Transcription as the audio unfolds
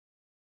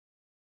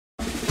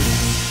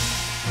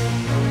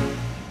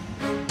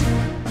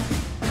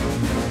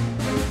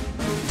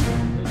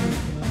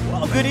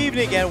good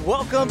evening and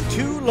welcome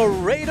to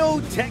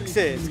Laredo,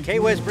 Texas.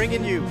 K-West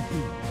bringing you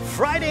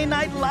Friday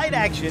night light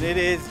action. It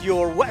is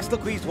your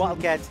Weslaco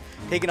Wildcats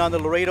taking on the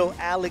Laredo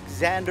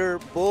Alexander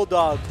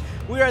Bulldogs.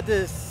 We are at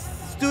the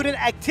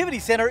Student Activity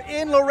Center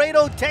in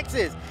Laredo,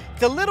 Texas.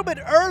 It's a little bit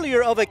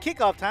earlier of a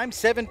kickoff time,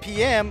 7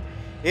 p.m.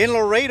 In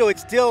Laredo,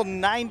 it's still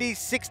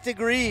 96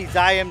 degrees.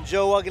 I am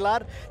Joe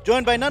Aguilar,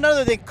 joined by none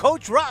other than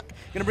Coach Rock.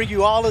 Going to bring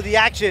you all of the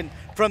action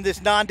from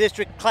this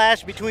non-district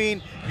clash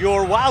between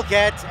your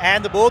Wildcats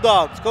and the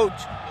Bulldogs. Coach.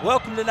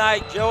 Welcome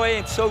tonight, Joey.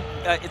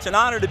 It's an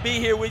honor to be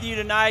here with you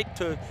tonight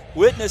to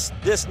witness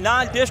this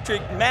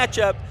non-district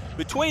matchup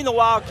between the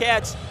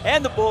Wildcats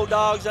and the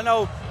Bulldogs. I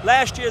know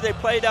last year they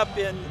played up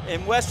in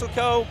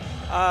Weslaco.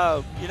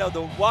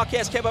 The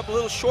Wildcats came up a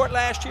little short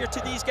last year to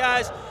these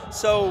guys,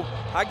 so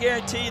I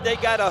guarantee you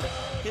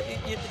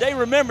they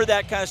remember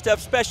that kind of stuff,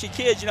 especially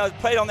kids,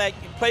 played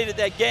at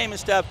that game and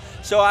stuff.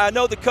 So I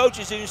know the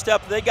coaches do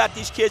stuff, they got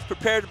these kids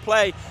prepared to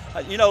play.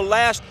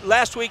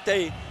 Last week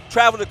they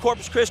traveled to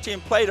Corpus Christi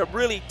and played a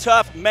really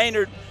tough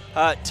Maynard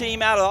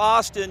team out of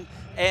Austin,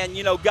 and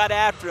got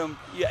after them.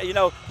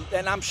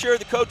 And I'm sure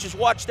the coaches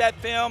watched that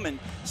film and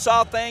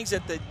saw things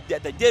that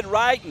they did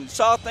right and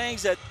saw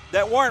things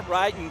that weren't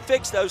right and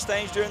fixed those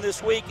things during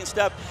this week and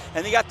stuff.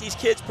 And they got these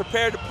kids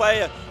prepared to play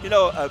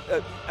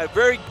a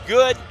very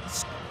good,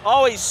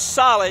 always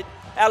solid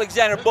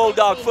Alexander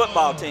Bulldog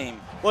football team.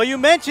 Well, you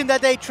mentioned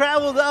that they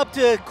traveled up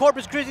to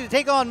Corpus Christi to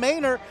take on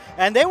Maynard,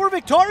 and they were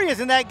victorious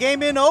in that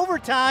game in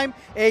overtime.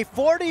 A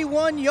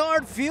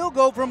 41-yard field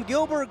goal from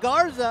Gilbert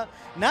Garza.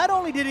 Not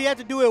only did he have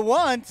to do it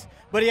once,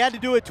 but he had to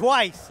do it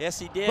twice. Yes,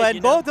 he did. But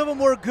both of them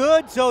were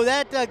good, so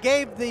that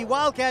gave the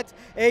Wildcats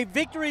a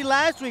victory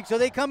last week. So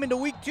they come into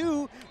week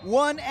 2,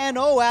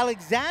 1-0.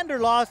 Alexander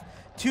lost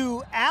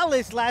to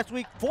Alice last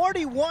week,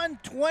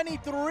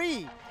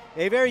 41-23.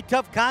 A very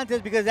tough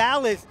contest because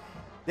Alice,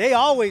 they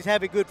always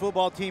have a good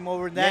football team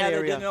over in that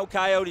area. Yeah,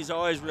 Coyotes are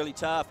always really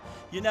tough.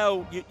 You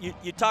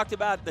talked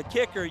about the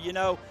kicker,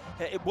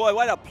 boy,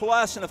 what a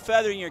plus and a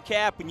feather in your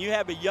cap when you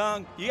have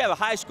a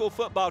high school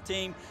football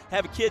team,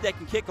 have a kid that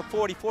can kick a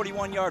 40,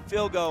 41-yard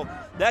field goal.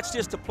 That's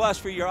just a plus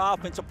for your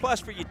offense, a plus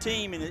for your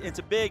team, and it's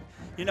a big,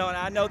 and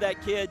I know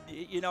that kid,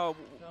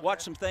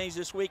 watched some things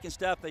this week and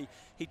stuff.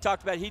 He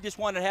talked about he just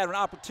wanted to have an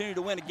opportunity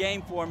to win a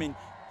game for him, and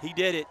he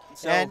did it.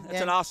 So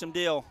it's an awesome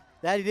deal.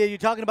 That he did. You're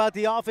talking about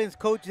the offense,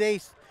 Coach. They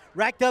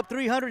racked up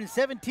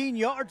 317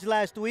 yards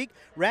last week.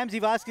 Ramsey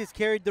Vasquez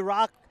carried the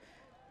rock,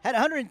 had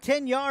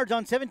 110 yards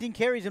on 17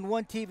 carries and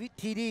 1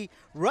 TD.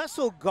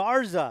 Russell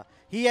Garza,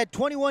 he had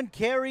 21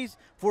 carries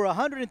for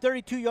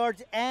 132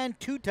 yards and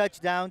 2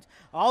 touchdowns.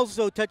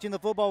 Also touching the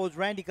football was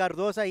Randy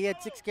Cardoza. He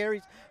had 6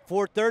 carries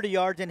for 30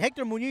 yards. And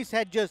Hector Muñiz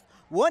had just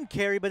 1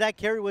 carry, but that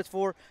carry was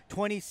for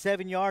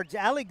 27 yards.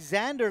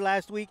 Alexander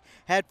last week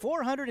had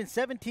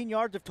 417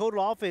 yards of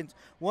total offense,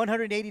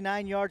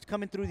 189 yards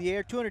coming through the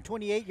air,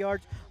 228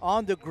 yards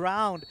on the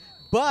ground.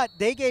 But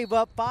they gave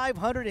up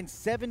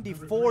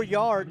 574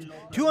 yards,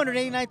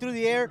 289 through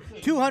the air,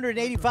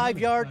 285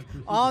 yards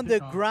on the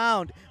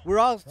ground. We're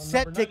all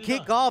set to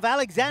kick off.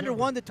 Alexander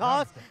won the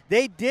toss.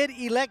 They did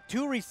elect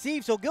to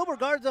receive. So Gilbert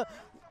Garza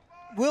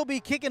will be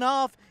kicking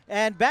off,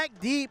 and back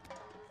deep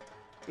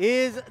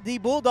is the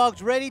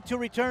Bulldogs ready to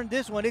return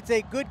this one. It's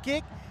a good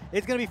kick.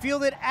 It's going to be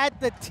fielded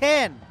at the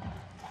 10.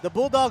 The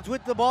Bulldogs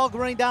with the ball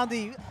running down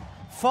the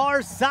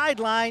far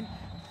sideline.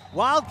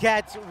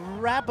 Wildcats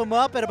wrap them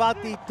up at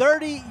about the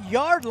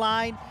 30-yard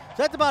line.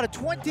 So that's about a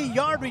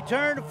 20-yard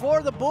return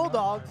for the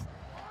Bulldogs.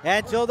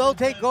 And so they'll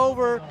take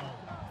over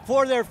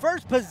for their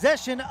first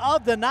possession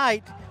of the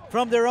night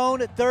from their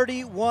own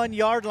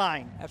 31-yard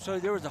line.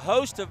 Absolutely. There was a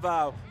host of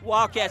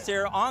Wildcats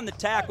there on the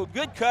tackle.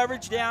 Good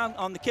coverage down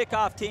on the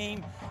kickoff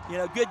team.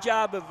 Good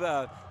job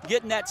of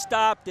getting that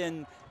stopped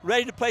and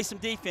ready to play some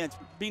defense.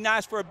 Be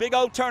nice for a big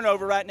old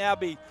turnover right now.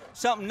 Be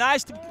something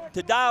nice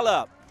to dial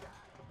up.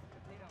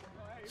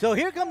 So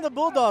here come the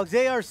Bulldogs.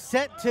 They are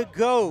set to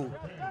go.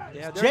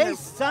 Yeah, Jay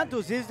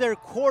Santos is their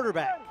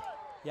quarterback.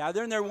 Yeah,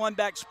 they're in their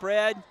one-back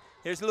spread.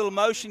 There's a little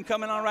motion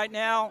coming on right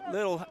now,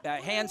 little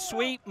hand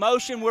sweep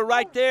motion. We're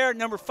right there,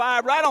 number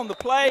 5, right on the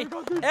play.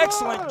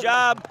 Excellent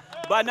job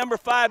by number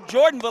 5,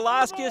 Jordan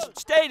Velasquez.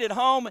 Stayed at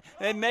home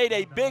and made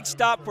a big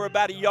stop for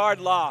about a yard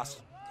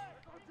loss.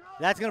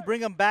 That's going to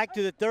bring them back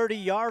to the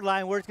 30-yard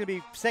line where it's going to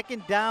be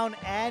 2nd down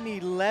and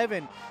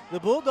 11.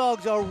 The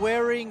Bulldogs are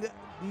wearing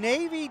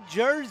navy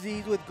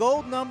jerseys with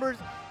gold numbers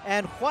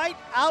and white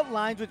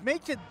outlines, which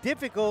makes it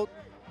difficult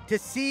to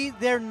see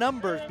their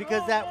numbers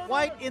because that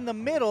white in the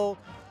middle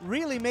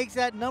really makes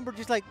that number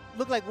just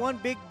look like one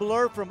big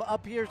blur from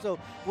up here. So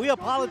we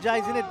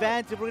apologize in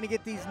advance if we're going to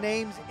get these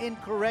names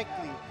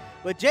incorrectly.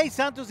 But Jay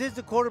Santos is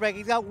the quarterback.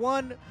 He's got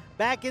one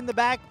back in the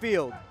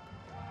backfield.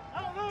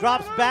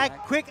 Drops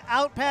back, quick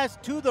out pass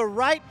to the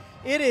right.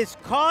 It is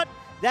caught.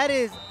 That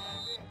is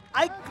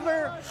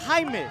Eichler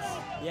Jaimes.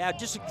 Yeah,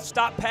 just a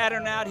stop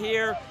pattern out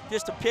here.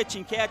 Just a pitch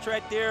and catch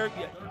right there.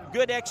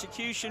 Good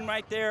execution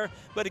right there,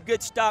 but a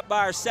good stop by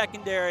our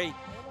secondary.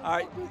 All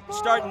right,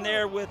 starting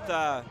there with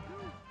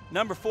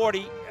number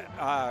 40,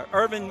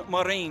 Irvin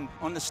Marin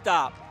on the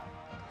stop.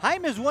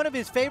 Haim is one of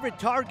his favorite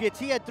targets.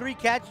 He had 3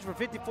 catches for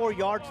 54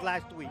 yards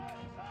last week.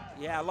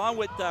 Yeah, along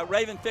with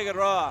Raven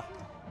Figueroa.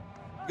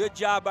 Good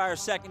job by our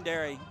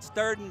secondary. It's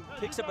third and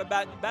picks up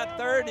about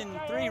 3rd and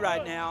 3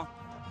 right now.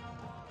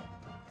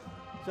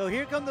 So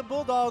here come the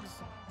Bulldogs,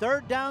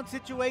 3rd down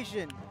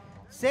situation.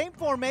 Same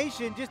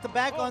formation, just the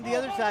back on the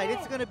other side.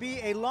 It's going to be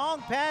a long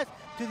pass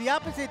to the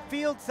opposite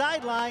field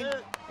sideline,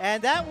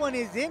 and that one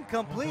is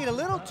incomplete. A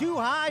little too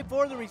high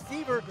for the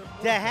receiver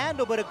to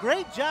handle, but a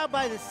great job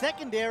by the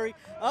secondary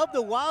of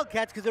the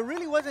Wildcats because there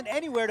really wasn't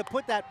anywhere to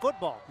put that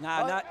football.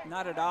 Nah,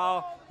 not at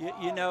all.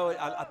 You know,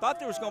 I thought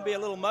there was going to be a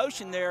little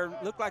motion there.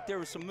 Looked like there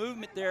was some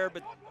movement there,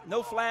 but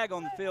no flag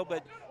on the field.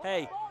 But,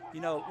 hey,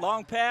 you know,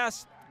 long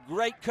pass,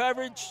 great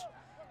coverage,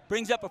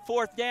 brings up a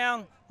 4th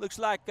down. Looks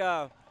like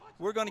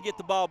we're going to get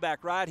the ball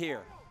back right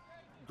here.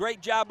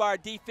 Great job by our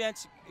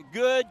defense.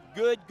 Good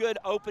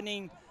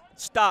opening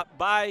stop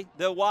by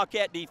the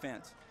Wildcat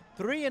defense.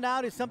 3 and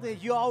out is something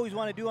that you always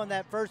want to do on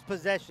that first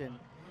possession.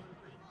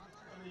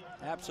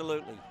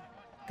 Absolutely.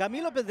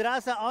 Camilo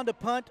Pedraza on the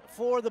punt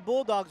for the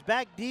Bulldogs.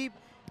 Back deep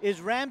is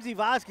Ramsey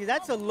Vasquez.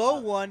 That's a low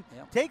one.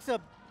 Yep. Takes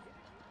a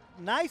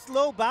nice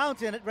low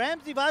bounce, and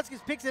Ramsey Vasquez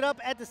picks it up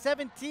at the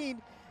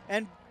 17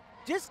 and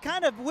just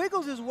kind of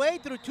wiggles his way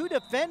through 2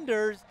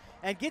 defenders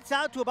and gets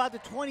out to about the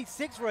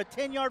 26 for a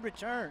 10-yard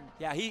return.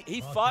 Yeah,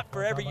 he fought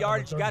for every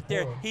yardage he got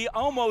there. He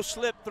almost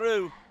slipped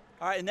through,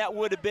 all right, and that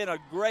would have been a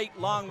great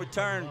long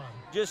return.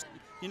 Just,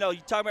 you know, you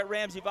talk about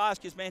Ramsey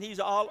Vasquez, man, he's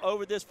all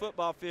over this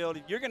football field.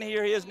 You're going to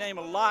hear his name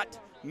a lot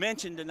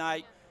mentioned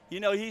tonight. You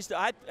know, he's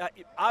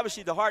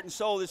obviously the heart and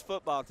soul of this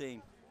football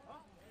team.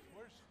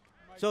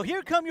 So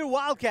here come your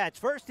Wildcats,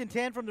 1st and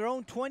 10 from their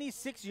own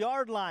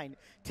 26-yard line.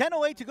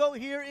 10:08 to go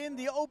here in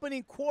the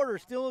opening quarter.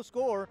 Still a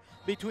score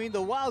between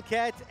the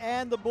Wildcats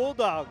and the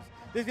Bulldogs.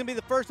 This is going to be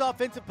the first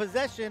offensive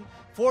possession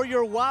for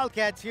your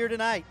Wildcats here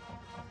tonight.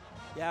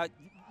 Yeah,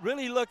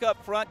 really look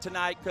up front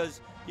tonight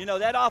because, you know,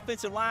 that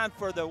offensive line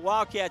for the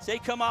Wildcats, they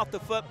come off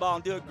the football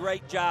and do a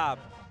great job.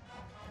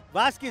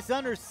 Vasquez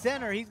under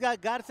center. He's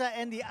got Garza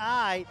and the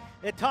eye.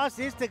 The toss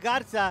is to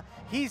Garza.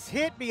 He's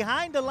hit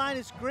behind the line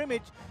of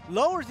scrimmage,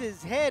 lowers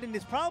his head, and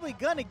is probably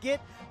going to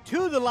get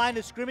to the line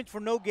of scrimmage for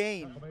no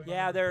gain.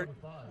 Yeah, they're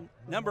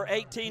number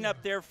 18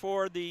 up there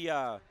for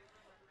the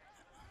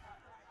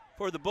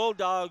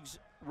Bulldogs.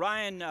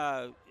 Ryan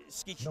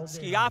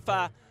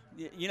Schiaffa,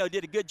 you know,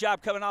 did a good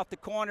job coming off the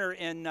corner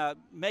and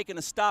making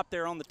a stop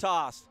there on the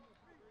toss.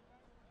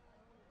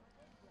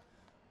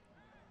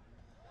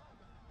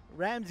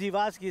 Ramsey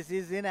Vasquez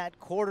is in at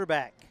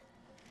quarterback.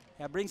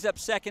 Yeah, brings up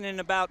 2nd and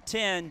about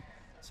 10.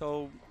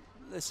 So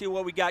let's see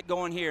what we got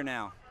going here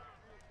now.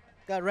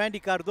 Got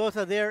Randy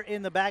Cardoza there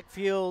in the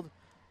backfield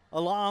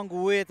along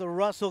with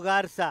Russell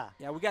Garza.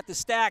 Yeah, we got the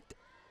stacked.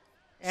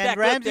 And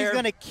Ramsey's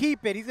going to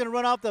keep it. He's going to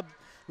run off the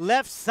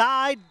left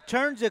side,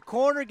 turns the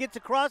corner, gets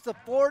across the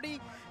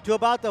 40 to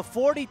about the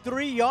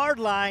 43-yard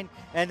line,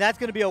 and that's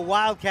going to be a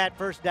Wildcat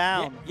first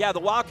down. Yeah, the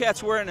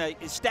Wildcats were in a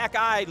stack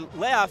eye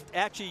left,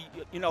 actually,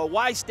 you know, a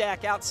Y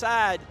stack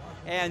outside,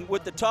 and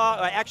with the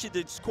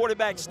actually the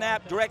quarterback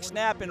snap, direct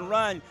snap and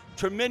run,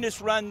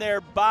 tremendous run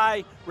there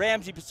by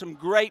Ramsey, but some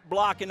great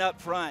blocking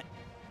up front.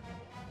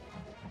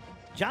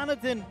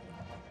 Jonathan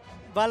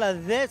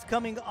Valadez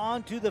coming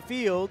onto the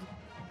field.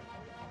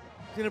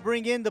 He's going to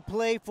bring in the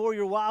play for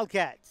your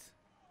Wildcats.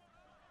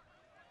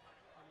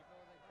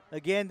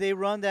 Again, they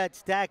run that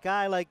stack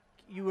eye like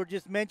you were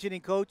just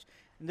mentioning, Coach,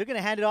 and they're going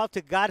to hand it off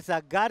to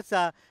Garza.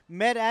 Garza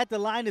met at the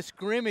line of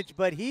scrimmage,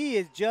 but he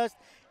is just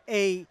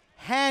a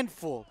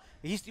handful.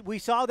 We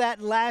saw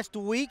that last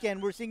week,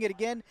 and we're seeing it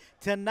again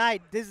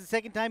tonight. This is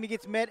the 2nd time he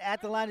gets met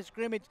at the line of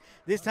scrimmage.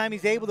 This time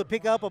he's able to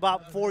pick up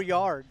about 4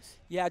 yards.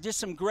 Yeah, just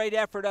some great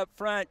effort up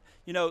front.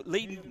 You know,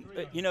 lead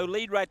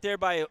right there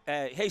by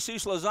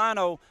Jesus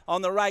Lozano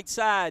on the right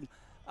side,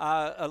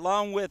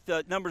 along with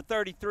number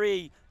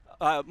 33,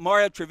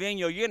 Mario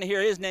Trevino. You're going to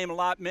hear his name a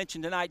lot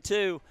mentioned tonight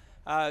too.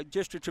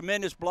 Just a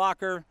tremendous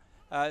blocker.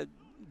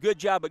 Good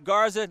job at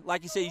Garza.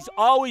 Like you say, he's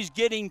always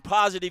getting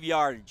positive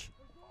yardage.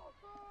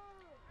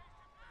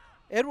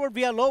 Edward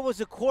Villalobos,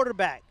 the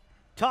quarterback.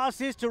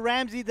 Toss is to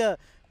Ramsey, the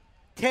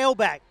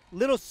tailback.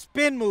 Little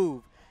spin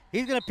move.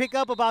 He's going to pick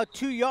up about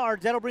 2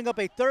 yards. That'll bring up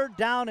a 3rd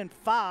down and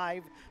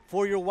 5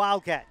 for your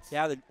Wildcats.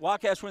 Yeah, the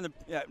Wildcats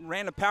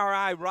ran the power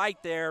eye right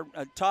there.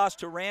 A toss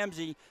to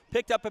Ramsey.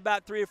 Picked up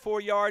about 3 or 4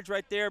 yards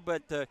right there,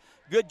 but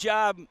good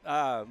job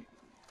by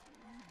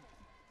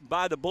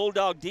the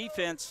Bulldog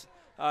defense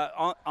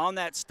on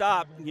that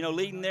stop. You know,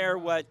 leading there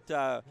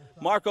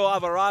Marco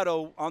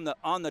Alvarado on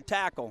the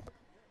tackle.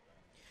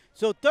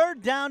 So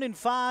 3rd down and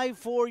 5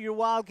 for your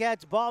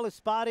Wildcats. Ball is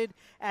spotted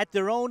at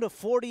their own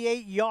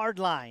 48-yard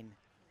line.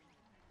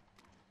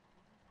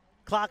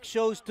 Clock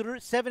shows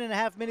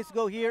 7.5 minutes to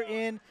go here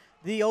in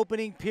the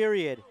opening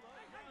period.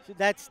 So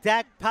that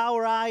stacked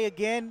power eye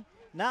again.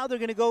 Now they're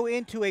going to go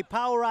into a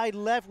power eye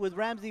left with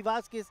Ramsey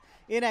Vasquez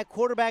in at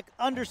quarterback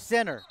under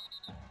center.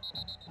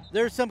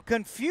 There's some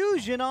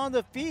confusion on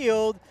the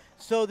field,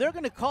 so they're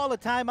going to call a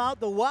timeout.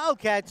 The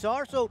Wildcats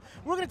are, so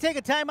we're going to take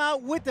a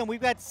timeout with them.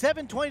 We've got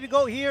 7:20 to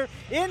go here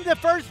in the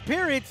first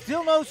period.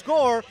 Still no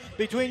score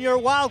between your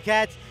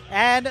Wildcats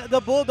and the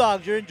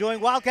Bulldogs. You're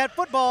enjoying Wildcat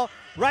football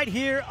right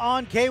here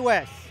on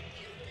K-West.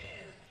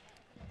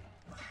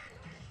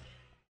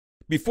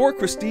 Before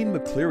Christine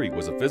McCleary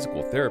was a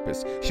physical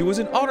therapist, she was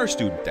an honor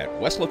student at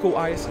Weslaco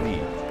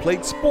ISD,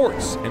 played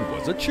sports, and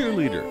was a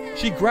cheerleader.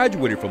 She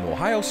graduated from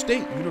Ohio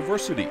State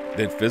University,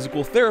 then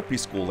physical therapy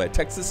school at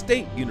Texas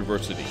State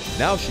University.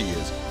 Now she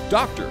is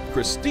Dr.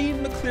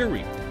 Christine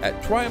McCleary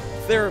at Triumph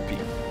Therapy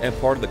and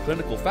part of the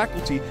clinical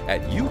faculty at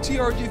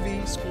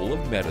UTRGV School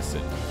of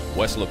Medicine.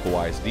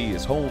 Weslaco ISD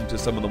is home to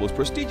some of the most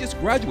prestigious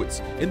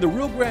graduates in the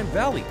Rio Grande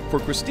Valley.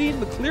 For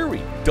Christine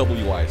McCleary,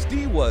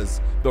 WISD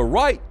was the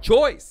right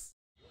choice.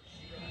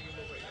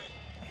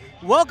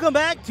 Welcome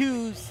back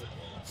to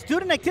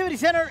Student Activity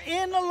Center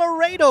in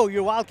Laredo.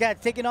 Your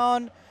Wildcats taking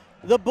on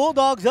the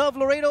Bulldogs of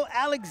Laredo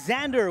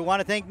Alexander. Want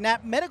to thank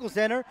Knapp Medical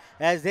Center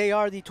as they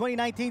are the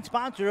 2019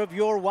 sponsor of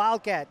your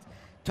Wildcats.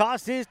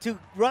 Toss is to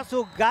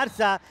Russell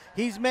Garza.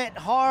 He's met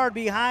hard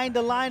behind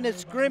the line of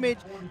scrimmage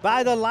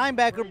by the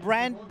linebacker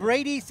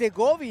Brady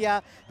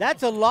Segovia.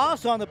 That's a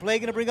loss on the play,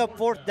 going to bring up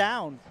 4th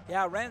down.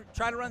 Yeah,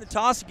 try to run the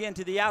toss again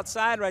to the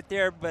outside right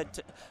there, but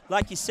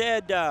like you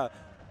said,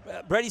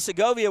 Brady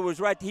Segovia was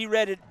right. He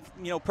read it,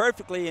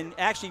 perfectly, and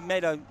actually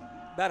made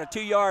about a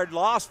 2-yard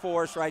loss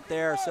for us right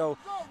there. So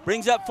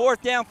brings up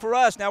 4th down for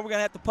us. Now we're going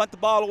to have to punt the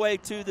ball away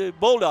to the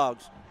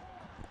Bulldogs.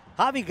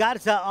 Javi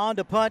Garza on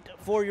the punt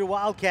for your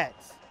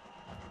Wildcats.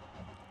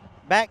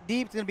 Back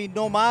deep, it's going to be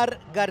Nomar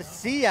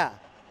Garcia.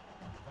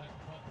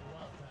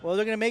 Well,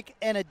 they're going to make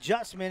an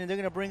adjustment, and they're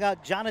going to bring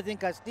out Jonathan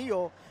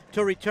Castillo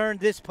to return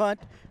this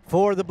punt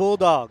for the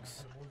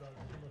Bulldogs.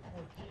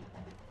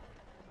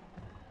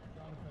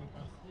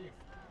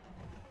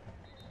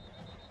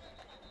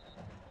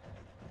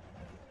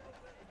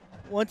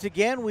 Once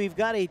again, we've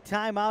got a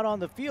timeout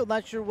on the field.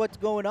 Not sure what's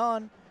going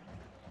on.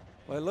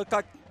 Well, it looked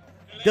like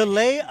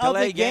delay of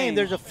the game.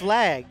 There's a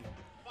flag.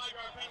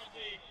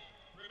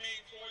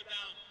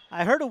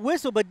 I heard a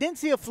whistle, but didn't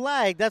see a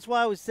flag. That's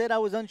why I said I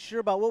was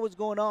unsure about what was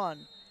going on.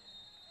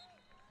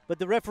 But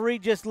the referee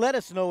just let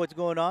us know what's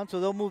going on, so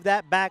they'll move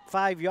that back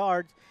 5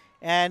 yards,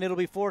 and it'll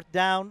be 4th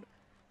down,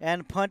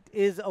 and punt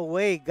is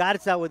away.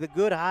 Garza with a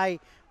good high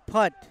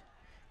punt.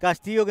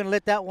 Castillo going to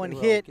let that one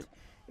hit.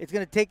 It's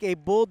going to take a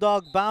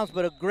Bulldog bounce,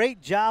 but a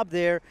great job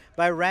there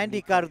by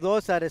Randy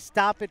Cardoza to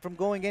stop it from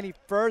going any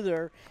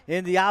further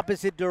in the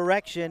opposite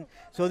direction.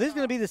 So this is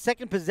going to be the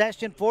second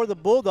possession for the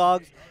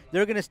Bulldogs.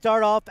 They're going to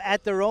start off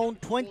at their own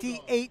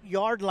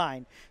 28-yard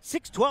line.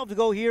 6:12 to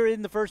go here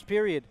in the first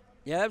period.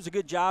 Yeah, that was a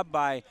good job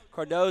by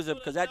Cardoza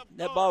because that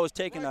ball was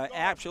taking an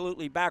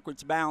absolutely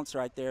backwards bounce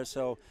right there.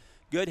 So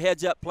good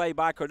heads-up play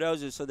by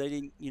Cardoza so they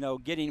didn't,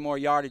 get any more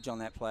yardage on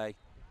that play.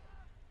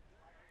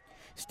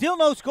 Still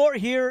no score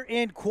here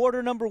in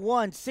quarter number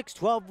 1.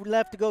 6:12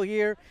 left to go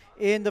here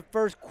in the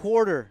first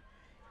quarter.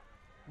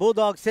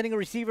 Bulldogs sending a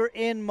receiver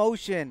in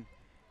motion.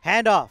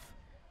 Handoff.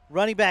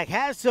 Running back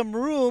has some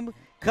room.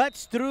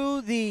 Cuts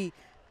through the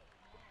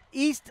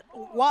East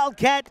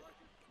Wildcat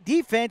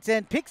defense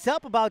and picks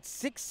up about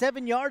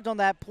 6-7 yards on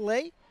that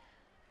play.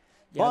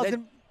 Yeah,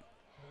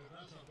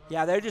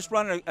 they're just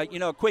running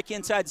a quick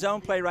inside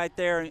zone play right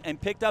there and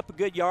picked up a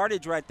good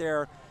yardage right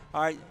there.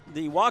 All right,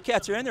 the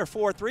Wildcats are in their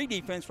 4-3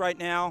 defense right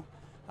now.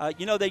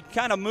 They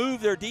kind of move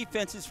their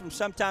defenses from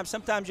sometimes.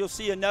 Sometimes you'll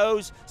see a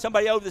nose,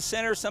 somebody over the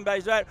center,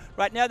 somebody's right.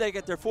 Right now they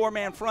got their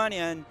 4-man front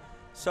end.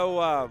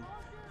 So,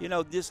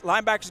 this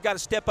linebacker's got to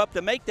step up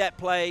to make that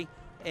play,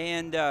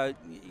 and,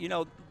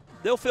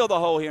 they'll fill the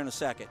hole here in a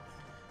second.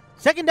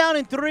 2nd down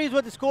and 3 is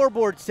what the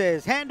scoreboard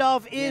says.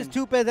 Handoff is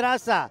to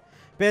Pedraza.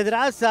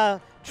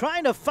 Pedraza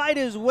trying to fight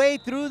his way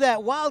through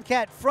that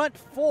Wildcat front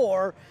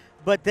 4,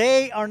 but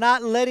they are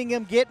not letting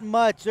him get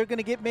much. They're going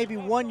to get maybe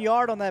 1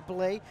 yard on that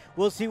play.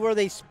 We'll see where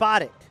they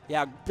spot it.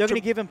 Yeah, they're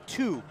going to give him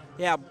 2.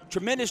 Yeah,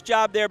 tremendous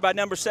job there by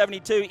number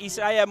 72,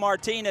 Isaiah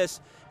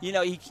Martinez.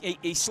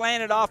 He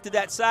slanted off to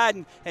that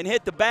side and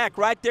hit the back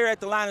right there at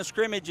the line of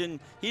scrimmage, and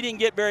he didn't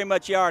get very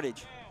much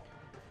yardage.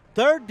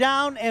 3rd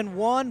down and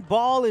 1.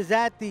 Ball is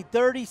at the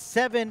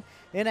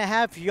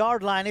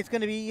 37.5-yard line. It's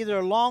going to be either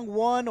a long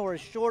 1 or a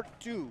short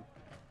 2.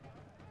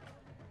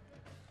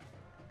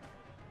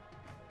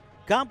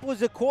 Campos,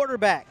 the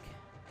quarterback.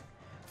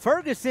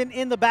 Ferguson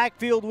in the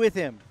backfield with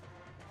him.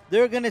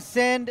 They're going to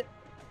send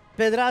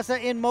Pedraza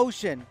in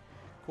motion.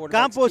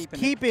 Campos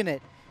keeping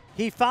it.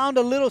 He found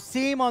a little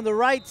seam on the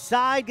right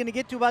side, going to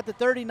get to about the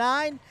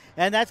 39,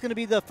 and that's going to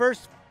be the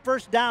first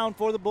down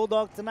for the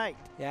Bulldogs tonight.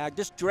 Yeah,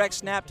 just direct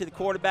snap to the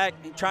quarterback,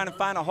 trying to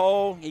find a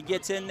hole. He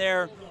gets in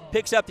there,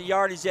 picks up the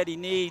yardage that he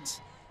needs.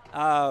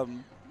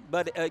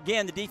 But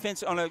again, the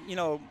defense on a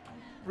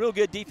real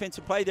good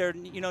defensive play there.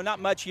 Not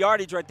much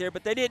yardage right there,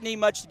 but they didn't need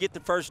much to get the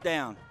first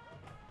down.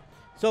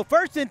 So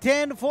 1st and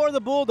 10 for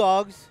the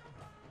Bulldogs.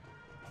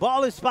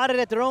 Ball is spotted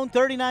at their own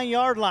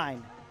 39-yard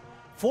line.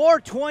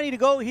 4:20 to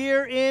go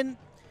here in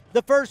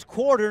the first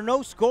quarter.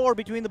 No score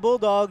between the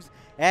Bulldogs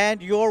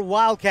and your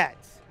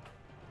Wildcats.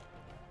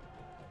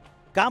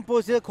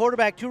 Campos, the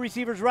quarterback, 2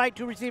 receivers right,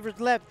 2 receivers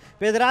left.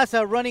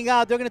 Pedraza running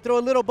out. They're going to throw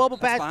a little bubble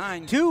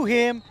pass to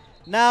him.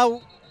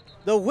 Now,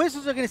 the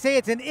whistles are going to say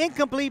it's an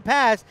incomplete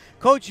pass.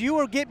 Coach, you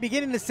were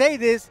beginning to say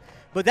this,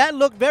 but that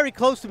looked very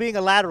close to being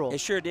a lateral.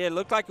 It sure did. It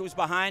looked like it was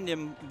behind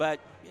him, but,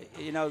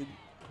 you know,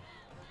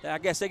 I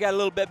guess they got a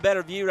little bit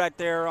better view right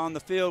there on the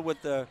field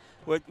with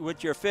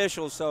your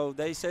officials, so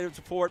they said it was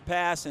a forward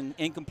pass and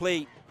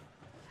incomplete.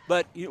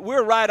 But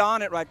we're right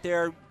on it right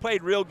there.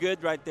 Played real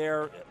good right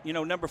there. You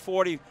know, number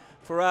 40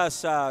 for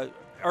us,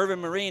 Irvin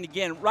Marine,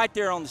 again, right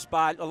there on the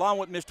spot, along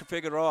with Mr.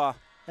 Figueroa.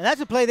 And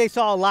that's a play they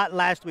saw a lot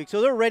last week,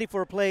 so they're ready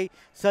for a play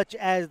such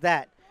as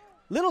that.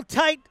 Little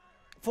tight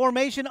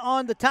formation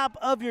on the top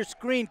of your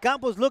screen.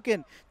 Campos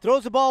looking,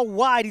 throws the ball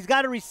wide. He's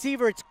got a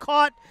receiver. It's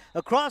caught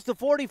across the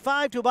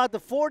 45 to about the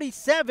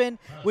 47.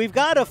 We've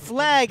got a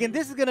flag, and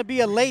this is going to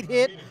be a late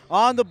hit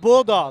on the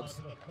Bulldogs.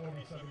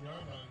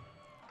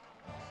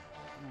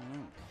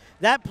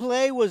 That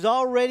play was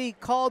already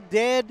called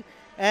dead,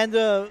 and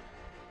the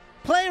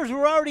players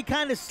were already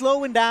kind of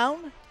slowing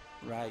down.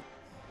 Right.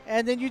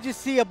 And then you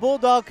just see a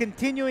Bulldog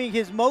continuing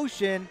his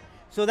motion,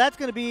 so that's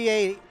going to be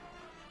a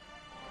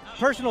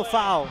personal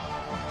foul.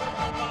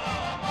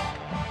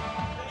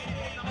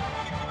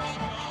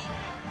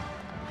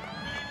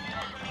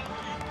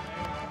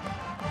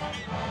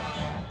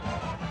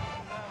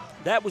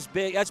 That was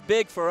big. That's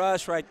big for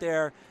us right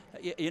there.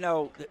 You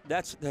know,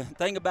 that's the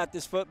thing about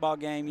this football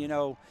game. You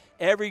know,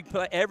 every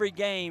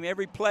game,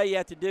 every play you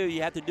have to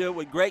do it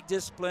with great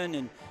discipline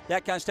and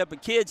that kind of stuff.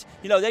 But kids,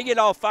 you know, they get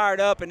all fired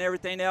up and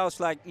everything else,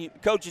 like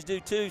coaches do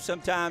too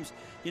sometimes,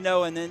 you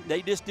know, and then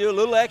they just do a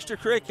little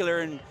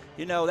extracurricular. And,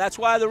 you know, that's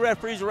why the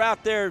referees are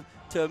out there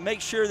to make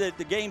sure that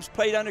the game's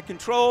played under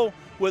control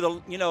with,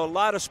 a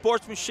lot of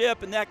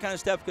sportsmanship and that kind of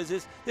stuff,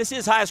 because this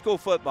is high school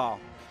football.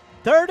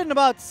 3rd and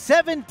about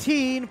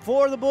 17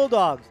 for the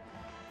Bulldogs.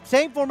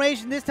 Same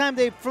formation. This time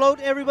they float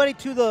everybody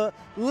to the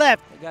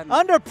left.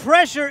 Under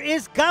pressure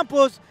is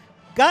Campos.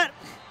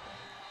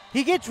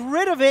 He gets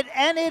rid of it,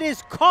 and it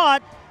is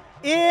caught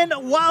in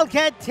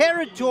Wildcat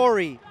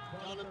territory.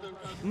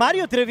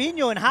 Mario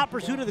Trevino in hot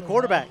pursuit of the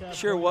quarterback.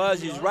 Sure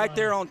was. He's right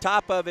there on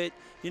top of it.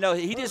 You know,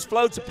 he just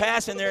floats a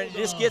pass in there, and it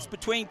just gets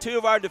between 2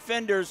 of our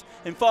defenders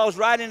and falls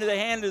right into the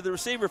hand of the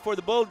receiver for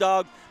the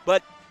Bulldog.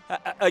 But,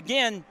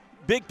 again,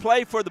 big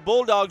play for the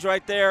Bulldogs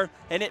right there,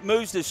 and it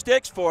moves the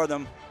sticks for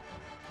them.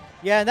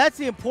 Yeah, and that's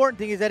the important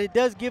thing, is that it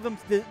does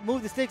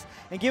move the sticks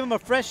and give them a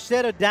fresh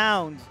set of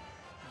downs.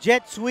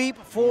 Jet sweep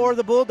for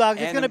the Bulldogs.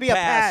 It's going to be a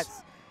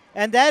pass.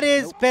 And that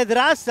is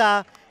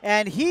Pedraza,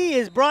 and he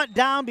is brought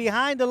down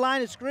behind the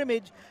line of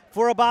scrimmage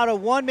for about a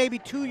 1, maybe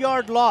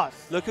 2-yard loss.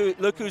 Look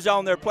who's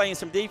on there playing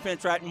some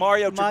defense, right?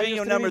 Mario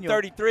Trevino, number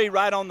 33,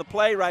 right on the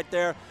play right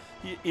there.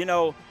 You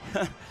know,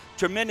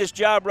 tremendous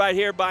job right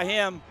here by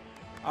him.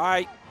 All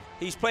right.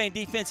 He's playing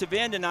defensive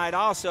end tonight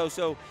also,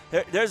 so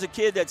there's a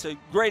kid that's a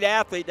great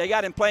athlete. They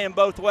got him playing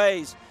both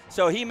ways,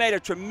 so he made a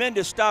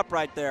tremendous stop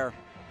right there.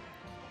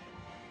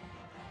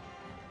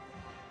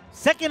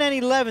 2nd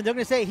and 11. They're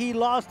going to say he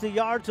lost a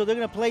yard, so they're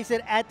going to place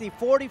it at the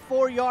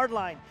 44-yard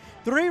line.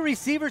 3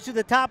 receivers to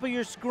the top of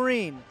your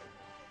screen.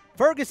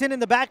 Ferguson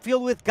in the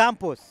backfield with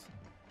Campos,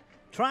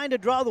 trying to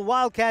draw the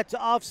Wildcats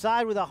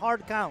offside with a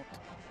hard count.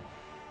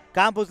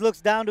 Campos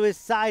looks down to his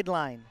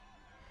sideline.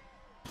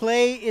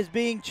 Play is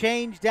being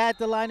changed at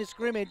the line of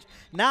scrimmage.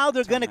 Now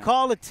they're going to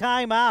call a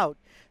timeout.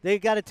 They've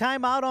got a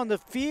timeout on the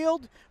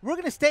field. We're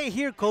going to stay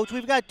here, Coach.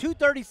 We've got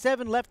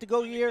 2:37 left to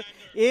go here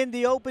in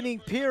the opening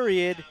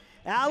period.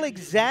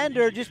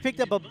 Alexander just picked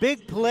up a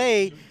big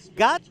play,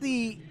 got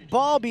the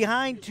ball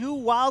behind 2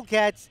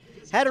 Wildcats,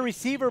 had a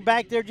receiver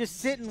back there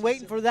just sitting,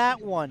 waiting for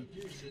that one.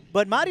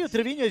 But Mario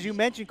Trevino, as you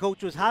mentioned,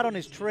 Coach, was hot on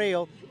his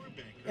trail,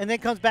 and then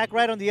comes back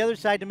right on the other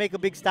side to make a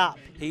big stop.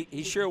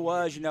 He sure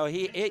was. You know,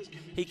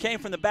 he came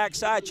from the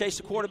backside, chased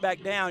the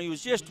quarterback down. He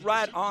was just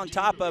right on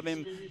top of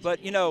him.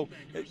 But, you know,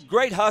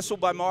 great hustle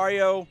by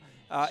Mario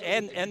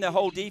and the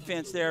whole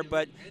defense there.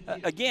 But,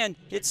 again,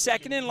 it's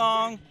 2nd and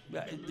long.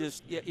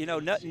 Just, you know,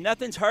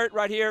 nothing's hurt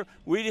right here.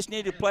 We just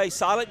need to play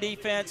solid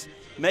defense,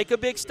 make a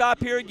big stop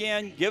here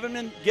again, get them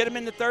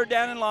in the 3rd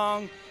down and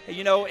long,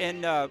 you know,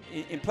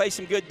 and play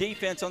some good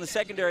defense on the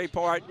secondary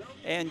part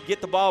and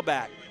get the ball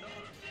back.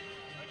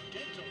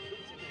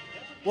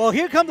 Well,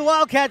 here come the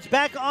Wildcats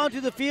back onto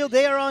the field.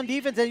 They are on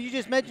defense, and you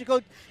just mentioned,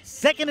 Coach,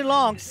 2nd and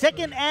long,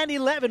 2nd and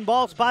 11.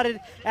 Ball spotted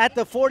at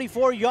the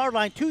 44-yard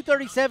line.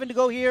 2:37 to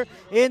go here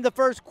in the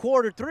first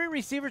quarter. 3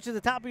 receivers to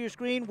the top of your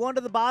screen, 1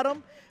 to the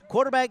bottom.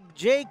 Quarterback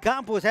Jay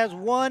Campos has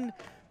 1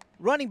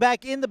 running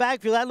back in the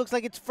backfield. That looks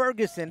like it's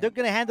Ferguson. They're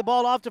going to hand the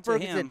ball off to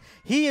Ferguson.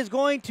 He is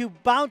going to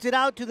bounce it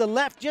out to the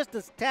left just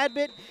a tad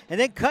bit and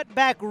then cut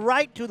back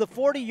right to the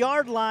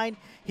 40-yard line.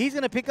 He's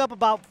going to pick up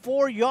about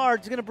 4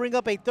 yards. He's going to bring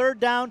up a 3rd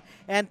down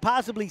and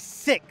possibly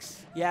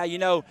 6. Yeah, you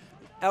know,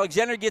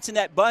 Alexander gets in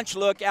that bunch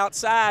look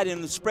outside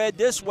and the spread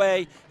this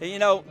way, and, you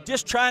know,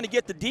 just trying to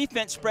get the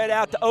defense spread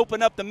out to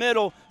open up the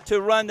middle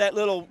to run that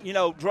little, you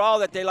know, draw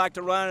that they like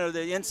to run, or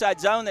the inside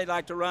zone they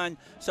like to run.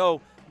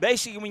 So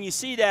basically when you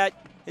see that,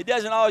 it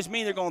doesn't always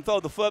mean they're going to throw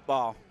the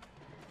football.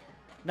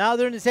 Now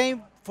they're in the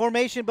same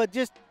formation, but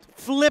just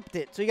flipped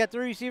it. So you got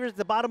 3 receivers at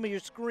the bottom of your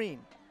screen.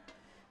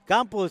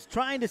 Campos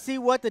trying to see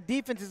what the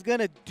defense is going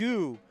to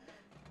do.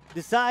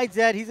 Decides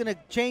that he's going to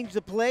change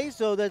the play,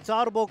 so that's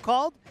audible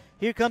called.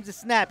 Here comes the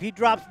snap. He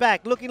drops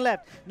back, looking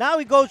left. Now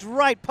he goes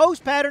right.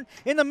 Post pattern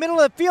in the middle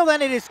of the field,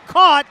 and it is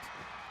caught.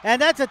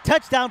 And that's a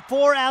touchdown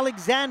for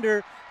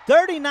Alexander.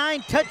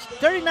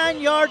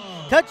 39-yard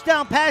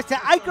touchdown pass to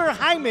Iker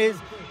Jaimes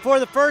for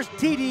the first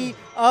TD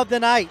of the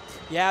night.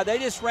 Yeah, they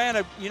just ran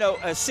a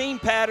seam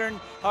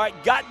pattern. All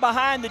right, got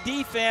behind the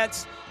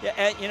defense,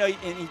 and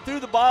he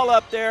threw the ball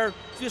up there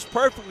just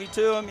perfectly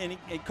to him, and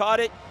he caught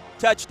it.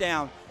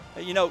 Touchdown.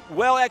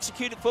 Well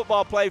executed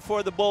football play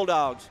for the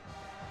Bulldogs.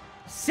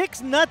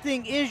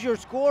 6-0 is your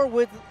score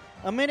with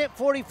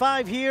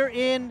 1:45 here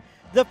in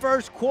the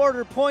first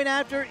quarter. Point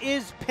after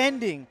is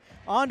pending.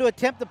 On to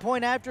attempt the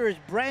point after is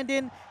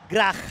Brandon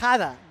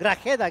Grajeda.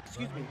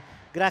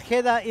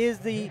 Grajeda is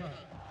the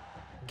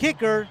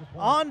kicker.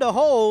 On to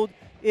hold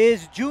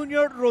is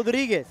Junior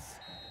Rodriguez.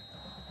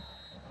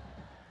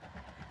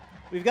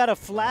 We've got a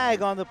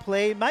flag on the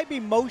play. Might be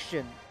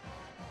motion.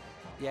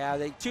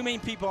 Yeah, too many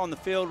people on the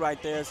field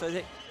right there.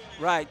 So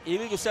right,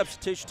 illegal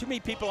substitution. Too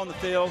many people on the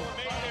field.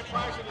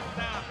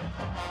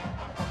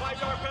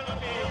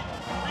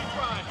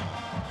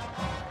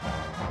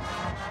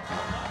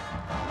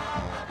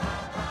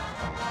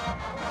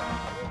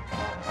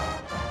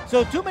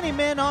 So too many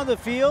men on the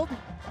field.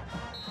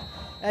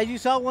 As you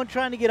saw, one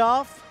trying to get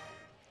off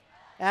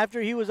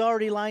after he was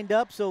already lined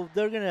up. So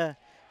they're going to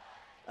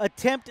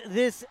attempt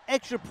this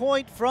extra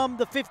point from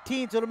the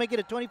 15. So it'll make it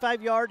a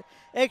 25-yard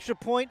extra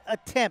point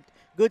attempt.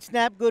 Good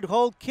snap, good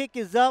hold. Kick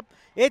is up.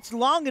 It's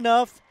long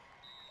enough,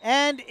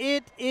 and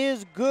it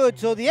is good.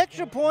 So the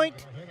extra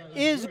point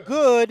is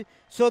good.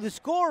 So the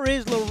score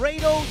is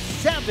Laredo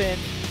 7,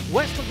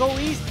 Weslaco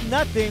East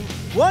nothing.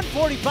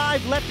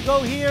 1:45 left to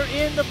go here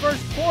in the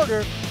first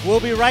quarter. We'll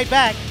be right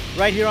back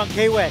right here on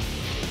K-West.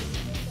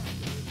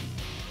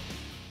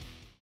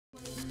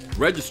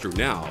 Register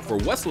now for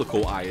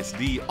Weslaco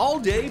ISD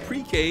all-day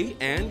pre-K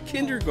and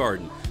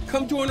kindergarten.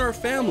 Come join our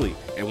family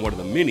and one of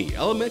the many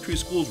elementary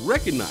schools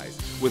recognized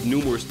with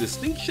numerous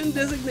distinction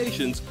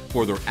designations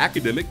for their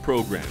academic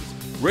programs.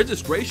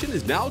 Registration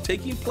is now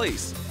taking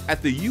place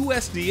at the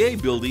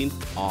USDA building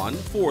on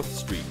 4th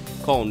Street.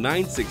 Call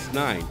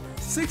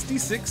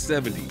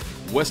 969-6670.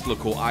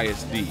 Weslaco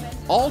ISD,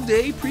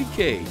 all-day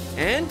pre-K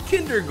and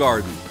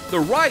kindergarten. The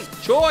right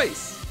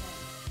choice.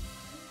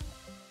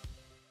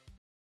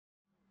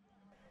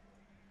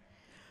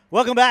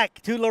 Welcome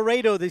back to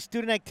Laredo, the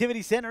Student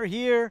Activity Center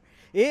here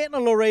in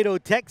Laredo,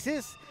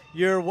 Texas.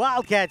 Your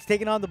Wildcats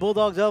taking on the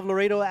Bulldogs of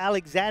Laredo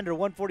Alexander.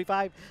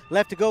 1:45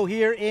 left to go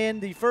here in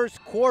the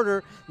first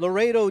quarter.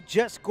 Laredo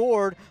just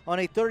scored on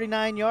a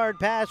 39-yard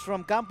pass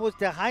from Campos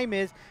to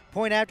Jaimes.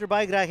 Point after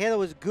by Grajeda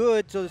was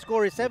good, so the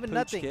score is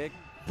 7-0.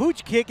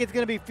 Pooch kick. It's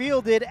going to be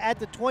fielded at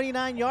the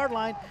 29-yard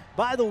line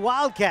by the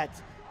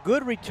Wildcats.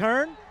 Good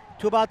return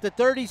to about the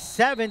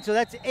 37, so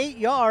that's 8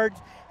 yards.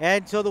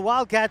 And so the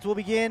Wildcats will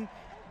begin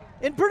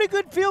in pretty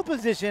good field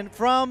position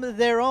from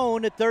their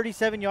own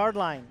 37-yard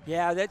line.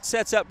 Yeah, that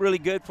sets up really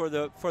good for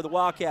the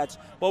Wildcats.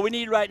 What we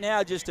need right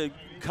now is just a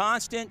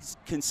constant,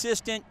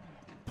 consistent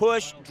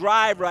push,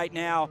 drive right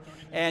now,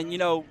 and,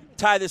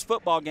 tie this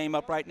football game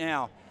up right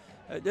now.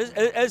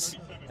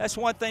 That's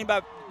one thing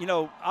about,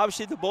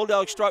 obviously the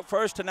Bulldogs struck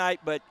first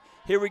tonight, but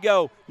here we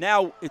go.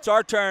 Now it's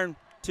our turn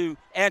to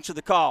answer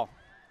the call.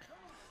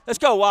 Let's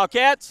go,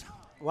 Wildcats.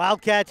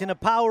 Wildcats in a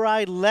power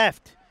ride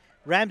left.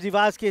 Ramsey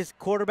Vasquez,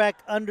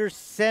 quarterback under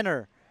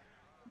center.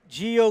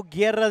 Gio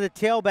Guerra, the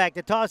tailback.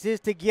 The toss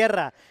is to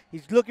Guerra.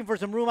 He's looking for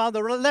some room on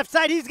the left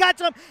side. He's got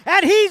some,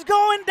 and he's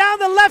going down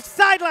the left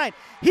sideline.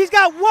 He's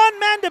got one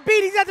man to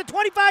beat. He's at the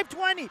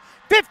 25-20,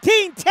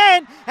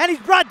 15-10, and he's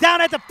brought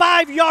down at the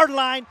 5-yard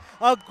line.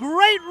 A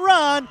great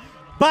run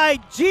by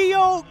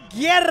Gio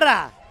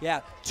Guerra.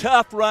 Yeah,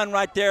 tough run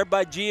right there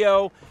by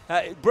Gio.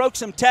 Broke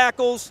some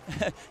tackles,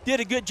 did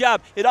a good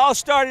job. It all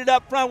started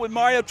up front with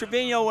Mario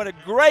Trevino and a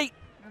great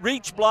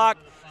reach block,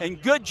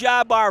 and good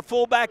job by our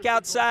fullback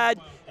outside.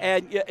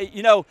 And,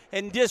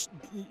 and just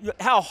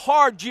how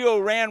hard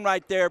Gio ran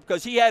right there,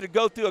 because he had to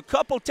go through a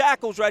couple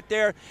tackles right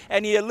there,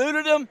 and he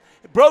eluded them,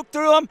 broke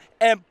through them,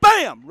 and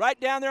bam, right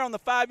down there on the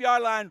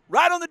 5-yard line,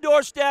 right on the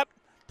doorstep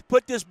to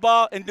put this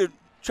ball and to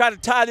try to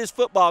tie this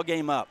football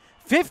game up.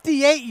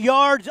 58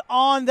 yards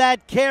on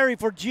that carry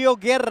for Gio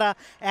Guerra,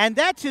 and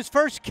that's his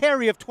first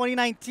carry of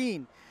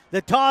 2019.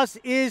 The toss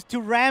is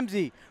to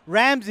Ramsey.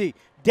 Ramsey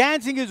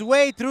dancing his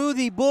way through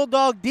the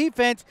Bulldog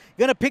defense,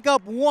 going to pick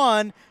up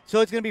one,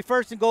 so it's going to be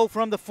second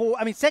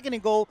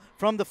and goal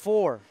from the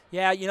 4.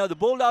 Yeah, the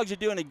Bulldogs are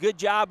doing a good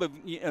job of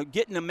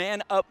getting the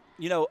man up,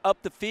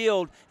 up the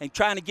field and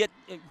trying to get,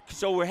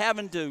 so we're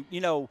having to,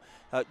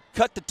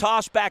 cut the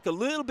toss back a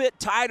little bit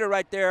tighter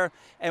right there,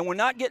 and we're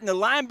not getting the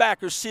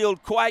linebackers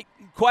sealed quite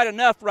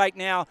enough right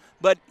now,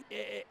 but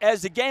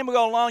as the game will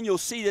go along, you'll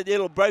see that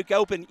it'll break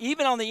open,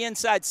 even on the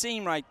inside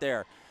seam right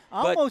there.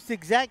 Almost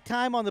exact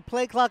time on the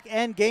play clock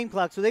and game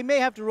clock, so they may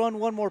have to run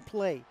one more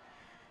play.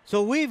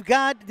 So we've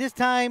got this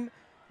time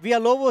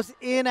Villalobos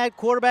in at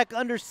quarterback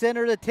under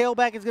center. The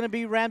tailback is going to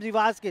be Ramsey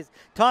Vasquez.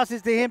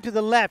 Tosses to him to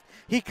the left.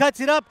 He cuts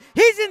it up.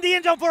 He's in the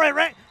end zone for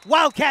a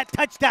Wildcat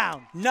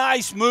touchdown.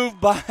 Nice move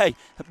by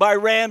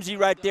Ramsey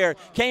right there.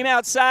 Came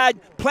outside,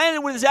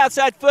 planted with his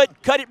outside foot,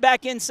 cut it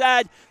back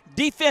inside.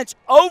 Defense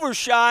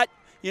overshot,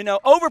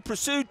 over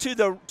pursued to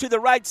the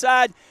right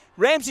side.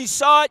 Ramsey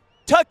saw it,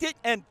 tucked it,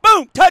 and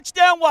boom,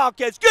 touchdown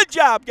Wildcats. Good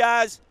job,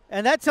 guys.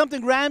 And that's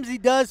something Ramsey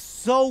does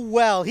so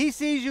well. He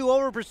sees you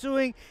over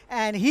pursuing,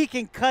 and he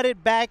can cut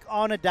it back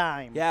on a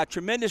dime. Yeah,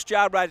 tremendous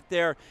job right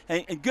there.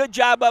 And good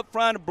job up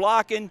front of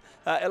blocking,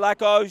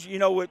 like always,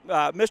 with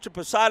Mr.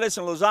 Posadas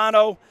and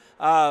Lozano.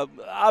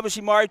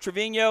 Obviously, Mario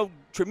Trevino,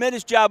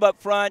 tremendous job up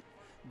front.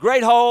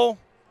 Great hole.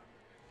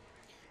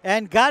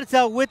 And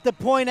Garza with the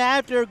point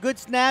after. Good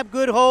snap,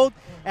 good hold,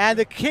 and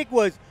the kick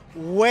was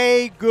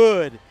way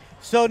good.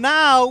 So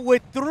now,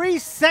 with 3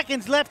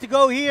 seconds left to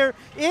go here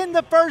in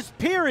the first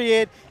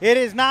period, it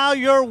is now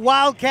your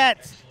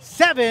Wildcats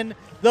 7,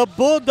 the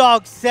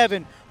Bulldogs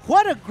 7.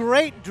 What a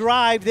great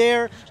drive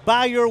there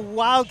by your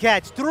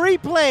Wildcats. 3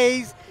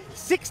 plays,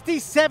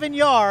 67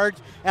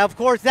 yards. Of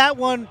course, that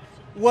one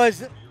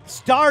was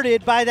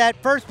started by that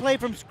first play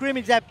from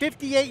scrimmage, that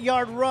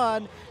 58-yard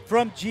run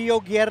from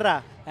Gio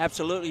Guerra.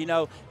 Absolutely.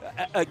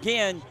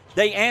 Again,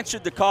 they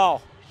answered the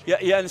call.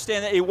 You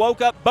understand that? He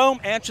woke up, boom,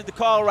 answered the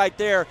call right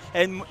there.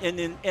 And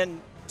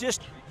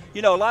just,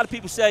 a lot of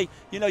people say,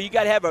 you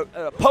got to have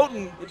a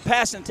potent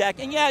passing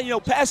attack. And, yeah,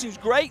 passing's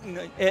great, and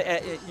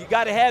you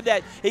got to have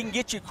that. It can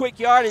get you quick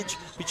yardage.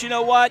 But you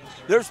know what?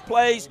 There's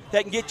plays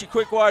that can get you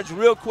quick yardage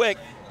real quick.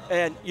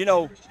 And,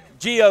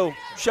 Gio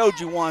showed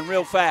you one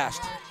real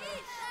fast.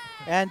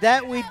 And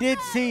that we did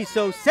see.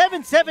 So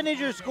 7-7 is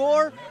your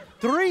score.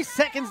 3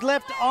 seconds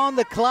left on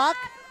the clock.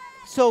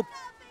 So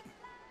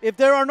if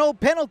there are no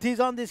penalties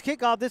on this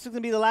kickoff, this is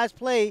going to be the last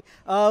play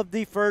of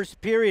the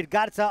first period.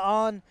 Garza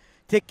on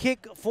to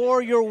kick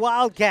for your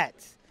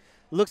Wildcats.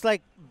 Looks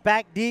like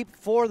back deep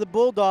for the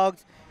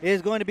Bulldogs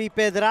is going to be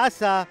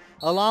Pedraza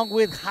along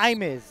with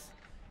Jaimes.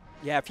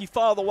 Yeah, if you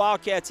follow the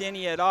Wildcats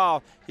any at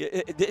all,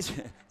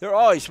 they're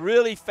always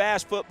really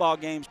fast football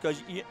games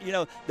because,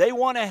 they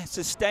want to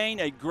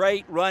sustain a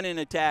great running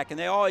attack, and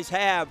they always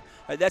have.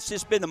 That's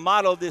just been the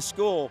motto of this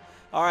school.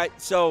 All right,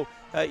 so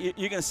you're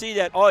going to see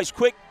that always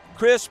quick,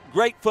 crisp,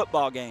 great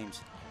football games.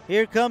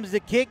 Here comes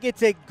the kick.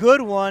 It's a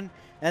good one,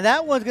 and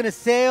that one's going to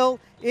sail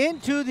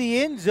into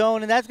the end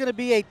zone, and that's going to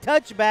be a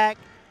touchback.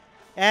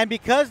 And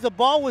because the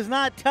ball was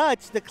not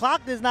touched, the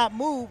clock does not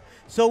move,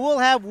 so we'll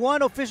have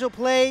one official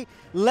play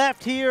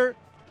left here,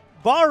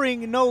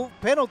 barring no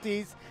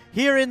penalties,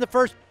 here in the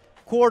first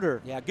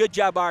quarter. Yeah, good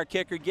job by our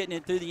kicker getting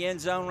it through the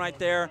end zone right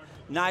there.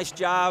 Nice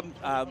job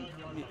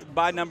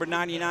by number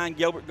 99,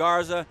 Gilbert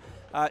Garza.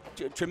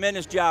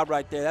 Tremendous job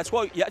right there. That's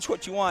what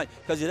you want,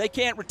 because they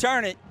can't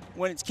return it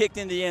when it's kicked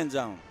into the end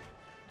zone.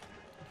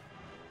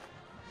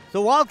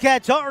 So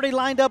Wildcats already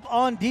lined up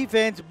on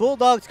defense.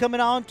 Bulldogs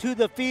coming on to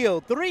the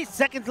field. 3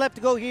 seconds left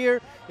to go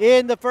here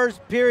in the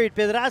first period.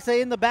 Pedraza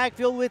in the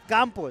backfield with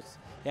Campos.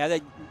 Yeah,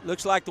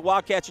 looks like the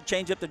Wildcats will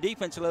change up their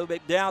defense a little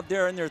bit down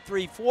there in their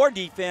 3-4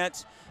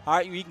 defense. All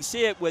right, you can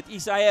see it with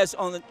Isaias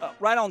on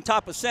right on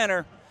top of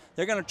center.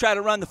 They're going to try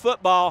to run the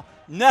football.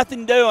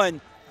 Nothing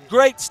doing.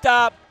 Great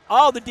stop.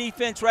 All the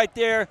defense right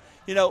there,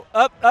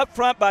 up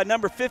front by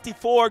number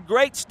 54.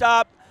 Great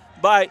stop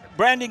by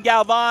Brandon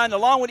Galvan,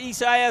 along with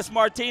Isaias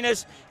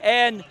Martinez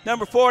and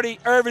number 40,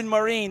 Irvin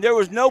Marine. There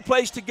was no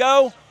place to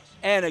go,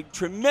 and a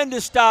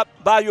tremendous stop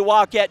by your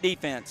Wildcat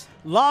defense.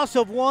 Loss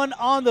of 1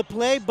 on the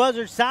play.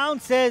 Buzzer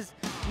sound says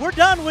we're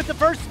done with the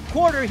first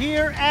quarter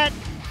here at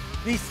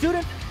the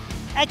Student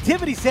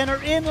Activity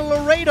Center in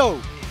Laredo.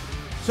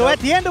 So at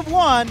the end of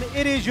 1,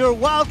 it is your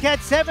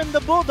Wildcat 7, the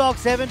Bulldog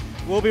 7.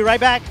 We'll be right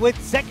back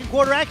with second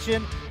quarter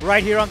action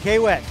right here on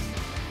K-West.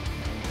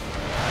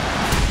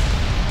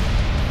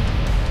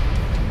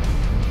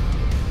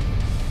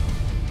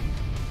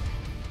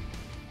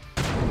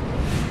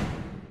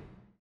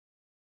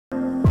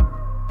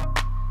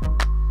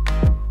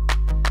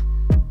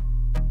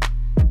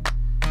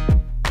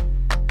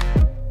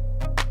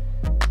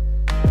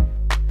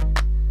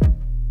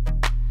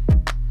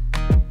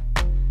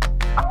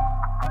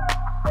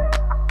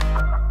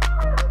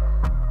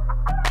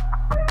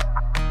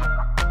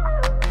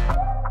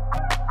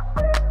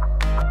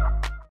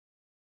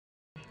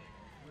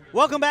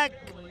 Welcome back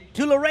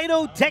to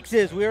Laredo,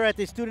 Texas. We're at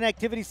the Student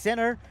Activity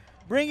Center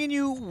bringing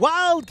you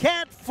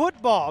Wildcat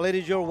football. It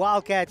is your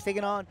Wildcats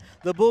taking on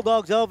the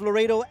Bulldogs of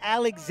Laredo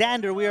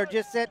Alexander. We are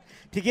just set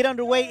to get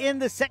underway in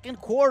the second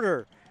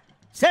quarter.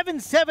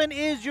 7-7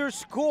 is your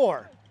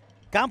score.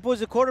 Campos,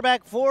 the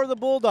quarterback for the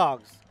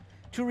Bulldogs.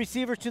 2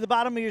 receivers to the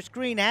bottom of your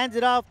screen. Hands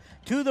it off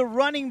to the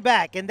running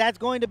back, and that's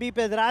going to be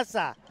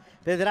Pedraza.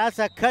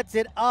 Pedraza cuts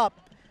it up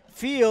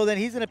field, and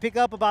he's going to pick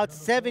up about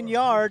 7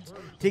 yards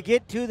to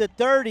get to the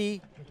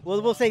 30. Well,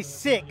 we'll say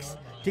 6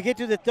 to get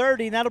to the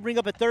 30, and that'll bring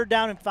up a 3rd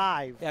down and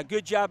 5. Yeah,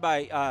 good job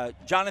by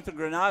Jonathan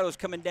Granados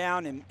coming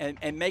down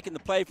and making the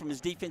play from his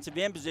defensive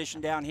end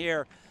position down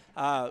here.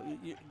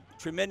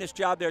 Tremendous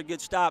job there,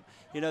 good stop.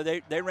 You know,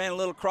 they ran a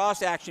little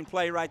cross-action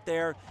play right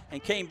there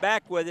and came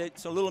back with it.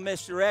 It's a little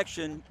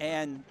misdirection,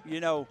 and,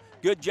 you know,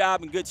 good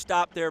job and good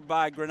stop there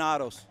by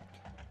Granados.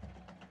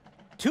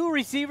 2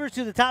 receivers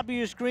to the top of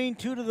your screen,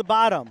 2 to the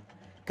bottom.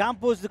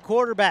 Campos, the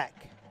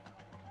quarterback.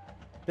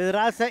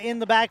 Pedraza in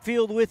the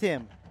backfield with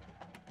him.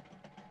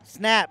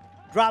 Snap,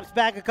 drops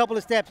back a couple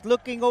of steps,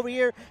 looking over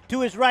here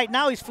to his right.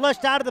 Now he's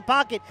flushed out of the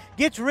pocket,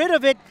 gets rid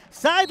of it,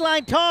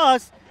 sideline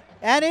toss,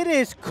 and it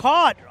is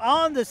caught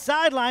on the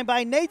sideline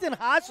by Nathan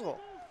Hassel.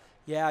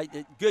 Yeah,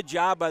 good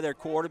job by their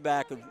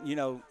quarterback. You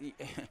know,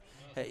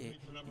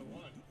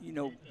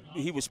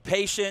 he was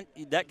patient.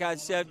 That guy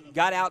said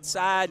got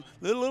outside.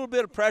 A little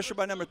bit of pressure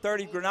by number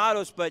 30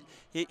 Granados, but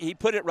he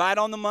put it right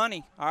on the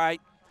money. All right,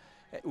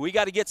 we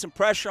got to get some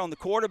pressure on the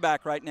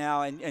quarterback right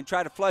now and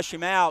try to flush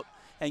him out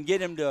and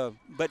get him to.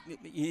 But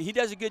he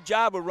does a good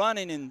job of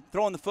running and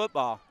throwing the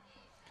football.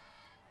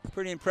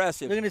 Pretty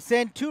impressive. They're going to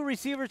send 2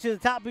 receivers to the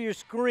top of your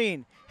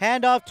screen.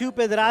 Handoff to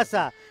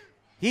Pedraza.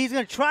 He's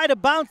going to try to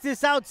bounce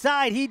this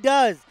outside. He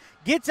does.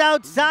 Gets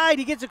outside.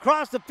 He gets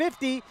across the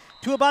 50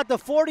 to about the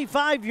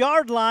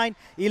 45-yard line.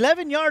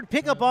 11-yard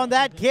pickup on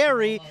that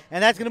carry,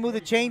 and that's going to move the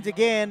chains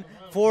again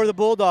for the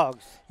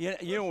Bulldogs. You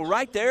know,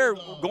 right there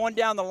going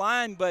down the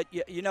line, but,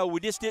 you know, we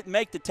just didn't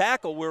make the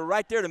tackle. We were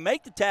right there to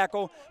make the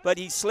tackle, but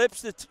he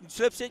slips it,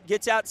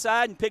 gets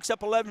outside, and picks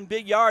up 11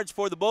 big yards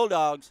for the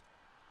Bulldogs.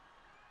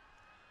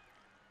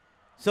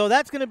 So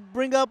that's going to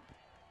bring up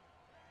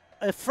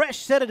a fresh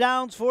set of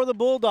downs for the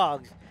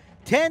Bulldogs.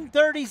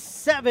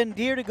 10:37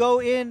 here to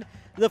go in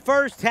the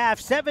first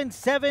half.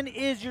 7-7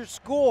 is your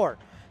score.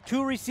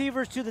 2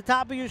 receivers to the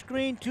top of your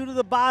screen, 2 to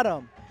the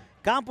bottom.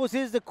 Campos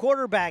is the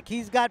quarterback.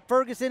 He's got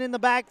Ferguson in the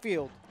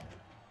backfield.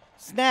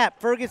 Snap.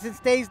 Ferguson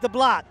stays the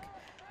block.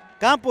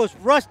 Campos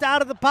rushed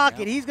out of the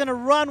pocket. He's going to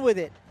run with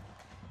it.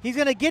 He's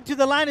going to get to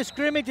the line of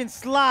scrimmage and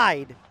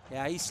slide.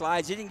 Yeah, he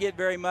slides. He didn't get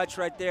very much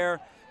right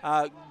there.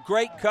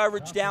 Great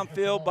coverage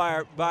downfield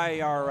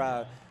by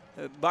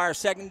our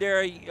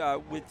secondary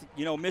with,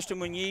 you know, Mr.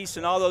 Muñiz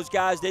and all those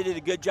guys. They did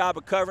a good job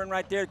of covering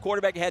right there. The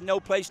quarterback had no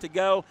place to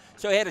go,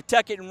 so he had to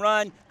tuck it and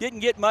run.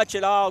 Didn't get much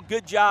at all.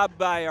 Good job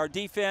by our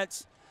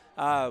defense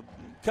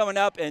coming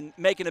up and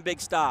making a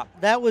big stop.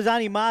 That was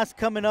Animas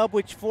coming up,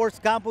 which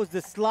forced Campos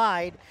to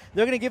slide.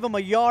 They're going to give him a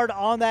yard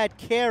on that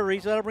carry,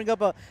 so that'll bring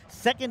up a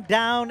 2nd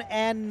down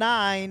and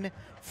 9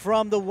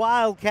 from the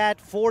Wildcat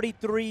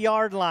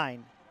 43-yard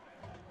line.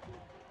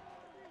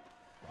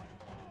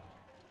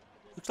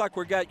 Looks like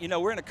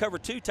we're in a cover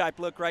 2 type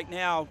look right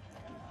now.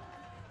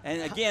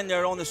 And again,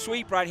 they're on the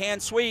sweep,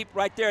 right-hand sweep.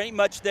 Right there, ain't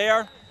much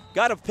there.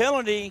 Got a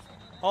penalty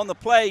on the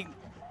play.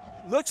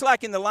 Looks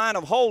like in the line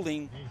of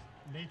holding.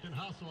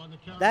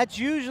 That's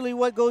usually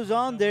what goes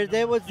on there.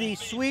 There was the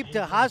sweep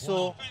to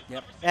Hassel.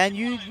 Yep. And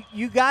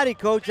you got it,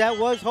 Coach. That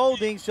was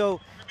holding.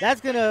 So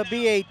that's going to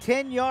be a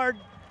 10-yard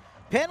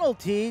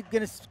penalty.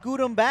 Going to scoot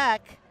them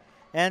back.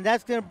 And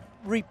that's going to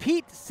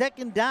repeat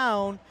 2nd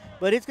down.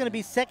 But it's going to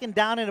be 2nd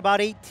down and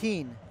about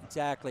 18.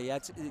 Exactly.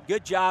 That's a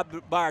good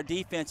job by our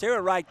defense. They were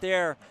right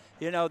there.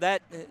 You know,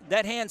 that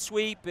hand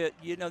sweep,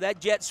 you know, that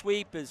jet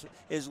sweep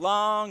is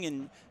long.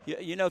 And,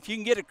 you know, if you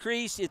can get a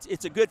crease,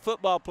 it's a good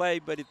football play.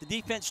 But if the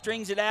defense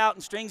strings it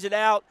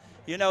out,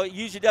 you know, it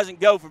usually doesn't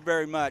go for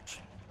very much.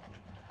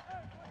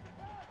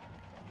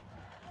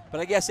 But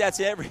I guess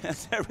that's every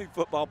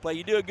football play.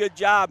 You do a good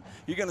job,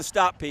 you're going to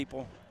stop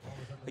people.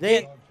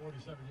 Again,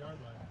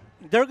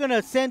 they're going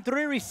to send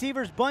 3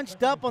 receivers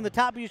bunched up on the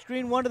top of your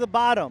screen, 1 to the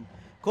bottom.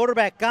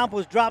 Quarterback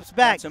Campos drops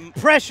back.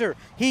 Pressure.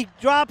 He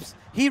drops.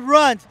 He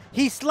runs.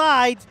 He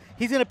slides.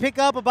 He's going to pick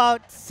up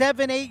about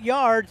 7-8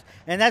 yards,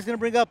 and that's going to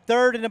bring up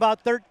 3rd and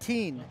about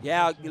 13.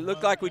 Yeah, it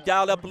looked like we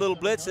dialed up a little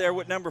blitz there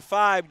with number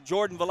 5,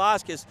 Jordan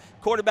Velasquez.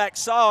 Quarterback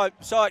saw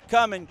it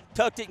coming,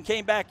 tucked it, and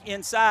came back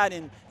inside,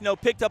 and, you know,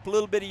 picked up a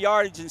little bit of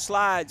yardage and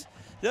slides.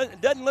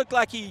 Doesn't look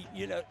like he,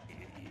 you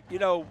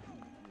know,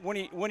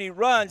 when he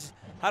runs.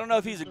 I don't know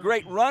if he's a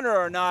great runner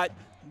or not,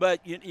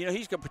 but, you know,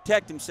 he's going to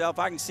protect himself.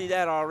 I can see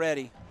that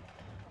already.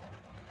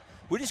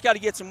 We just got to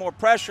get some more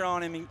pressure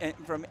on him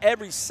from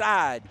every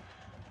side.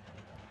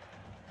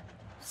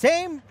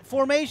 Same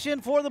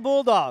formation for the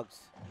Bulldogs.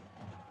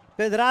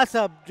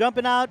 Pedraza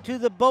jumping out to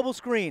the bubble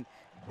screen.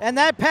 And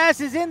that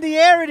pass is in the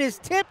air. It is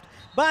tipped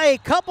by a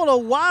couple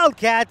of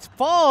Wildcats.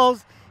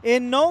 Falls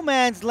in no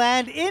man's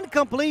land,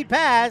 incomplete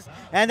pass,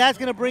 and that's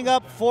going to bring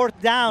up 4th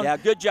down. Yeah,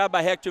 good job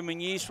by Hector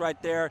Muñiz right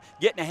there,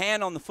 getting a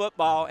hand on the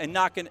football and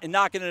knocking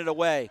it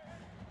away.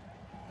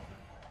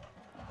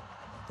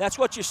 That's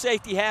what your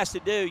safety has to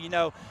do. You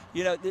know,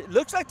 it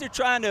looks like they're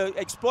trying to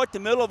exploit the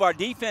middle of our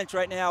defense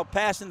right now,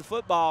 passing the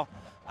football.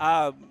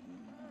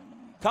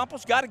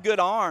 Campos got a good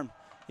arm,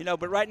 you know,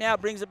 but right now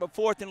it brings up a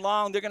 4th and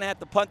long. They're going to have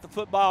to punt the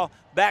football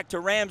back to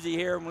Ramsey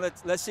here.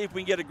 Let's see if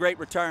we can get a great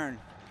return.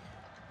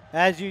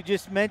 As you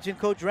just mentioned,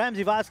 Coach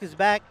Ramsey Vasquez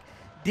back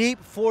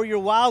deep for your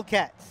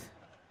Wildcats.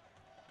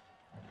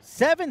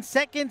 7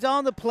 seconds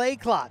on the play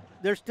clock.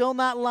 They're still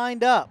not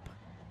lined up.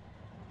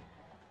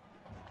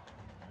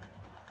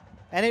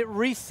 And it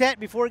reset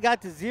before it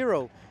got to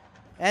 0.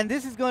 And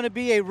this is going to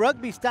be a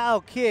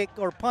rugby-style kick,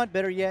 or punt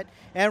better yet.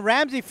 And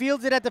Ramsey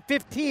fields it at the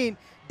 15,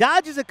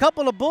 dodges a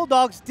couple of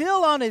Bulldogs,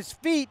 still on his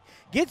feet,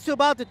 gets to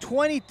about the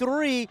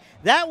 23.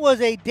 That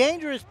was a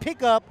dangerous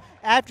pickup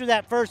after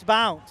that first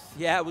bounce.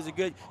 Yeah, it was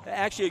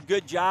actually a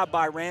good job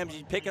by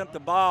Ramsey picking up the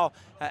ball.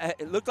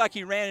 It looked like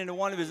he ran into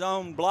one of his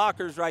own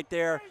blockers right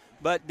there,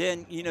 but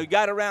then,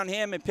 got around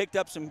him and picked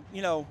up some,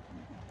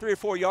 3 or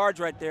 4 yards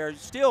right there.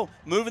 Still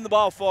moving the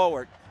ball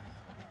forward.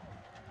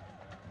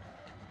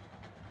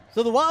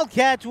 So the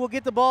Wildcats will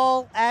get the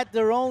ball at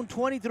their own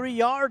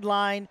 23-yard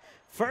line.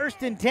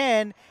 1st and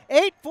 10.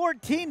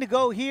 8:14 to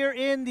go here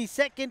in the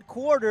second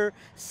quarter.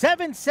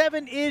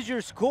 7-7 is your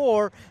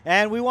score.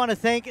 And we want to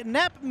thank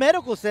Knapp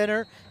Medical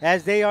Center,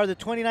 as they are the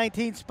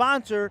 2019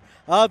 sponsor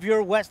of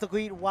your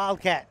Weslaco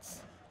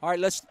Wildcats. All right,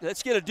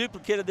 let's get a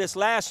duplicate of this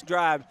last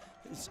drive.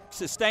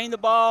 Sustain the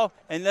ball,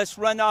 and let's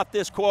run off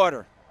this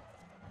quarter.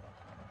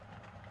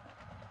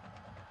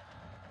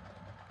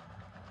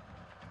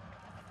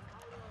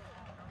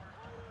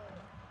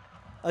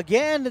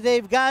 Again,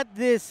 they've got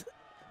this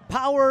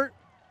power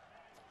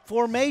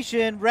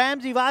formation.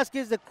 Ramsey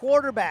Vasquez, the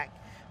quarterback.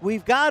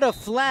 We've got a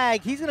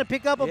flag. He's going to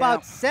pick up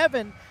about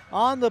 7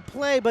 on the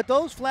play, but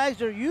those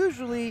flags are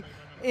usually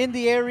in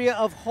the area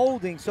of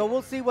holding, so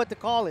we'll see what the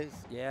call is.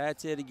 Yeah,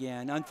 that's it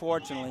again,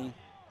 unfortunately.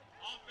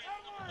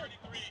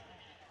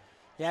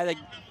 Yeah,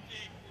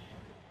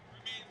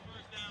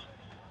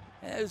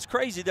 it was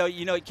crazy, though.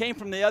 It came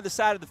from the other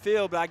side of the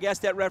field, but I guess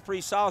that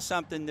referee saw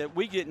something that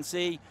we didn't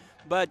see.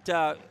 But,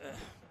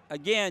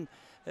 again,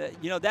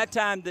 that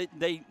time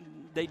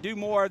they do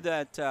more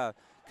that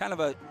kind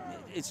of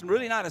it's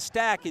really not a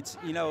stack. It's,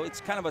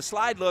 it's kind of a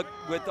slide look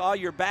with all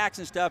your backs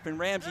and stuff, and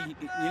Ramsey,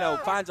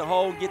 finds a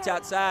hole, gets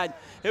outside.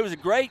 It was a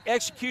great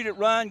executed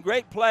run,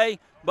 great play,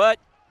 but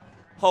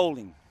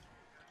holding.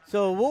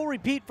 So we'll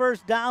repeat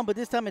first down, but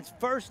this time it's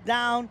 1st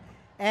down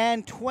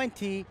and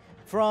 20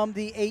 from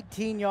the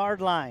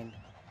 18-yard line.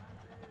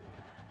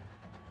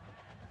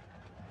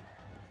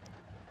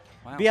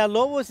 Wow.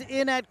 Villalobos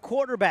in at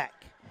quarterback.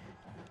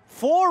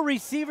 4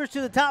 receivers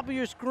to the top of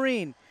your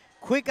screen.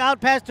 Quick out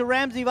pass to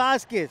Ramsey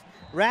Vasquez.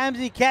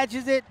 Ramsey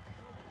catches it,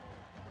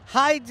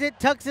 hides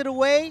it, tucks it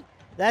away.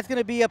 That's going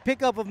to be a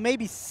pickup of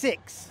maybe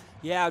 6.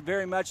 Yeah,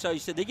 very much so. You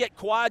said they get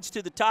quads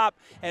to the top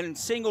and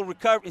single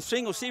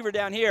receiver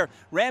down here.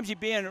 Ramsey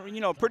being,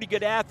 a pretty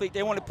good athlete,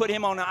 they want to put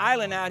him on an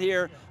island out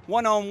here,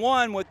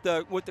 one-on-one with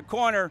the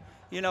corner.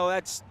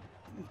 That's,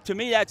 to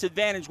me, that's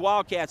advantage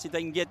Wildcats if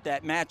they can get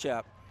that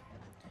matchup.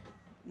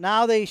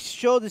 Now they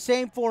show the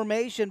same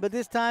formation, but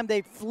this time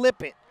they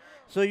flip it.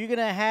 So you're going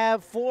to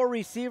have 4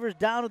 receivers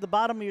down at the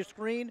bottom of your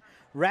screen,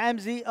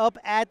 Ramsey up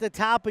at the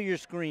top of your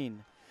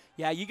screen.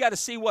 Yeah, you got to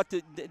see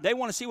they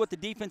want to see what the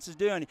defense is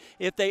doing.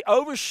 If they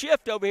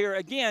overshift over here,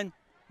 again,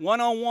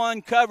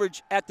 one-on-one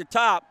coverage at the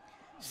top.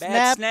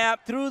 Bad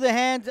snap through the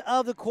hands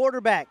of the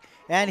quarterback.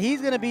 And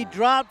he's going to be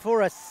dropped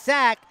for a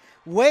sack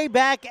way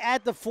back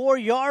at the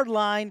 4-yard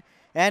line.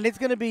 And it's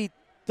going to be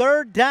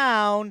 3rd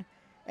down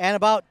and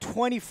about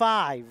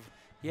 25.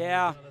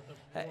 Yeah,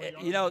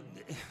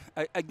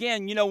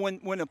 again,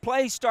 when a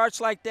play starts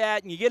like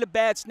that and you get a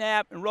bad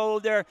snap and roll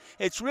there,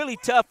 it's really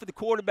tough for the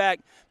quarterback.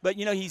 But,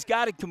 he's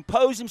got to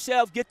compose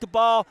himself, get the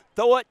ball,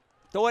 throw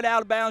it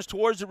out of bounds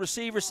towards the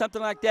receiver,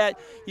 something like that.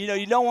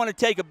 You don't want to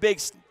take a big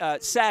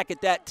sack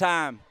at that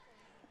time.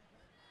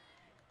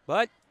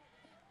 But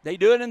they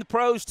do it in the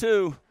pros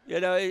too.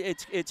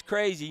 It's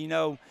crazy.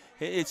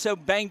 It's so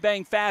bang,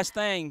 bang, fast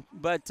thing.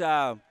 But,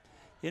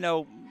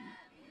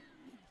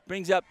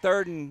 brings up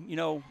 3rd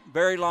and,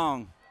 very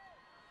long.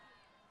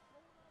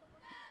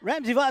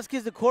 Ramsey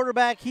Vasquez, the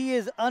quarterback, he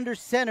is under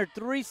center.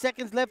 3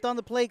 seconds left on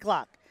the play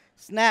clock.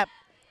 Snap,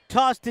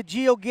 toss to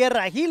Gio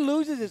Guerra. He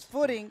loses his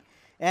footing,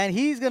 and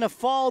he's going to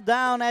fall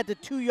down at the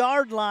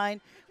 2-yard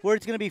line, where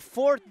it's going to be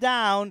 4th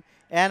down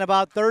and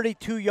about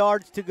 32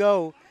 yards to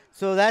go.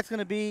 So that's going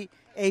to be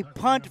a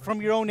punt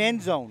from your own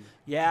end zone.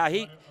 Yeah,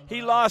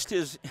 he lost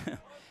his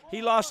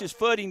he lost his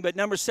footing, but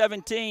number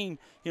 17,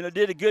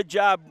 did a good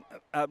job.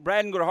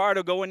 Braden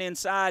Guajardo going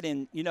inside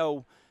and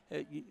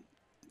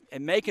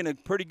and making a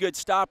pretty good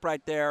stop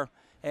right there,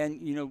 and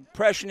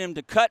pressuring him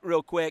to cut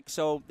real quick.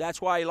 So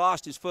that's why he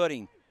lost his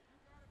footing.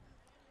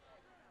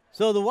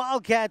 So the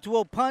Wildcats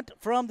will punt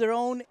from their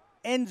own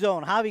end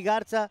zone. Javi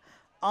Garza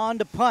on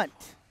the punt.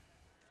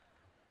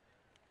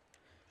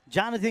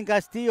 Jonathan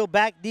Castillo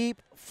back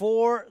deep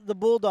for the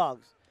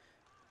Bulldogs.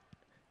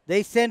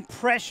 They send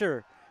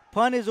pressure.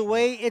 Punt is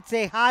away. It's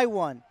a high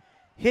one.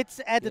 Hits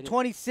at the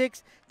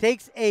 26,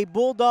 takes a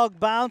Bulldog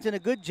bounce, and a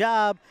good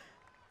job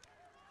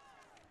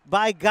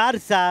by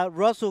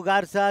Russell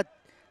Garza,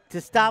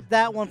 to stop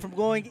that one from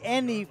going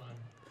any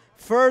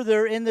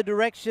further in the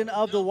direction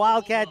of the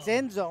Wildcats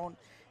end zone.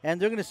 And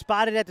they're going to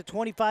spot it at the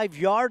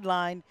 25-yard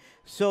line.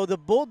 So the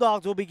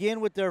Bulldogs will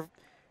begin with their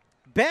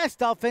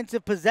best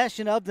offensive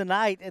possession of the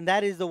night, and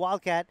that is the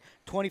Wildcat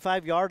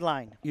 25-yard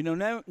line.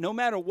 No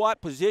matter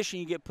what position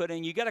you get put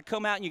in, you got to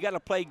come out and you got to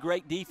play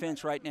great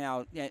defense right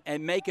now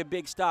and make a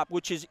big stop,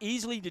 which is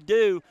easily to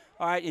do.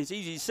 All right, it's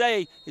easy to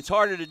say, it's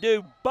harder to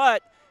do,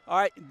 but All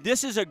right,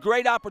 this is a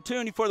great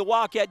opportunity for the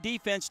Wildcat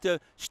defense to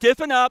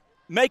stiffen up,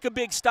 make a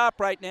big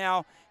stop right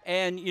now,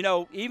 and, you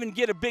know, even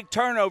get a big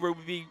turnover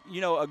would be,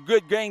 you know, a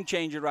good game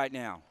changer right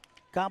now.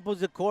 Campos,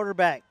 the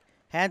quarterback,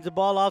 hands the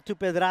ball off to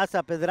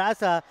Pedraza.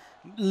 Pedraza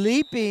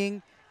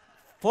leaping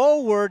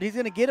forward. He's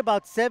going to get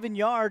about 7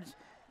 yards,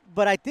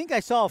 but I think I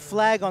saw a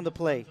flag on the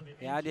play.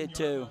 Yeah, I did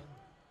too.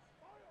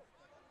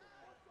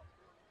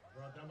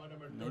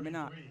 Maybe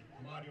not.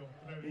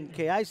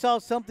 Okay, I saw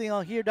something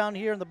down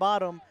here on the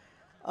bottom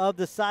of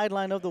the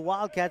sideline of the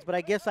Wildcats, but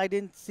I guess I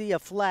didn't see a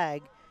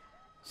flag.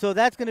 So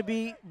that's going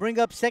to bring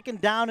up 2nd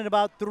down and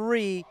about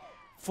 3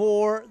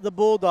 for the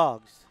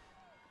Bulldogs.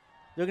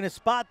 They're going to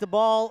spot the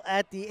ball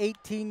at the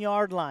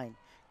 18-yard line.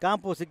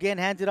 Campos again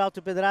hands it off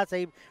to Pedraza.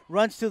 He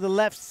runs to the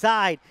left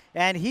side,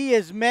 and he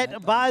is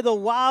met by the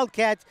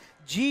Wildcats,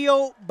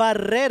 Gio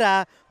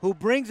Barrera, who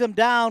brings him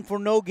down for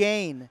no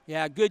gain.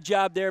 Yeah, good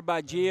job there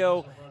by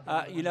Gio.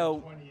 You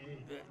know,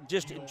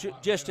 just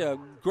a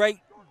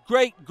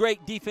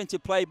great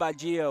defensive play by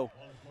Gio.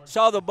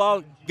 Saw the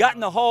ball, got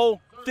in the hole,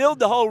 filled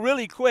the hole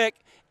really quick,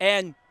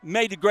 and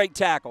made a great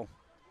tackle.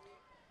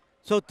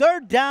 So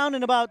 3rd down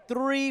and about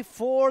 3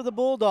 for the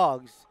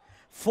Bulldogs.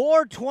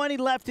 4:20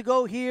 left to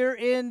go here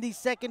in the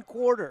 2nd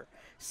quarter.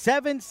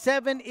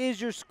 7-7 is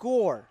your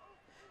score.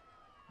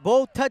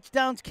 Both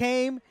touchdowns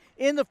came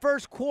in the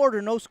 1st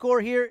quarter. No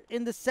score here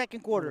in the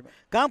 2nd quarter.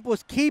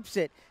 Campos keeps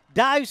it,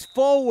 dives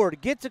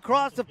forward, gets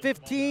across the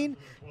 15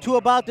 to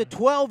about the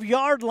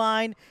 12-yard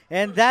line,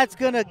 and that's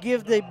going to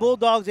give the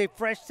Bulldogs a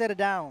fresh set of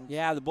downs.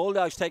 Yeah, the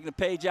Bulldogs taking a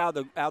page out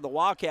of the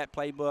Wildcat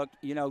playbook.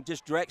 You know,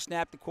 just direct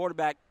snap the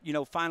quarterback, you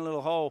know, find a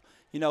little hole,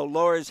 you know,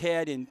 lower his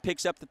head and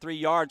picks up the 3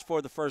 yards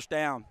for the 1st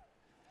down.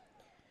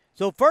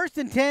 So 1st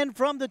and 10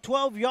 from the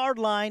 12-yard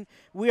line.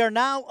 We are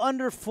now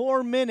under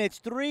 4 minutes,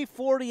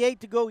 3:48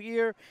 to go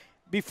here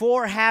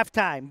before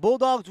halftime.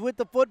 Bulldogs with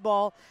the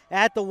football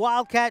at the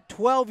Wildcat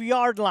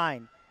 12-yard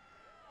line.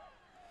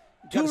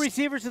 2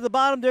 receivers to the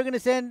bottom. They're going to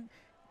send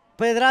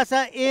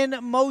Pedraza in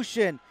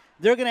motion.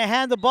 They're going to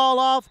hand the ball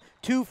off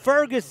to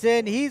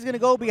Ferguson. He's going to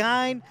go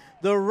behind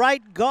the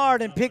right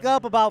guard and pick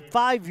up about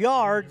 5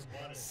 yards.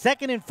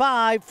 2nd and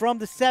 5 from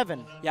the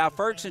 7. Yeah,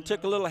 Ferguson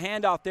took a little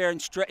handoff there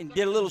and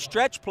did a little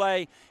stretch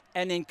play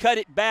and then cut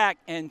it back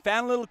and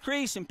found a little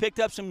crease and picked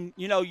up some,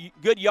 you know,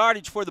 good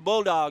yardage for the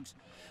Bulldogs.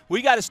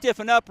 We got to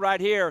stiffen up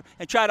right here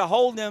and try to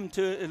hold them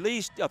to at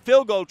least a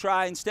field goal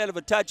try instead of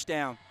a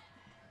touchdown.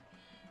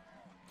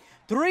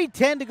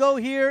 3:10 to go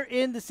here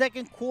in the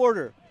 2nd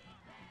quarter.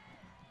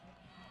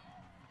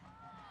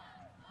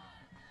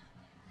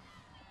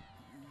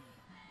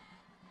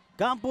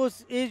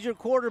 Campos is your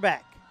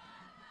quarterback.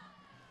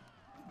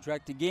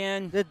 Direct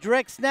again. The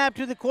direct snap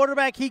to the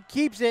quarterback. He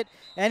keeps it,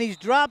 and he's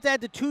dropped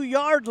at the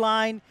 2-yard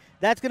line.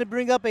 That's going to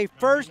bring up a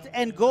 1st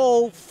and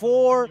goal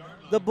for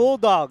the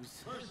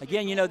Bulldogs.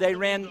 Again, you know, they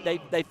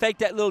faked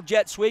that little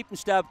jet sweep and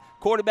stuff.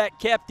 Quarterback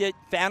kept it,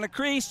 found a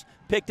crease,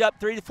 picked up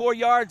 3 to 4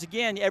 yards.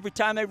 Again, every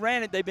time they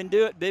ran it, they've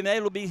been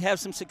able to have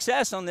some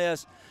success on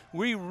this.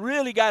 We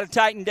really got to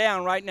tighten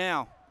down right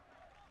now.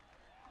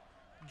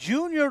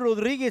 Junior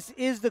Rodriguez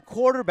is the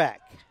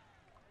quarterback.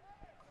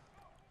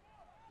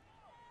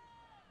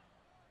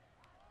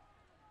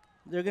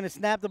 They're going to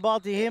snap the ball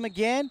to him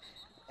again.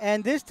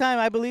 And this time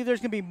I believe there's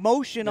going to be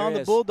motion on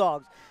the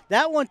Bulldogs.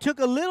 That one took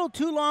a little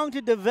too long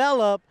to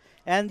develop,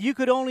 and you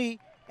could only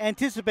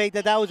anticipate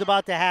that was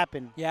about to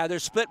happen. Yeah,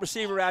 there's split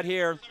receiver out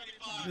here.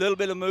 A little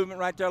bit of movement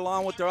right there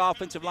along with their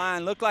offensive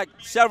line. Looked like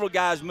several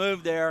guys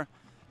moved there.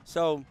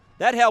 So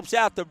that helps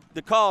out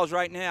the calls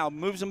right now,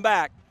 moves them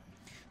back.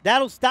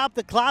 That'll stop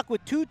the clock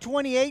with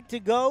 2:28 to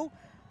go,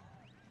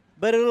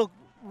 but it'll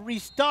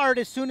restart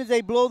as soon as they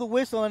blow the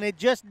whistle, and it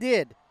just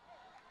did.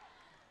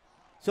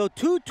 So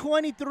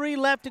 2:23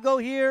 left to go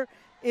here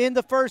in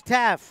the 1st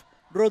half.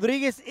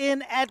 Rodriguez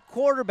in at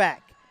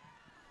quarterback.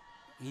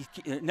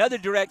 Another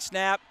direct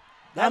snap.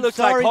 That looks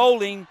like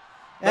holding.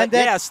 And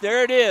yes,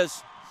 there it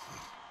is.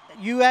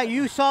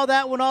 You saw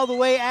that one all the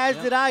way, as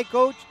did I,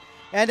 Coach.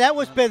 And that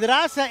was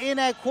Pedraza in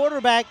at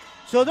quarterback.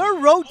 So they're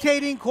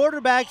rotating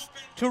quarterbacks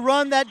to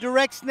run that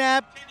direct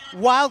snap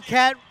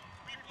Wildcat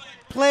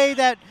play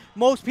that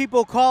most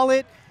people call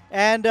it.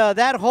 And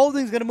that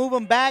holding is going to move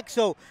them back.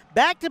 So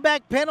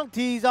back-to-back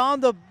penalties on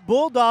the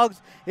Bulldogs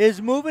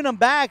is moving them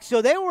back.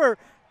 So they were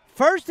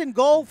 1st and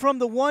goal from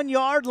the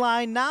 1-yard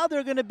line. Now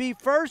they're going to be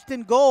 1st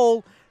and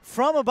goal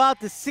from about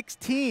the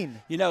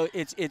 16. You know,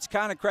 it's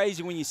kind of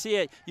crazy when you see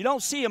it. You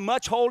don't see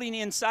much holding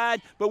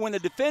inside, but when the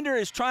defender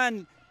is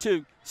trying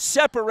to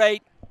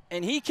separate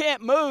and he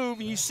can't move,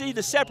 and you see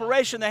the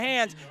separation of the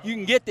hands, you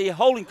can get the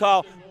holding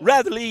call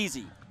rather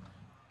easy.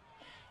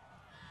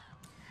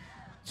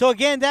 So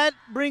again, that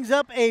brings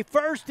up a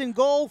 1st and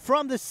goal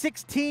from the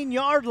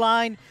 16-yard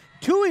line.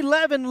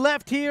 2:11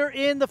 left here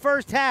in the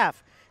 1st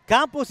half.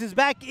 Campos is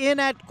back in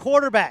at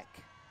quarterback.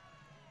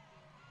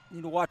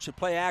 Need to watch the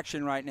play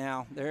action right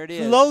now. There it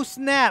is. Slow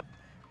snap.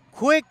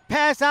 Quick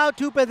pass out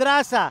to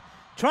Pedraza.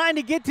 Trying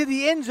to get to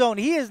the end zone.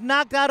 He is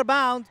knocked out of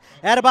bounds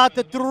at about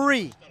the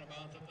 3.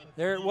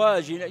 There it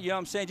was. You know what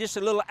I'm saying? Just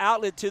a little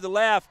outlet to the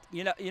left.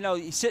 You know,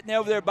 he's sitting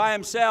over there by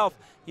himself.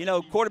 You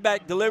know,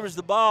 quarterback delivers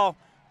the ball,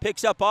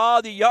 picks up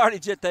all the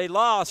yardage that they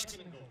lost.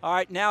 All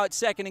right, now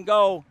it's 2nd and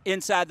goal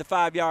inside the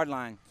 5-yard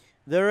line.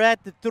 They're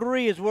at the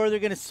 3 is where they're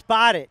going to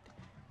spot it.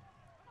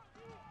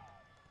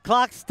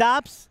 Clock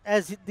stops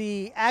as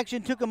the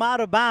action took them out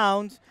of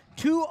bounds.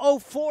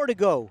 2:04 to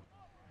go.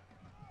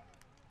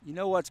 You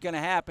know what's going to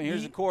happen.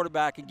 Here's the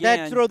quarterback again.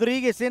 That's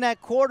Rodriguez in at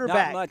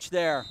quarterback. Not much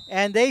there.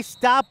 And they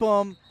stop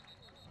him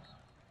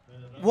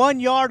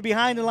 1 yard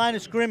behind the line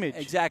of scrimmage.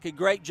 Exactly.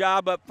 Great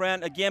job up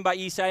front, again, by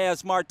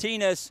Isaias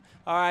Martinez.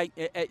 All right,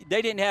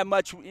 they didn't have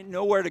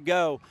nowhere to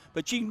go.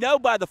 But you know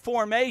by the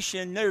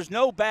formation, there's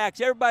no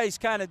backs. Everybody's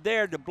kind of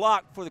there to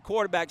block for the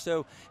quarterback.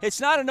 So it's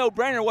not a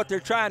no-brainer what they're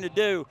trying to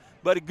do.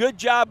 But a good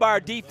job by our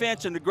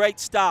defense and a great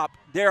stop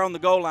there on the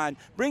goal line.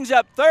 Brings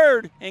up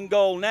 3rd and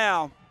goal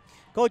now.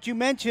 Coach, you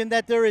mentioned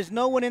that there is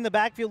no one in the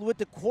backfield with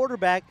the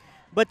quarterback,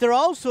 but they're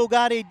also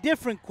got a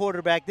different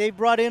quarterback. They've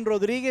brought in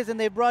Rodriguez and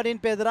they've brought in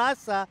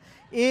Pedraza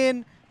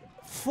in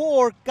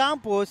for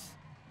Campos.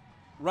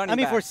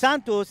 For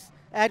Santos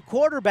at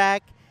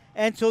quarterback.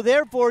 And so,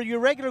 therefore, your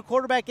regular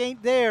quarterback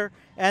ain't there,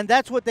 and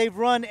that's what they've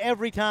run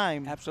every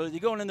time. Absolutely.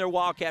 Going in their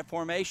Wildcat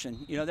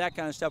formation, you know, that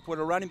kind of stuff with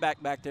a running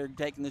back there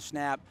taking the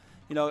snap.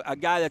 You know, a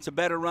guy that's a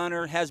better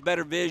runner, has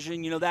better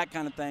vision, you know, that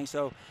kind of thing.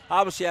 So,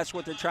 obviously, that's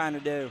what they're trying to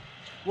do.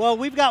 Well,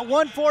 we've got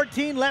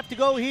 1:14 left to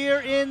go here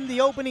in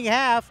the opening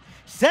half.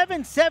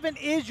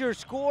 7-7 is your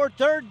score.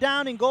 3rd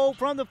down and goal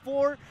from the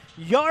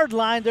 4-yard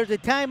line. There's a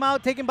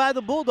timeout taken by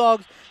the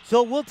Bulldogs,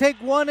 so we'll take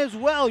one as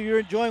well. You're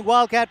enjoying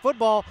Wildcat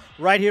football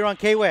right here on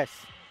K-West.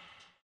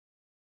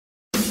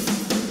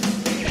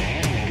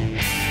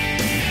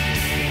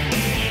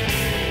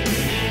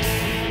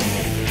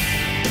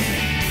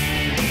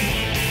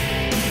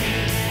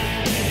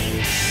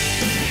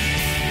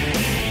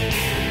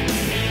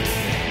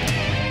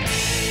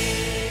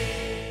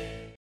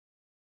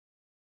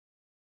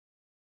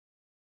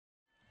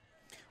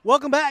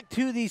 Welcome back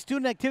to the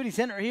Student Activity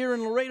Center here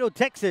in Laredo,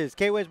 Texas.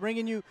 K-West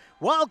bringing you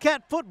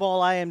Wildcat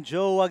football. I am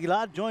Joe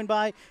Aguilar, joined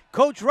by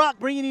Coach Rock,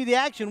 bringing you the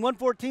action.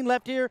 1:14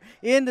 left here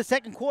in the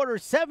second quarter.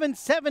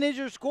 7-7 is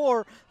your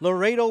score.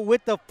 Laredo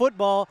with the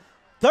football.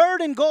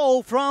 3rd and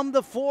goal from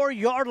the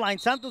 4-yard line.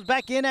 Santos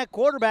back in at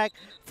quarterback.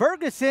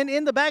 Ferguson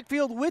in the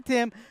backfield with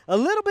him. A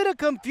little bit of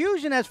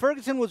confusion as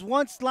Ferguson was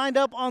once lined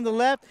up on the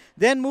left,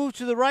 then moved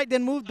to the right,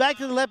 then moved back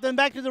to the left, then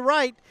back to the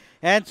right.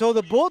 And so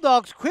the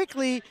Bulldogs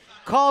quickly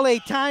call a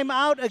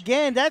timeout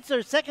again. That's their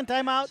 2nd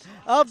timeout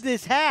of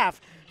this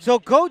half. So,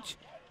 Coach,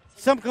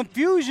 some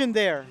confusion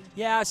there.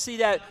 Yeah, I see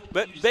that.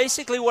 But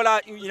basically what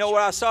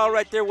I saw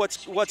right there,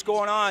 what's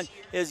going on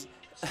is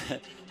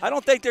I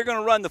don't think they're going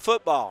to run the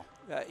football.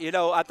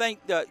 I think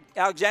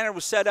Alexander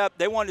was set up.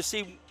 They wanted to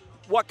see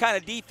what kind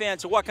of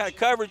defense or what kind of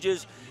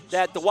coverages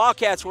that the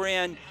Wildcats were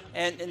in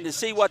and to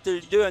see what they're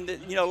doing.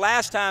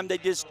 Last time they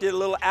just did a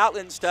little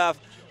outlet and stuff.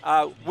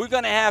 We're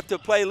going to have to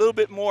play a little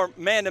bit more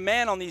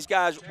man-to-man on these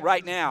guys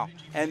right now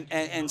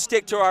and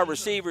stick to our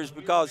receivers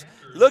because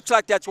it looks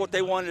like that's what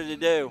they wanted to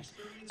do.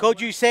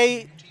 Coach, you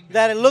say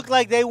that it looked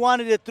like they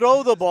wanted to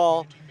throw the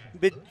ball,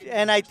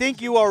 and I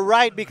think you are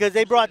right because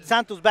they brought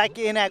Santos back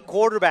in at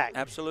quarterback.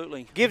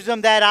 Absolutely. Gives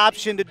them that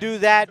option to do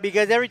that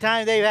because every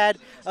time they've had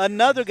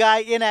another guy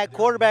in at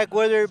quarterback,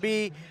 whether it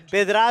be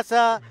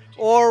Pedraza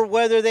or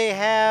whether they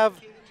have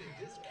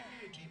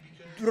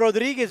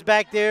Rodriguez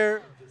back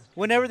there,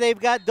 whenever they've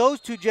got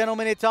those two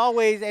gentlemen, it's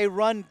always a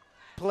run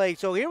play.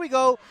 So here we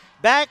go,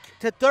 back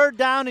to 3rd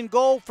down and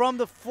goal from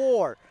the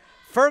 4.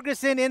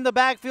 Ferguson in the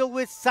backfield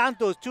with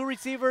Santos. 2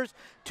 receivers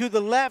to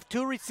the left,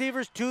 2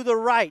 receivers to the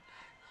right.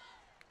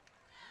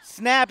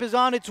 Snap is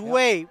on its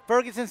way.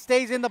 Ferguson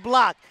stays in the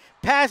block.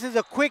 Passes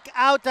a quick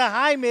out to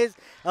Jaimes.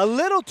 A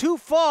little too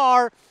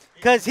far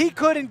because he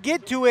couldn't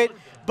get to it,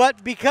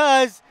 but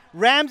because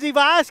Ramsey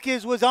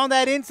Vasquez was on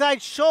that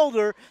inside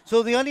shoulder,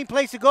 so the only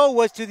place to go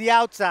was to the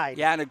outside.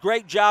 Yeah, and a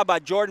great job by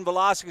Jordan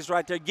Velasquez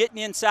right there, getting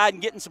inside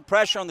and getting some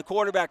pressure on the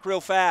quarterback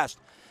real fast.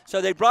 So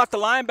they brought the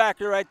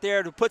linebacker right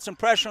there to put some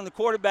pressure on the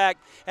quarterback,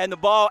 and the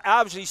ball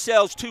obviously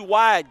sails too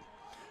wide.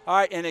 All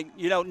right, and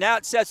now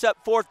it sets up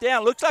 4th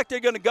down. Looks like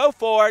they're going to go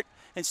for it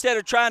instead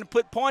of trying to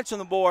put points on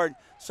the board.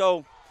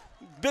 So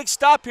big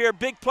stop here,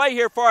 big play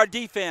here for our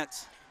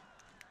defense.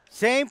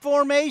 Same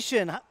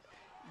formation.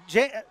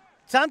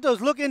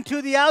 Santos looking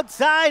to the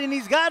outside, and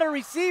he's got a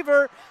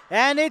receiver,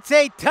 and it's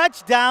a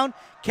touchdown.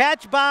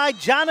 Catch by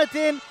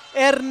Jonathan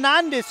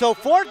Hernandez. So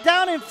 4th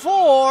down and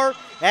 4,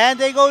 and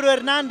they go to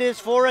Hernandez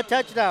for a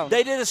touchdown.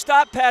 They did a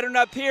stop pattern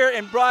up here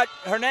and brought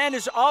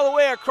Hernandez all the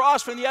way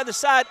across from the other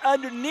side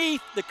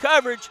underneath the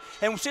coverage.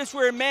 And since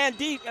we're in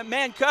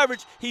man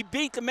coverage, he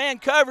beat the man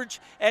coverage,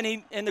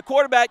 and the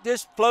quarterback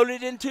just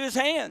floated into his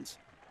hands.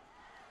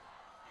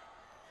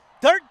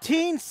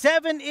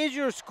 13-7 is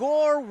your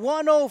score.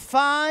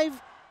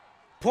 105.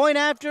 Point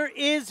after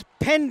is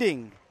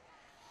pending.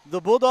 The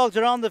Bulldogs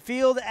are on the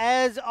field,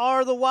 as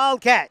are the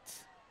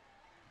Wildcats.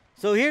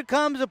 So here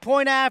comes a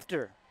point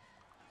after.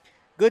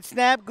 Good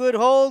snap, good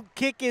hold.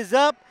 Kick is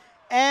up,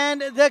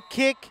 and the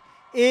kick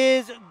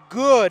is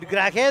good.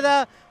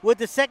 Grajeda with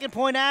the second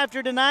point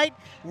after tonight.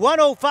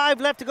 1:05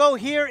 left to go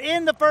here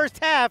in the first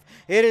half.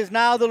 It is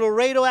now the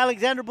Laredo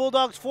Alexander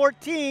Bulldogs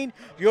 14,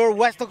 your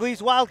Weslaco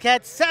East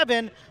Wildcats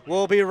 7.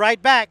 We'll be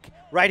right back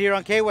right here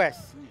on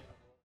K-West.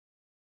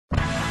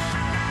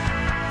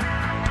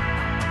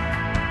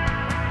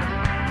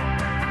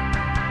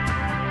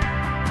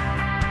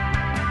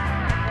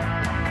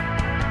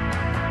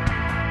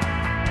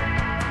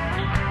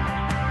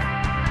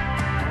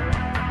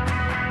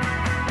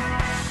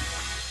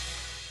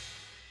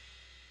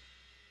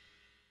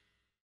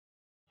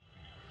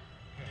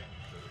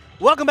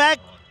 Welcome back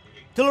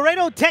to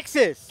Laredo,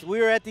 Texas. We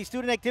are at the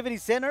Student Activity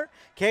Center.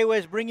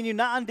 K-West bringing you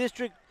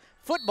non-district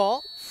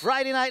football,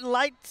 Friday Night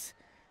Lights.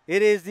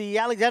 It is the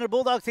Alexander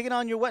Bulldogs taking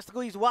on your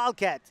Weslaco East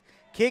Wildcats.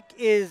 Kick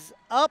is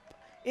up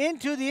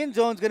into the end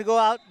zone. It's going to go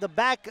out the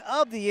back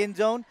of the end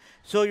zone.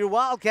 So your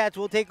Wildcats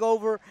will take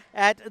over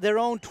at their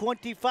own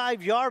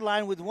 25-yard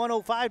line with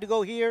 1:05 to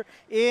go here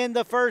in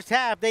the first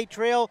half. They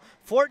trail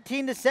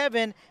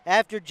 14-7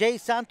 after Jay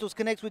Santos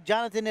connects with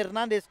Jonathan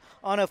Hernandez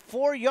on a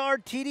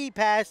 4-yard TD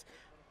pass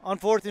on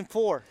 4th and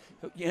 4.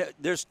 Yeah,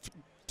 there's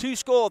two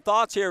school of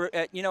thoughts here.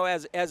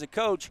 As a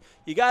coach,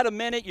 you got a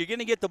minute. You're going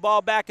to get the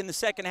ball back in the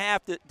second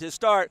half to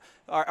start.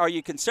 Are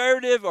you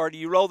conservative or do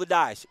you roll the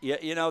dice?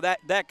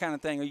 That kind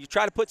of thing. Or you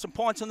try to put some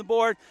points on the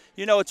board.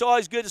 It's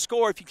always good to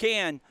score if you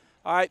can.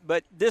 All right,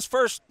 but this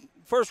first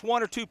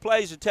 1 or 2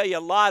 plays will tell you a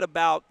lot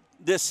about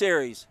this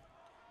series.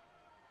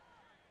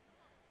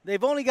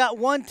 They've only got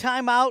one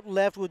timeout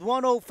left with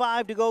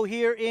 1:05 to go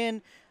here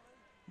in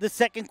the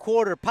second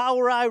quarter.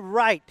 Power eye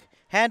right,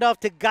 handoff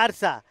to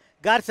Garza.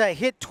 Garza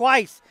hit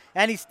twice,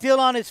 and he's still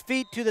on his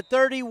feet to the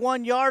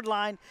 31-yard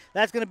line.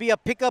 That's going to be a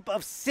pickup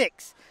of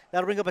 6.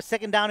 That'll bring up a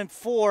 2nd down and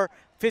 4.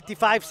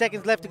 55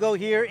 seconds left to go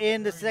here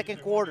in the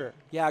second quarter.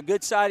 Yeah,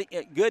 good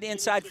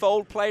inside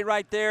fold play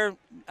right there.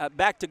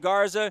 Back to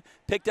Garza.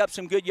 Picked up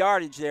some good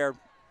yardage there.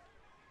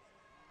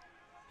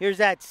 Here's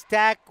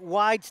that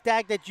wide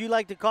stack that you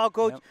like to call,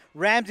 Coach. Yep.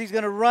 Ramsey's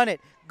going to run it.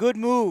 Good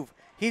move.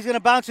 He's going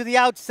to bounce to the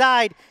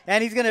outside,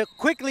 and he's going to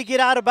quickly get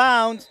out of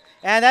bounds.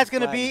 And that's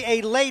going to be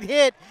a late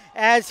hit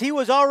as he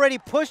was already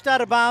pushed out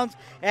of bounds,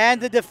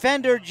 and the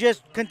defender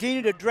just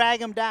continued to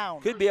drag him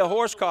down. Could be a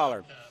horse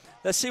collar.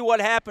 Let's see what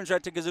happens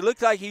right there because it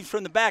looked like he's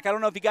from the back. I don't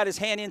know if he got his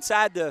hand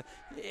inside the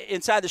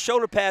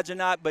shoulder pads or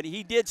not, but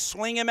he did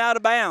swing him out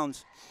of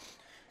bounds.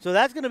 So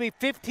that's going to be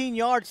 15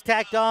 yards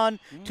tacked on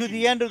to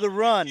the end of the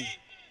run.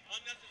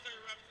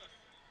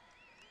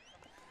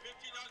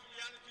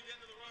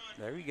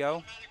 There we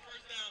go.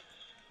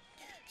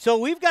 So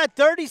we've got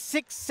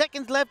 36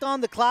 seconds left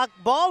on the clock.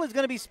 Ball is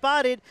going to be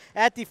spotted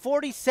at the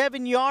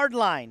 47-yard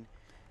line.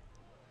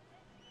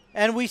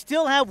 And we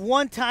still have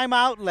one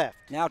timeout left.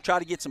 Now try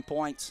to get some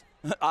points,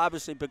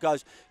 obviously,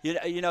 because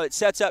it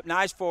sets up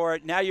nice for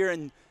it. Now you're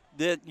in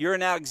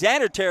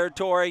Alexander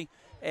territory,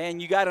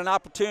 and you got an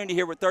opportunity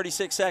here with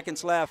 36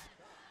 seconds left.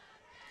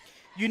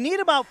 You need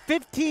about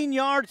 15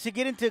 yards to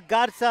get into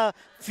Garza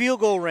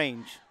field goal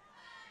range.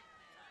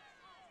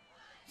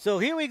 So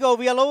here we go.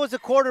 Villalobos the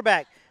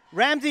quarterback.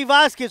 Ramsey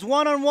Vasquez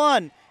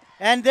one-on-one.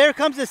 And there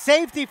comes the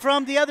safety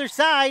from the other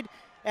side,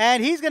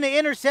 and he's going to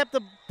intercept the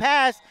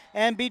pass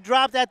and be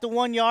dropped at the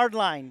 1-yard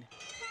line.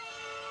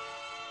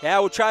 Yeah,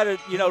 we'll try to,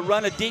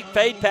 run a deep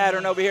fade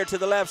pattern over here to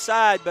the left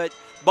side, but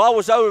ball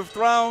was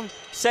overthrown.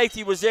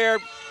 Safety was there,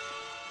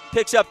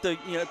 picks up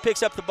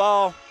the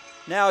ball.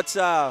 Now it's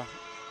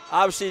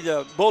obviously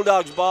the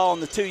Bulldogs' ball on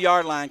the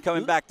 2-yard line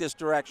coming back this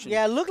direction.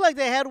 Yeah, it looked like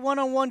they had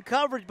one-on-one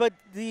coverage, but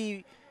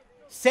the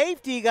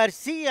safety,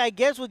 Garcia, I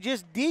guess, was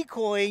just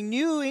decoying,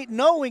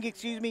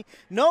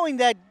 knowing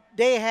that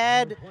they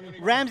had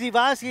Ramsey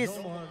Vasquez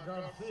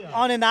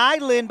on an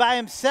island by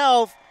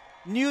himself,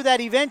 knew that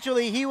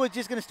eventually he was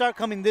just going to start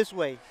coming this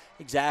way.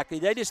 Exactly.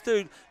 They just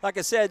threw, like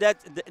I said,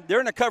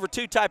 they're in a cover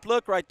 2 type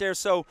look right there.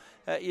 So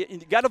you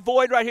got a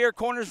void right here.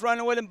 Corner's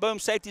running with him. Boom,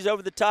 safety's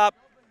over the top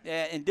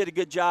and did a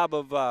good job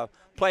of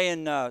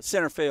playing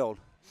center field.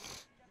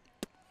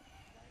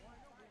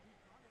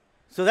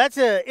 So that's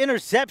an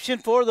interception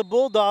for the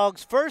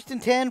Bulldogs. 1st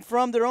and 10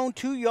 from their own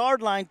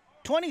 2-yard line.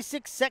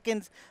 26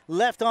 seconds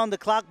left on the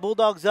clock.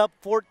 Bulldogs up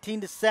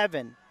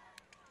 14-7.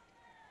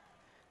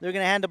 They're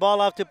going to hand the ball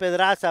off to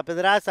Pedraza.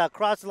 Pedraza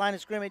across the line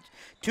of scrimmage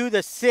to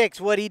the 6.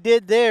 What he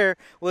did there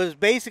was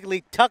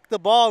basically tuck the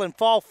ball and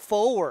fall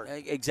forward.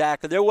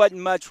 Exactly. There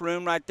wasn't much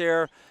room right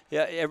there.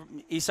 Yeah,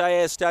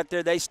 Isaias stuck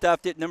there. They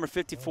stuffed it. Number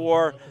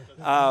 54.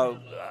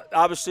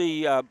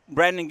 Obviously,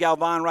 Brandon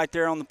Galvan right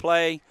there on the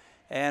play.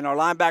 And our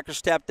linebacker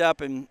stepped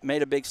up and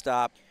made a big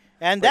stop.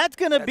 And that's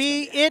going to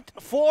be it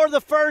for the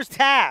first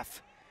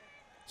half.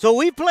 So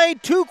we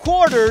played 2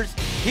 quarters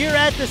here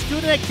at the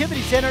Student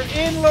Activity Center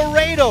in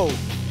Laredo.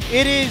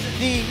 It is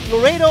the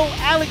Laredo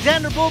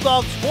Alexander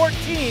Bulldogs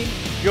 14,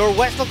 your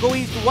Weslaco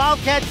East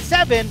Wildcats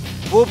 7.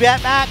 We'll be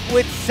back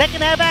with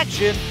second half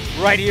action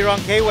right here on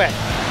K-West.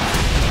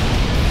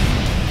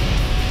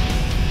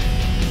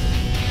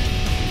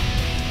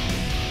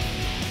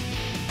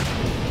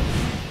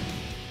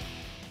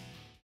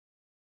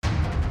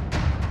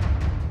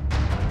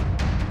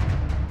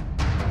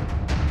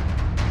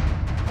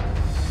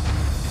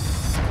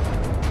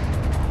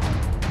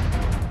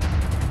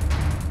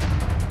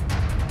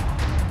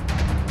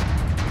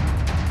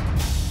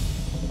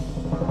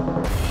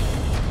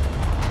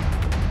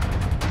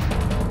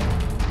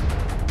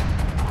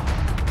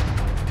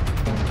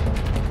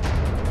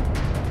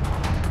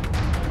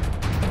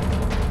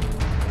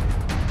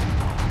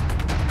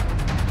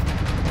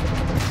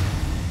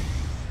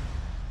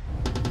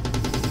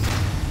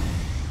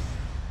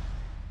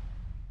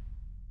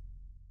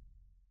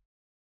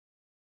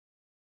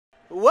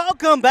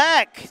 Welcome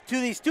back to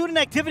the Student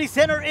Activity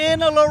Center in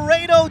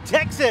Laredo,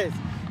 Texas.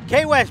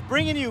 K-West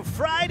bringing you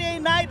Friday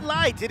Night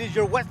Lights. It is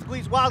your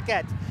Weslaco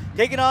Wildcats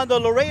taking on the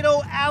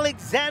Laredo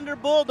Alexander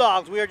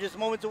Bulldogs. We are just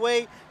moments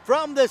away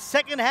from the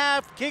second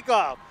half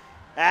kickoff.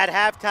 At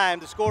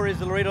halftime, the score is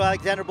the Laredo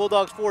Alexander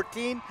Bulldogs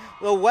 14,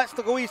 the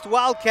Weslaco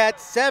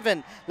Wildcats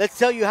 7. Let's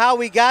tell you how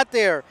we got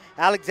there.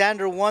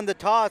 Alexander won the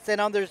toss,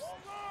 and on their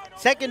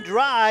second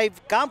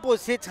drive,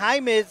 Campos hits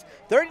Jaime's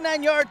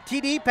 39-yard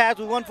TD pass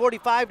with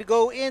 1:45 to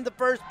go in the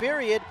first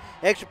period.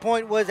 Extra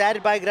point was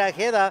added by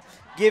Grajeda,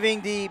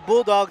 giving the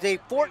Bulldogs a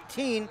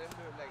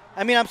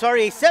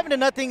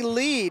 7-0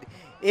 lead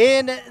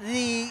in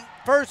the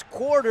first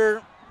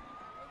quarter.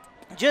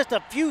 Just a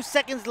few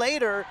seconds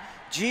later,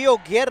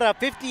 Gio Guerra,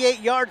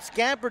 58-yard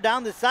scamper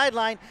down the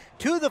sideline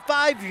to the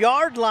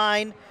 5-yard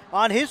line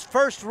on his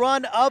first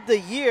run of the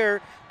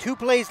year. 2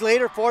 plays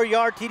later,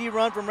 4-yard TD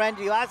run from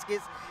Randy Vasquez.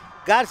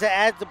 Garza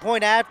adds the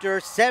point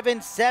after,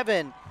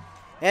 7-7.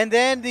 And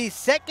then the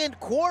second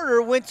quarter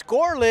went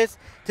scoreless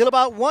till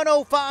about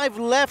 1:05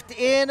 left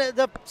in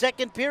the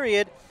second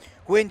period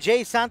when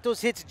Jay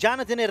Santos hits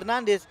Jonathan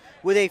Hernandez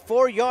with a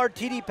 4-yard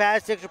TD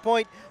pass. Extra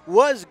point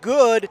was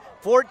good.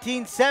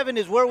 14-7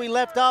 is where we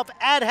left off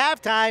at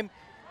halftime,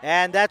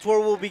 and that's where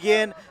we'll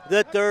begin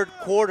the third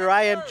quarter.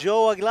 I am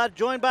Joe Aguilar,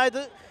 joined by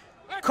the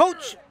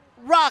Coach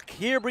Rock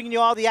here, bringing you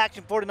all the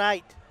action for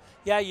tonight.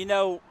 Yeah,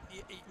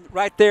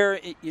 right there,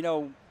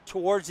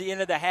 towards the end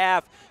of the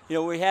half,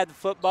 we had the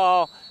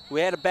football,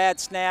 we had a bad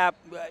snap,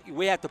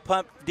 we had to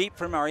pump deep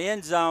from our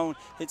end zone.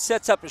 It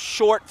sets up a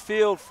short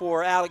field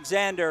for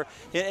Alexander.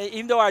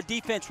 Even though our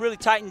defense really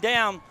tightened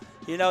down,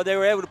 they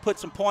were able to put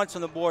some points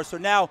on the board. So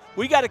now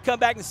we got to come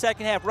back in the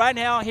second half right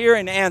now here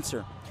and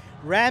answer.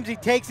 Ramsey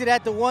takes it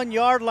at the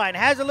 1-yard line,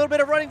 has a little bit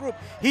of running group.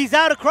 He's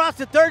out across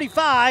the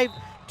 35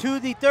 to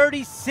the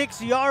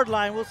 36-yard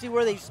line. We'll see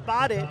where they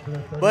spot it,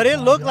 but it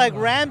looked like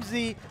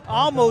Ramsey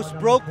almost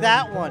broke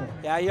that one.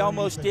 Yeah, he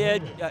almost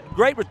did.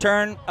 Great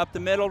return up the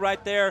middle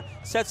right there.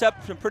 Sets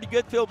up some pretty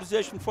good field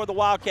position for the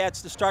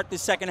Wildcats to start the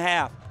second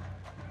half.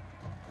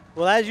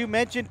 Well, as you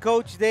mentioned,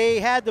 Coach,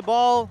 they had the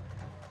ball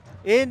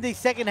in the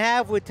second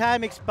half with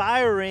time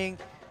expiring.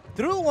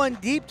 Threw one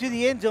deep to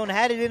the end zone,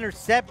 had it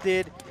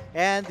intercepted,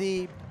 and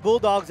the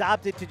Bulldogs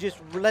opted to just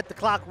let the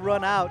clock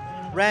run out.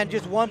 Ran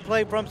just one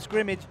play from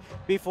scrimmage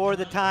before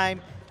the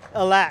time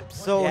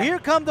elapsed. So Here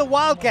come the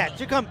Wildcats.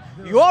 Here come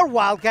your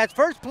Wildcats.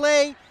 First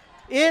play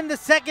in the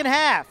second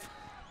half.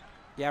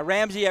 Yeah,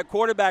 Ramsey at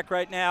quarterback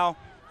right now.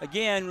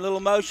 Again, little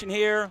motion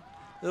here,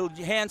 little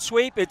hand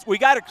sweep. We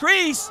got a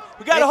crease.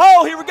 We got a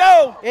hole. Here we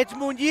go. It's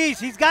Muniz.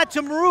 He's got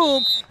some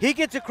room. He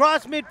gets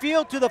across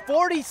midfield to the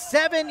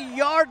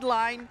 47-yard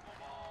line.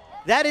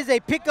 That is a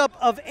pickup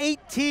of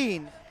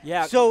 18.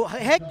 Yeah. So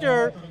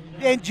Hector,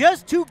 in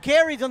just 2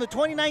 carries on the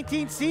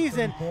 2019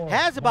 season,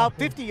 has about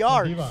 50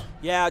 yards.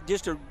 Yeah,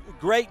 just a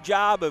great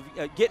job of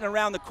getting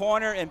around the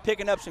corner and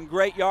picking up some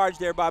great yards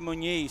there by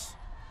Muniz.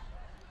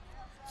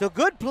 So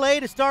good play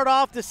to start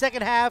off the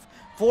second half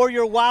for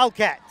your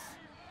Wildcats.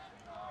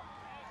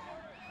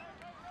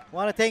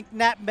 Want to thank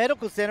Knapp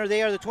Medical Center.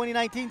 They are the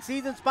 2019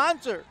 season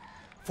sponsor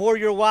for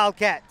your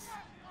Wildcats.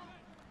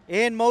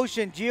 In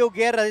motion, Gio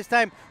Guerra. This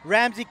time,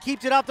 Ramsey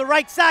keeps it off the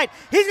right side.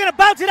 He's going to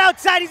bounce it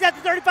outside. He's at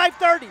the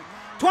 35-30,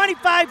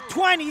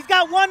 25-20. He's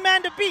got one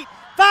man to beat.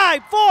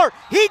 5-4.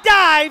 He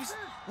dives,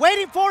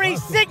 waiting for a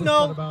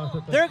signal.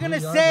 They're going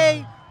to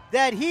say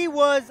that he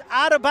was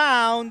out of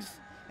bounds,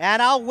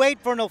 and I'll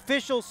wait for an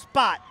official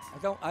spot.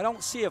 I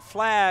don't see a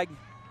flag.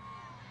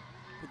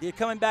 They're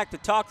coming back to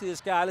talk to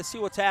this guy. Let's see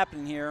what's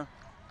happening here.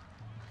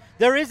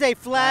 There is a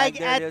flag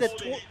at the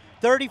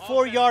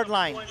 34-yard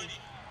line.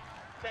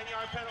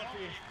 10-yard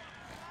penalty.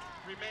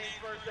 Remains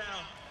first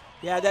down.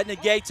 Yeah, that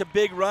negates a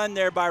big run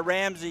there by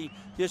Ramsey.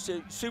 Just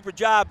a super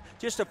job.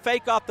 Just a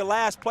fake off the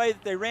last play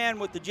that they ran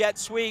with the jet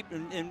sweep,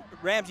 and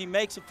Ramsey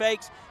makes the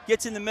fakes,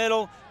 gets in the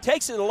middle,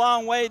 takes it a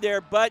long way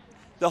there, but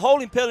the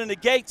holding penalty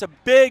negates a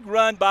big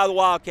run by the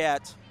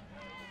Wildcats.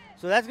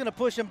 So that's going to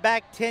push them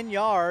back 10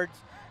 yards.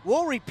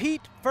 We'll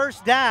repeat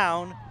first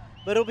down,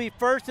 but it'll be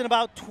first and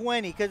about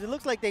 20 because it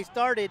looks like they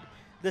started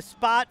the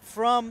spot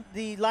from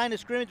the line of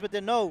scrimmage, but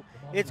then no,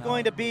 it's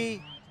going to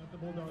be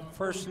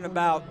first and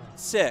about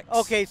 6.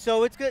 Okay,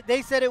 so it's good.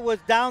 They said it was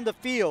down the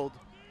field.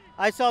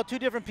 I saw 2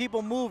 different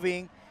people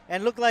moving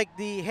and looked like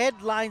the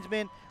head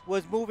linesman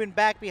was moving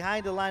back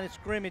behind the line of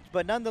scrimmage,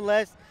 but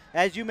nonetheless,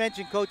 as you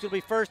mentioned, Coach, it'll be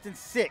first and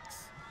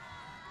 6.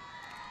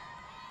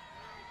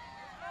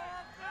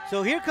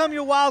 So here come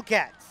your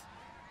Wildcats.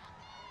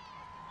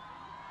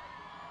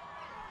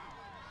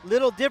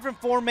 Little different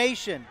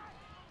formation.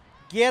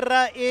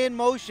 Guerra in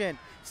motion.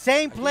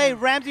 Same play,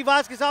 Ramsey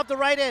Vasquez off the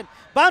right end.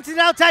 Bounces it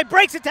outside,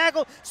 breaks the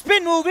tackle,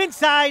 spin move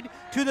inside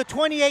to the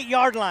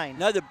 28-yard line.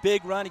 Another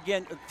big run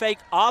again, fake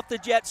off the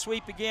jet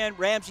sweep again.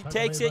 Ramsey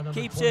takes it,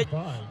 keeps it,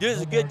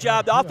 does a good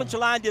job. The offensive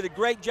line did a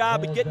great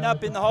job of getting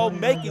up in the hole,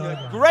 making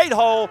a great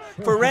hole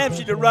for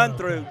Ramsey to run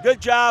through. Good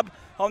job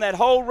on that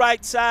whole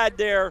right side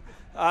there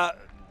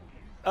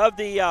of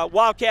the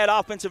Wildcat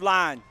offensive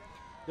line.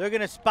 They're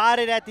going to spot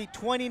it at the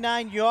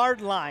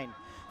 29-yard line.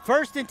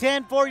 1st and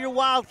 10 for your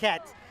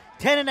Wildcats.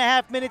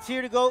 10.5 minutes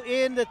here to go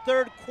in the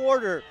third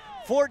quarter.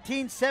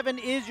 14-7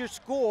 is your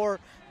score.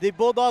 The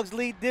Bulldogs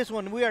lead this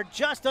one. We are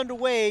just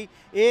underway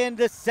in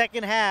the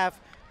second half.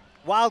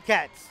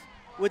 Wildcats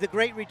with a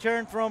great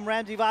return from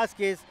Ramsey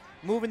Vasquez,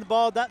 moving the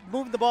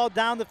ball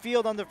down the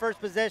field on the first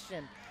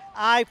possession.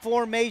 I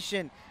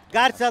formation.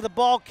 Garza, the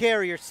ball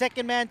carrier.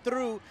 Second man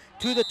through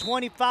to the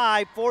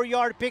 25.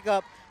 4-yard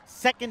pickup.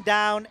 2nd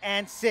down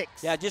and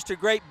 6. Yeah, just a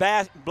great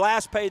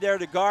blast pay there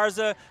to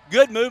Garza.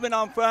 Good movement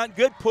on front,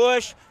 good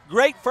push.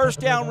 Great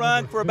first down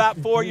run for about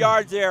 4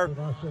 yards there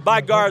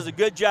by Garza.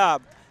 Good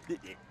job.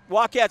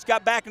 Wildcats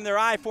got back in their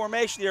I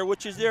formation there,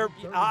 which is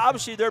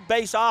obviously their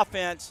base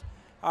offense.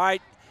 All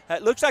right,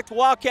 it looks like the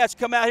Wildcats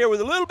come out here with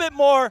a little bit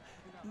more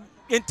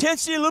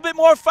intensity, a little bit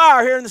more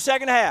fire here in the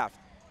second half.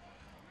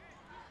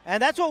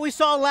 And that's what we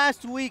saw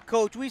last week,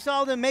 Coach. We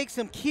saw them make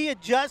some key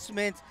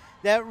adjustments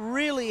that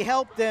really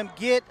helped them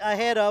get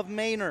ahead of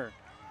Manor.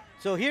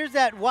 So here's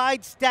that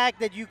wide stack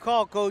that you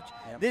call, Coach.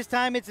 Yep. This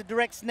time it's a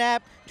direct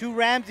snap to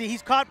Ramsey.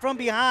 He's caught from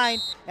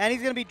behind, and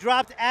he's going to be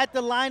dropped at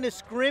the line of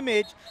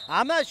scrimmage.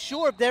 I'm not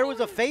sure if there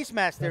was a face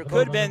mask there,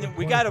 Coach. Could have been.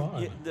 We got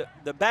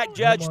the back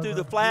judge threw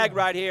the flag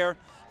right here.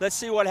 Let's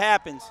see what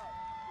happens.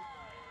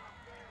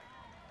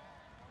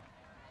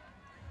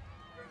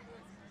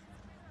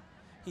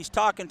 He's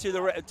talking to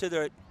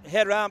the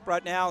head ump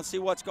right now and see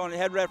what's going on,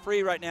 head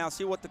referee right now, and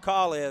see what the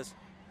call is.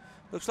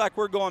 Looks like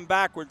we're going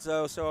backwards,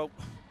 though, so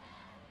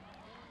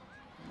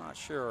I'm not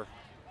sure.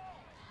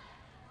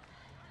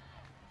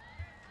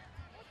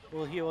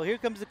 Well, here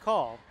comes the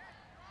call.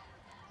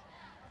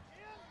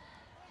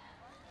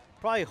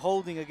 Probably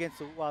holding against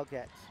the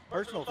Wildcats.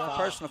 Personal foul.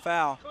 Personal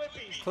foul.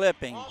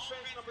 Clipping. Offense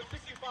number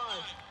 65.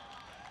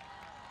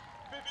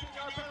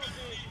 15-yard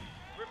penalty.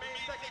 Remains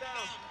 2nd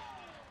down.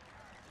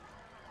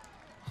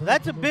 So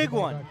that's a big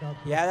one.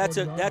 Yeah, that's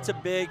a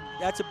big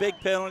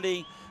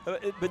penalty.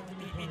 But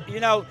you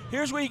know,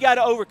 here's where you got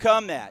to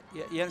overcome that.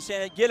 You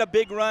understand? Get a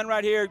big run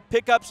right here,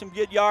 pick up some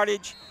good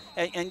yardage,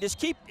 and just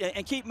keep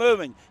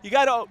moving. You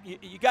got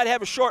to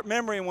have a short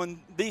memory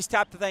when these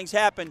type of things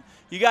happen.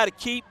 You got to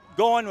keep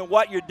going with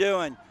what you're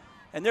doing.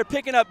 And they're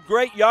picking up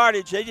great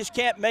yardage. They just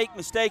can't make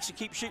mistakes and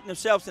keep shooting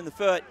themselves in the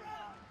foot.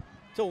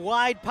 It's a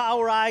wide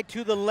power eye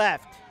to the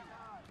left.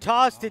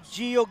 Toss to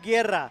Gio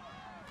Guerra.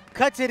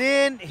 Cuts it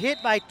in,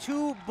 hit by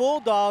 2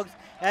 Bulldogs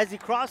as he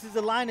crosses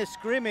the line of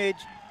scrimmage,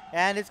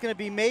 and it's going to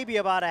be maybe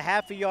about a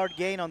half-a-yard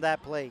gain on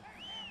that play.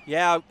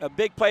 Yeah, a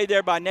big play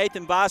there by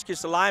Nathan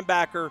Vasquez, the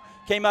linebacker,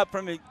 came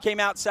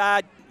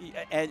outside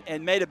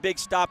and made a big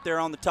stop there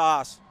on the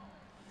toss.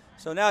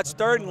 So now it's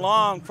 3rd and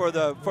long for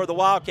the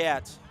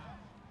Wildcats.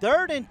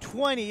 3rd and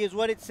 20 is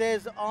what it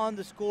says on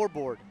the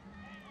scoreboard,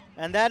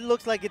 and that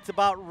looks like it's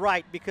about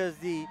right because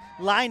the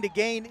line to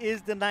gain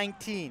is the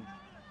 19.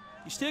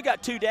 You still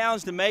got 2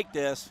 downs to make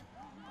this.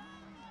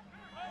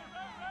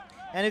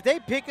 And if they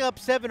pick up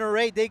 7 or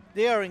 8,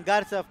 they are in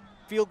Garza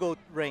field goal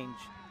range.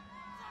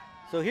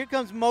 So here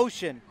comes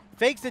motion.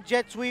 Fakes the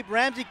jet sweep.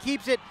 Ramsey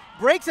keeps it.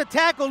 Breaks a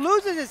tackle.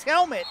 Loses his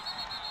helmet.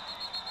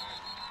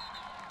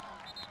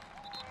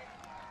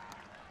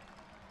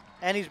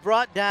 And he's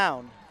brought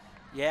down.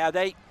 Yeah,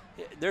 they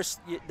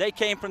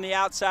came from the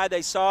outside.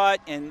 They saw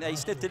it, and they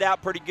sniffed it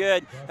out pretty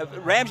good.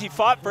 Ramsey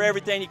fought for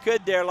everything he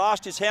could there.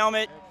 Lost his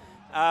helmet.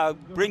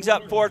 Brings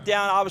up 4th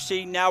down.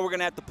 Obviously, now we're going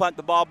to have to punt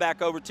the ball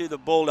back over to the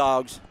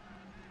Bulldogs.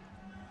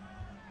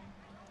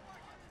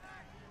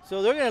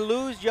 So they're going to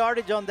lose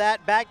yardage on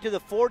that back to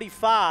the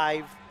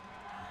 45.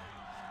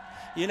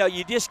 You know,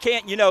 you just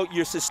can't,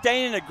 you're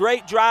sustaining a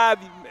great drive,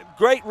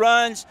 great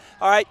runs,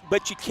 all right,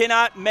 but you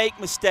cannot make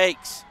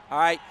mistakes, all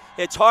right?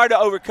 It's hard to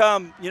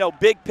overcome,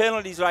 big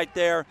penalties right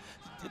there.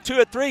 2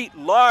 or 3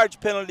 large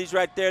penalties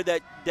right there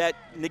that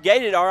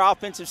negated our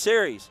offensive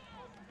series.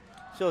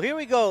 So here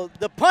we go.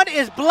 The punt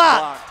is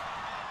blocked.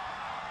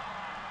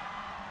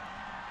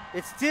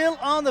 It's still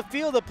on the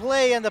field of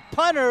play, and the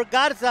punter,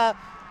 Garza,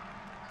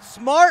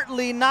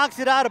 smartly knocks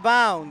it out of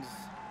bounds.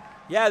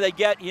 Yeah,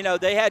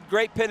 they had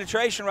great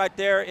penetration right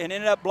there and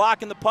ended up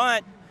blocking the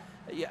punt.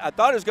 I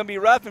thought it was going to be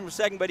roughing for a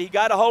second, but he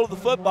got a hold of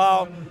the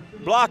football,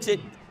 blocks it,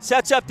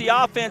 sets up the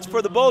offense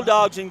for the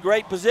Bulldogs in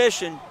great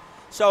position.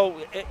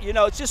 So,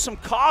 it's just some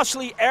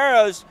costly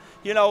errors,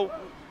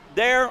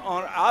 there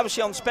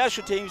obviously on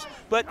special teams,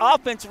 but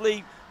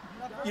offensively,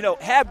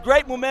 have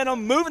great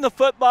momentum, moving the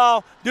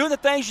football, doing the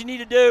things you need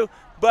to do,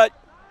 but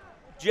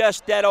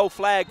just that old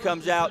flag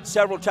comes out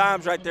several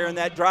times right there in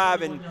that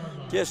drive, and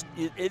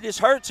it just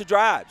hurts the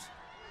drives.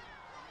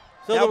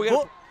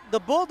 So the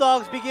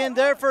Bulldogs begin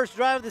their first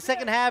drive of the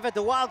second half at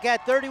the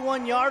Wildcat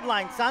 31-yard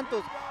line.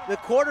 Santos, the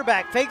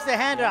quarterback, fakes the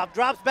handoff,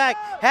 drops back,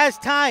 has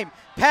time,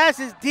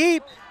 passes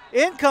deep,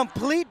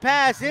 incomplete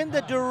pass in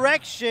the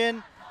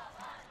direction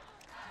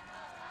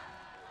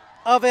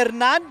of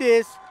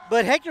Hernandez,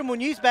 but Hector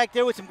Muñiz back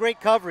there with some great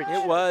coverage.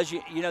 It was,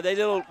 they did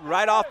a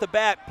right off the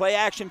bat, play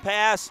action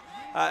pass,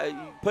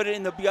 put it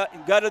in the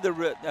gut of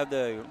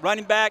the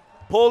running back,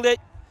 pulled it,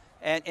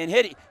 and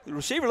hit it. The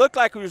receiver looked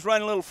like he was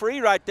running a little free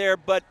right there,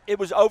 but it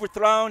was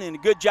overthrown, and a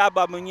good job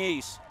by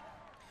Muniz.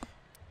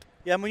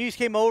 Yeah, Muniz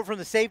came over from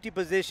the safety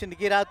position to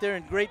get out there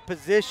in great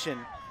position.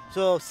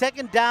 So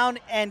 2nd down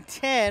and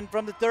 10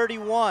 from the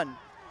 31.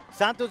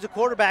 Santos, the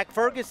quarterback.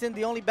 Ferguson,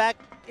 the only back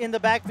in the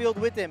backfield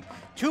with him.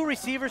 2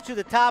 receivers to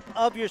the top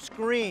of your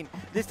screen.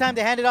 This time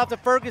they hand it off to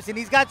Ferguson.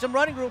 He's got some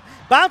running room.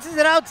 Bounces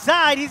it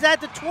outside. He's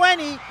at the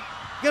 20. Going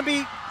to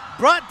be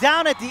brought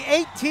down at the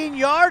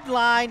 18-yard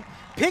line.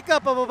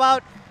 Pickup of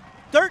about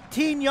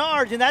 13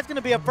 yards, and that's going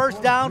to be a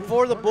 1st down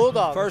for the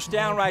Bulldogs. 1st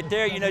down right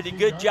there. You know, did a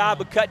good job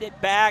of cutting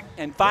it back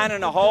and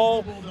finding a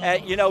hole.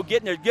 You know,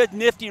 getting a good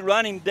nifty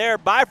running there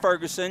by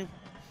Ferguson.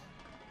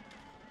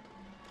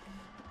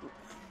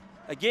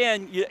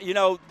 Again, you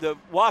know, the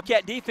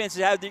Wildcat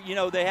defenses have,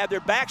 they have their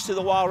backs to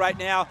the wall right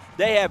now.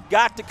 They have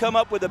got to come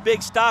up with a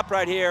big stop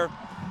right here.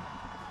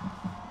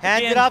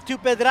 Hands it off to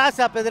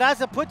Pedraza.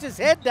 Pedraza puts his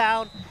head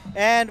down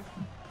and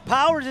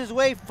powers his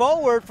way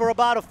forward for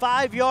about a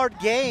 5-yard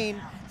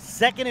gain.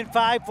 2nd and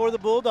 5 for the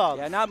Bulldogs.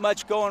 Yeah, not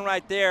much going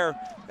right there.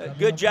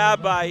 Good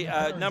job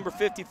by number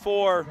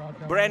 54,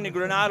 Brandon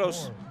Galvan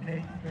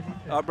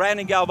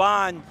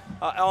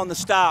on the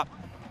stop.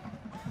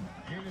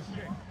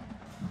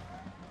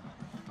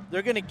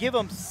 They're going to give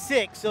him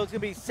 6, so it's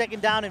going to be 2nd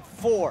down and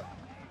 4.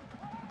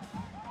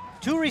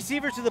 2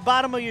 receivers to the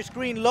bottom of your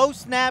screen. Low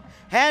snap,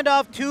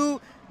 handoff to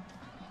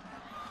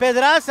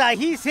Pedraza.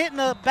 He's hitting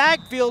the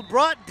backfield,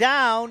 brought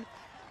down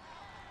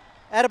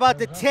at about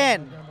the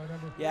 10.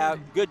 Yeah,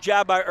 good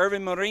job by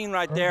Irvin Marine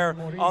right there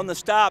on the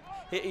stop.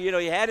 You know,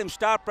 you had him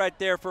stopped right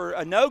there for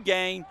a no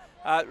gain.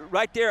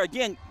 Right there,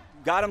 again,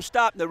 got him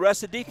stopped. The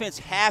rest of the defense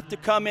have to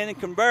come in and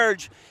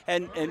converge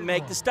and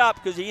make the stop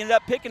because he ended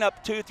up picking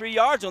up 2 or 3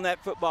 yards on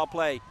that football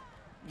play.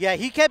 Yeah,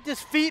 he kept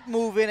his feet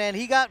moving, and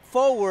he got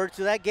forward,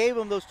 so that gave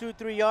him those 2 or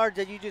 3 yards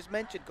that you just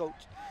mentioned,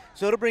 Coach.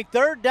 So it'll bring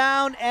 3rd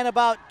down and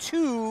about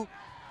 2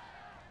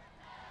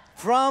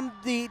 from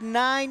the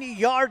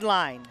 9-yard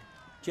line.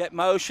 Jet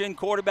motion,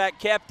 quarterback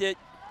kept it.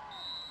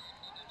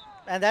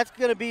 And that's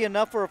going to be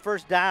enough for a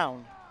 1st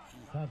down.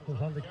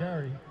 On the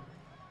carry.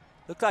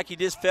 Looked like he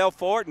just fell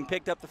for it and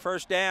picked up the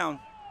 1st down.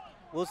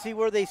 We'll see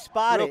where they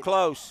spot it. Real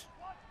close.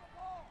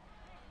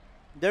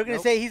 They're going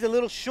to say he's a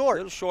little short. A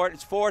little short.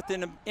 It's 4th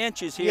in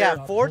inches here.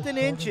 Yeah, 4th in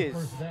inches.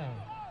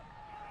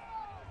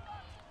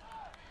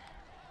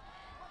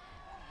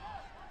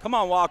 Come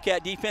on,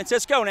 Wildcat defense.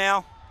 Let's go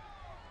now.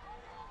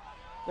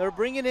 They're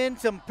bringing in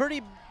some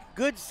pretty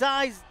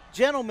good-sized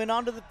gentlemen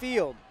onto the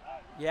field.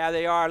 Yeah,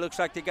 they are. Looks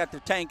like they got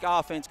their tank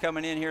offense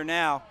coming in here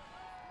now.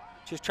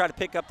 Just try to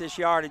pick up this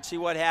yard and see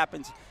what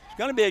happens. It's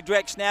going to be a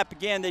direct snap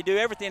again. They do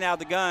everything out of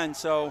the gun.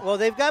 So. Well,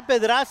 they've got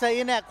Pedraza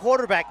in at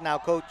quarterback now,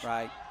 Coach.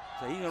 Right.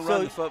 So he's going to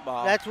run the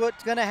football. That's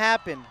what's going to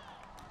happen.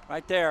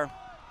 Right there.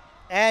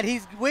 And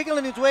he's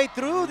wiggling his way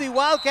through the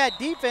Wildcat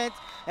defense,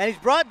 and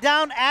he's brought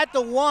down at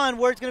the 1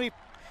 where it's going to be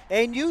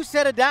a new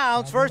set of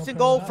downs, 1st and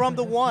goal from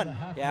the 1.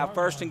 Yeah,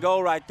 1st and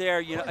goal right there.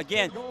 You know,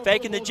 again,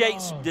 faking the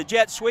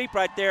jet sweep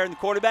right there, and the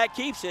quarterback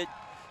keeps it.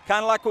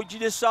 Kind of like what you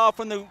just saw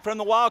from the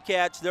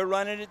Wildcats. They're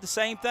running it the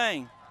same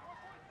thing.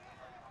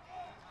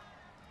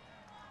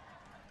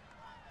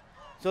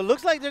 So it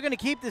looks like they're going to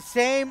keep the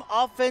same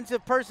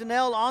offensive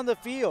personnel on the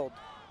field.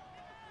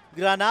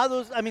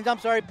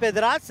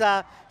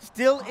 Pedraza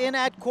still in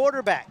at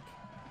quarterback.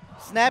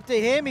 Snap to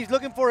him. He's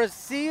looking for a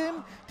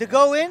seam to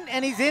go in,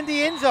 and he's in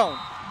the end zone.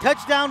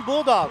 Touchdown,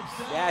 Bulldogs.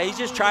 Yeah, he's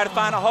just trying to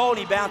find a hole.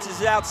 He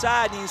bounces it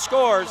outside, and he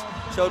scores.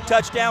 So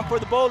touchdown for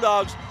the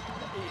Bulldogs.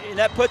 And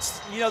that puts,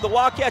 the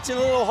Wildcats in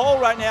a little hole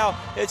right now.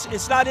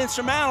 It's not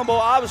insurmountable,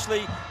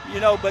 obviously,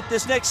 but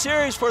this next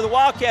series for the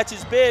Wildcats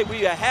is big.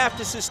 We have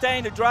to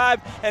sustain the drive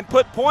and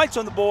put points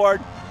on the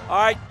board, all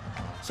right,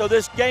 so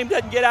this game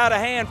doesn't get out of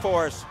hand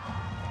for us.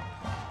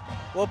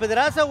 Well,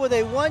 Pedraza with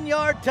a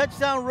 1-yard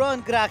touchdown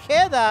run.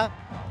 Grajeda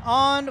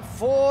on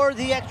for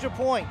the extra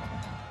point.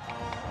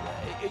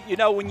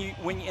 When you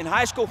in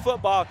high school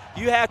football,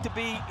 you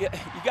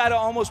got to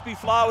almost be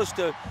flawless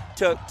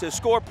to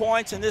score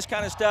points and this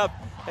kind of stuff.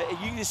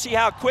 You can see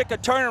how quick a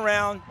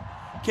turnaround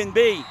can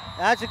be.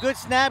 That's a good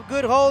snap,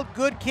 good hold,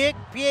 good kick.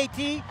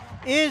 PAT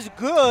is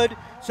good.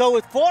 So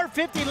with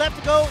 4:50 left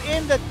to go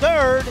in the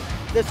 3rd,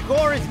 the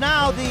score is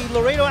now the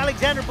Laredo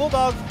Alexander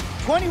Bulldogs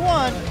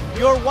 21,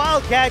 your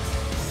Wildcats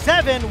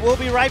 7. We'll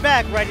be right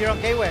back right here on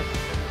K-West.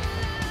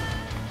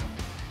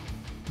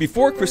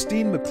 Before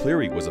Christine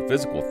McCleary was a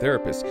physical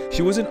therapist,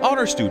 she was an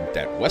honor student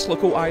at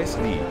Weslaco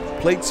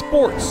ISD, played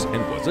sports,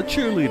 and was a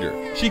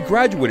cheerleader. She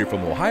graduated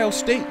from Ohio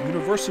State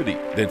University,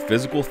 then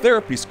physical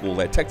therapy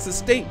school at Texas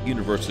State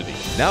University.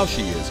 Now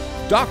she is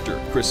Dr.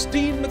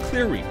 Christine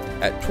McCleary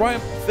at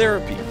Triumph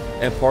Therapy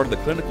and part of the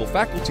clinical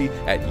faculty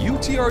at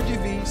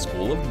UTRGV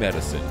School of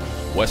Medicine.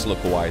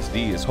 Weslaco ISD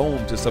is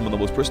home to some of the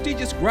most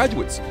prestigious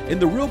graduates in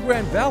the Rio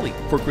Grande Valley.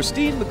 For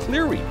Christine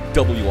McCleary,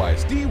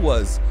 WISD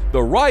was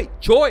the right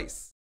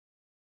choice.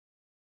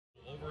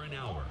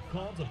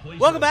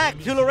 Welcome back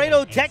to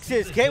Laredo,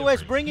 Texas.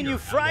 K-West bringing you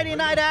Friday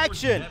night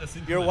action.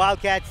 Your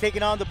Wildcats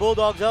taking on the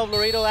Bulldogs of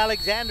Laredo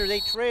Alexander. They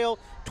trail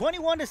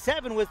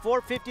 21-7 with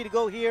 4:50 to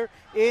go here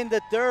in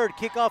the third.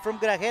 Kickoff from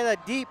Grajeda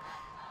deep,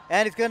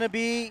 and it's going to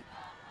be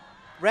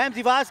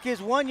Ramsey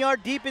Vasquez 1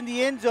 yard deep in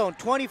the end zone.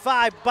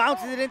 25,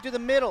 bounces it into the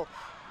middle.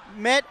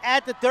 Met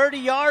at the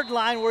 30-yard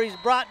line where he's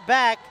brought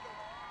back.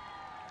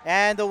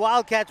 And the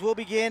Wildcats will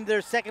begin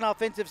their second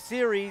offensive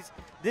series,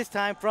 this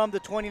time from the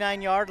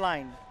 29-yard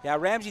line. Yeah,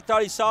 Ramsey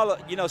thought he saw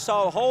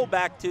a hole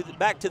back to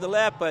the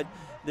left, but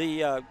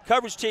the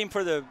coverage team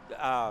for the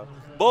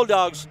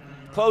Bulldogs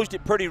closed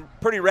it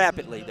pretty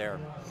rapidly there.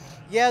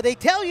 Yeah, they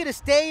tell you to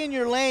stay in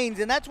your lanes,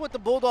 and that's what the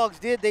Bulldogs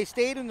did. They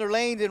stayed in their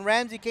lanes, and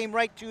Ramsey came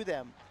right to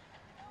them.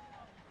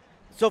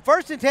 So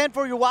 1st and 10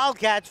 for your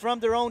Wildcats from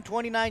their own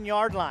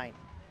 29-yard line.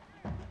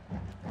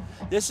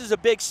 This is a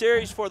big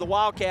series for the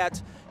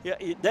Wildcats.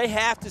 They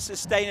have to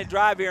sustain a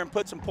drive here and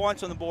put some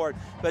points on the board,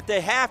 but they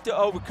have to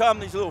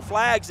overcome these little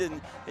flags and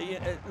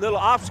little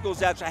obstacles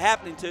that are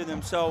happening to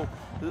them. So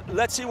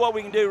let's see what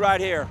we can do right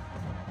here.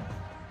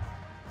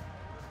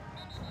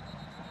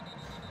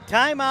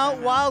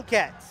 Timeout,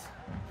 Wildcats.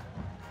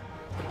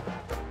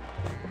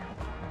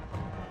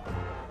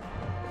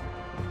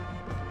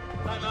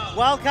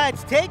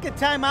 Wildcats take a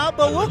timeout,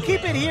 but we'll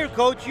keep it here,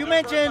 Coach. You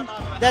mentioned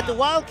that the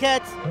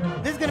Wildcats,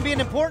 this is going to be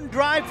an important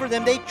drive for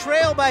them. They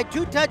trail by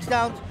 2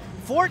 touchdowns,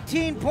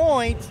 14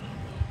 points,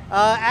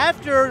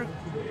 after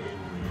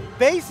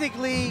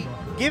basically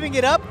giving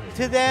it up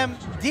to them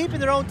deep in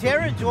their own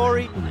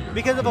territory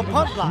because of a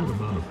punt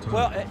block.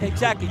 Well,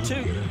 exactly.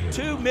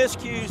 Two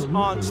miscues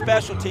on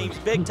special teams,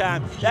 big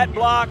time. That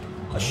block,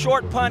 a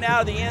short punt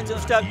out of the end zone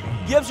stuff,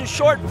 gives a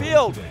short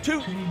field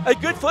to a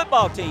good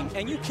football team,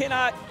 and you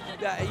can't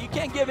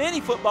give any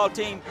football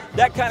team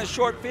that kind of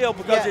short field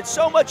because it's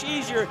so much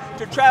easier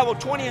to travel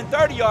 20 and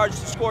 30 yards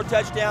to score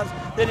touchdowns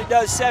than it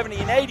does 70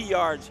 and 80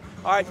 yards.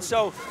 All right,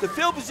 so the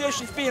field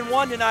position is being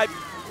won tonight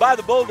by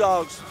the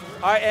Bulldogs.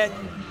 All right, and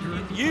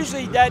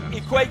usually that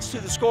equates to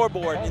the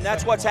scoreboard, and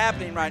that's what's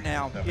happening right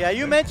now. Yeah,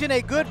 you mentioned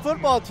a good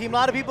football team. A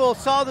lot of people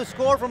saw the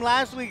score from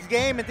last week's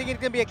game and thinking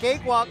it's going to be a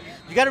cakewalk.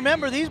 You got to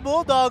remember, these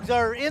Bulldogs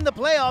are in the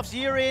playoffs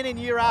year in and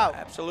year out.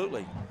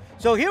 Absolutely.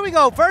 So here we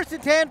go, 1st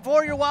and 10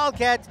 for your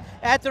Wildcats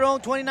at their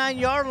own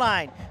 29-yard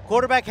line.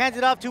 Quarterback hands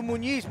it off to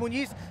Muniz.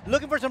 Muniz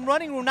looking for some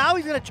running room. Now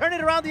he's going to turn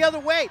it around the other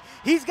way.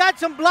 He's got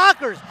some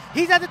blockers.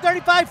 He's at the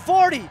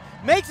 35-40.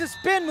 Makes a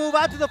spin move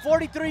out to the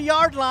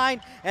 43-yard line,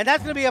 and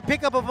that's going to be a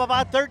pickup of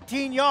about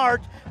 13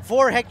 yards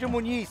for Hector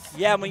Muniz.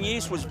 Yeah,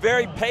 Muniz was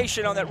very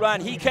patient on that run.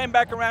 He came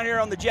back around here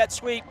on the jet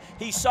sweep.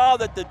 He saw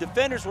that the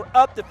defenders were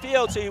up the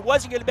field, so he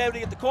wasn't going to be able to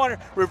get the corner.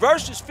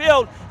 Reversed his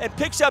field and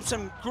picks up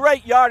some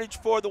great yardage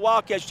for the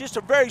Wildcats. Just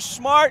a very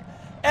smart,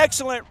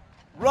 excellent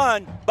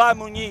run by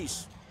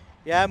Muniz.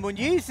 Yeah,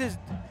 Muniz is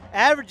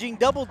averaging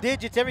double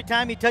digits every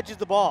time he touches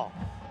the ball.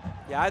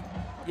 Yeah,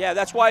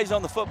 that's why he's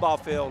on the football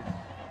field.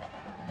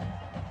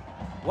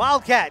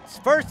 Wildcats,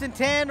 1st and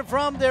 10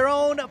 from their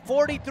own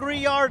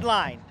 43-yard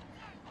line.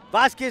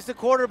 Vasquez, the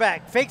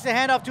quarterback, fakes the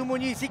handoff to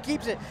Muniz. He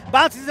keeps it,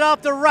 bounces it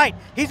off the right.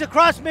 He's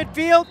across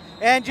midfield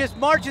and just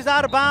marches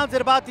out of bounds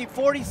at about the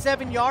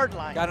 47-yard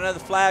line. Got another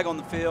flag on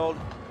the field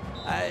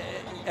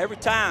every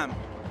time.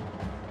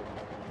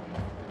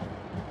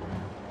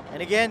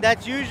 And again,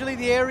 that's usually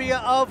the area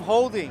of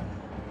holding.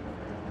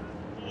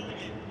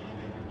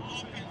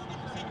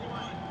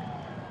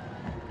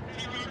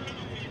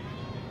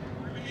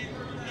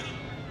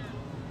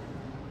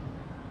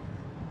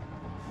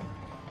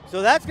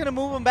 So that's going to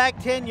move them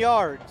back 10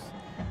 yards.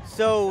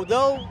 So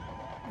they'll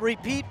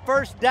repeat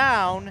 1st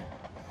down,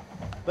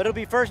 but it'll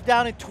be 1st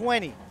down and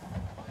 20.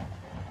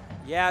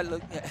 Yeah,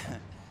 look,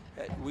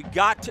 we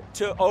got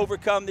to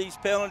overcome these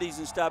penalties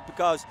and stuff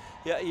because,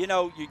 you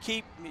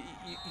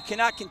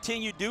cannot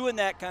continue doing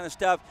that kind of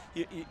stuff.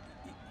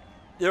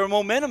 There are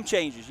momentum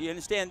changes. You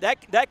understand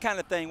that kind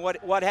of thing,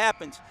 what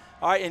happens.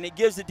 All right, and it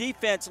gives the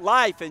defense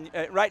life. And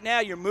right now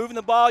you're moving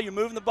the ball.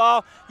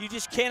 You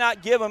just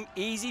cannot give them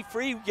easy,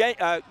 free,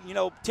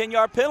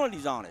 10-yard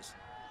penalties on us.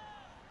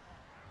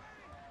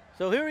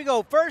 So here we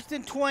go, 1st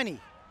and 20.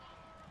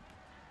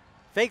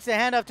 Fakes the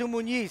handoff to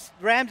Muniz.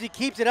 Ramsey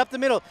keeps it up the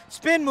middle.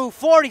 Spin move,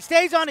 40,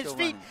 stays on his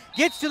feet,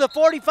 gets to the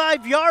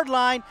 45-yard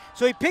line.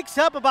 So he picks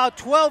up about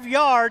 12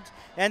 yards,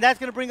 and that's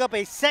going to bring up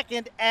a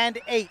 2nd and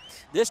 8.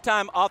 This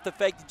time off the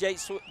fake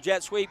the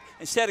jet sweep,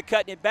 instead of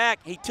cutting it back,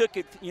 he took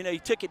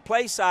it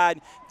play side,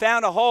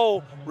 found a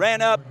hole,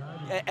 ran up,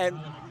 and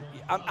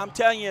I'm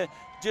telling you,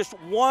 just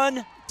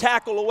one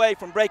tackle away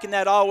from breaking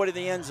that all the way to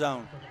the end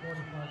zone.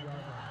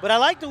 But I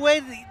like the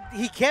way that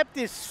he kept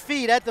his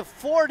feet. At the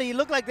 40, it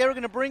looked like they were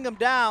going to bring him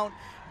down,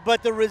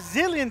 but the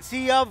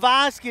resiliency of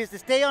Vasquez to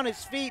stay on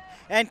his feet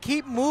and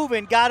keep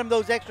moving got him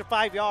those extra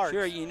 5 yards.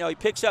 Sure, he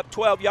picks up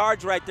 12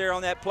 yards right there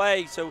on that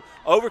play, so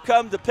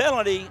overcome the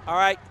penalty. All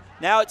right,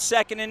 now it's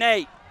 2nd and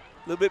 8,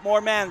 a little bit more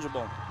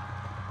manageable.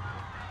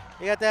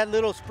 They got that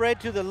little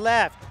spread to the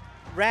left.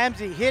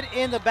 Ramsey hit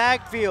in the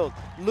backfield,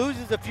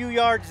 loses a few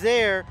yards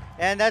there,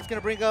 and that's going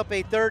to bring up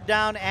a 3rd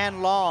down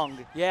and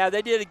long. Yeah,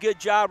 they did a good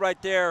job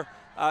right there,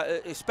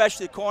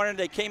 especially the corner.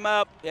 They came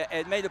up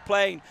and made the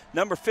play.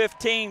 Number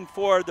 15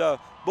 for the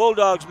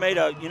Bulldogs made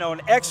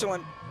an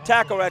excellent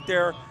tackle right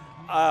there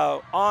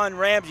on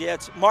Ramsey.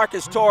 That's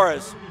Marcus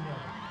Torres.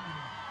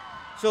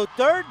 So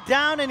 3rd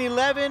down and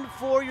 11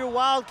 for your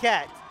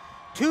Wildcats.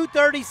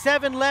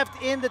 2:37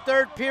 left in the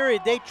 3rd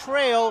period. They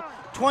trail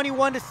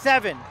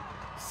 21-7.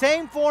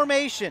 Same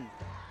formation.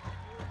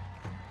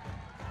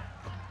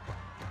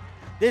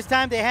 This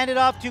time they hand it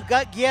off to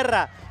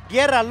Guerra.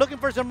 Guerra looking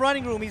for some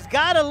running room. He's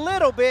got a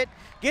little bit.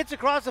 Gets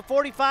across the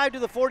 45 to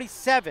the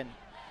 47.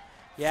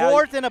 Yeah.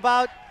 4th and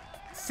about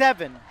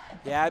 7.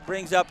 Yeah, it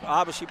brings up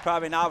obviously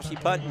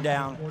punting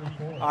down.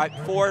 All right,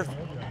 4th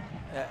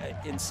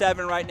and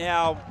 7 right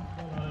now,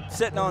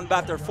 sitting on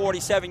about their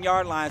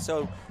 47-yard line.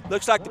 So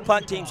looks like the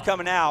punt team's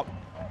coming out.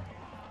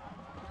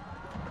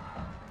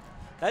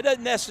 That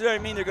doesn't necessarily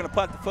mean they're going to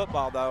punt the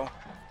football, though.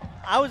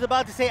 I was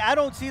about to say, I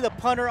don't see the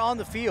punter on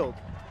the field.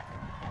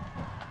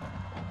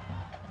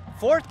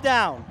 4th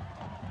down.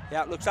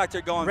 Yeah, it looks like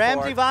they're going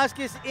Ramsey for it.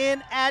 Vasquez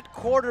in at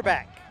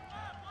quarterback.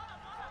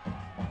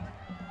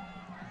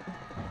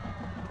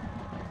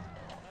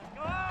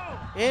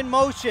 In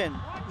motion,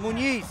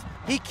 Muniz.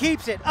 He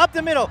keeps it up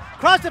the middle,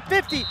 across the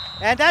 50,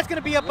 and that's going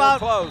to be about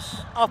close.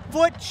 A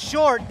foot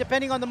short,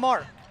 depending on the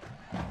mark.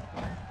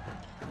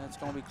 That's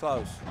going to be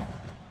close.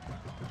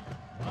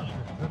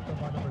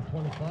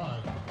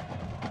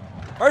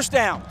 First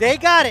down. They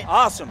got it.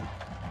 Awesome.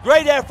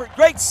 Great effort.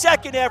 Great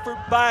second effort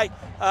by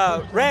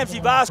Ramsey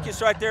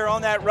Vasquez right there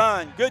on that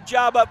run. Good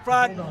job up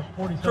front,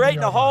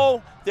 creating a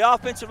hole. The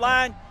offensive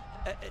line.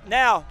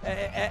 Now,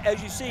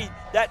 as you see,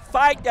 that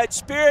fight, that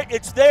spirit,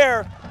 it's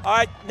there. All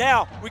right,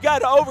 now we got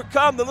to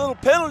overcome the little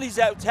penalties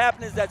that's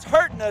happening, that's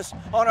hurting us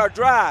on our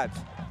drives.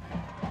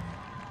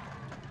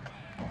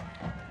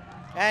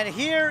 And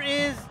here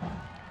is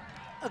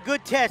a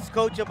good test,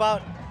 Coach,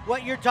 about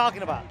what you're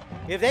talking about.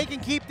 If they can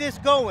keep this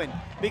going,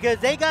 because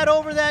they got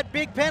over that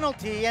big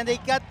penalty and they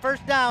got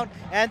 1st down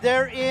and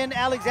they're in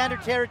Alexander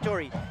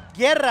territory.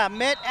 Guerra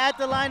met at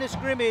the line of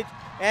scrimmage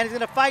and is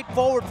going to fight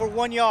forward for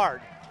 1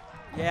 yard.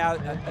 Yeah,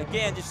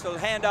 again, just a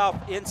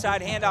handoff,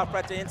 inside handoff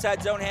right there,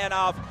 inside zone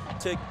handoff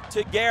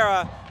to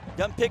Guerra.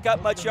 Doesn't pick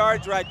up much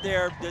yards right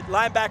there. The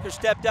linebacker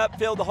stepped up,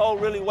 filled the hole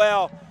really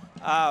well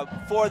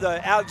for the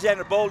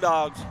Alexander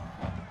Bulldogs.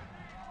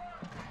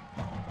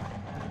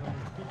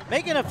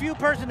 Making a few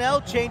personnel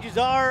changes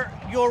are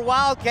your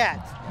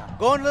Wildcats.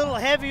 Going a little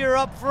heavier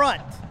up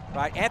front.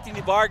 Right,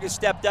 Anthony Vargas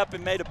stepped up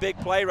and made a big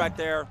play right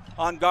there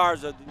on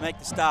Garza to make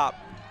the stop.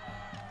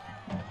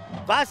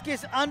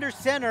 Vasquez under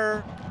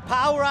center,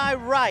 power eye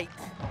right.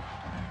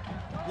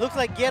 Looks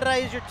like Guerra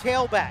is your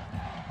tailback.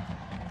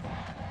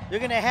 They're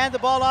going to hand the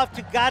ball off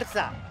to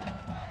Garza.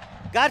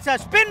 Garza,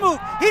 spin move.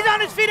 He's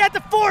on his feet at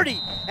the 40,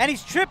 and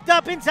he's tripped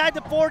up inside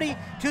the 40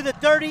 to the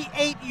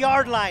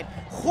 38-yard line.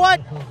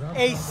 What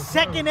a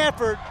second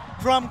effort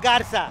from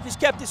Garza. Just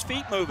kept his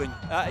feet moving,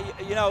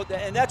 you know,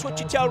 and that's what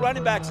you tell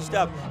running backs and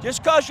stuff.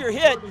 Just because you're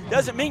hit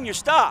doesn't mean you're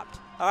stopped.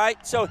 All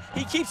right, so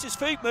he keeps his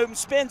feet moving,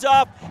 spins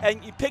off,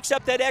 and he picks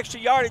up that extra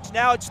yardage.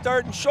 Now it's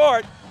 3rd and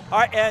short. All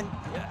right, and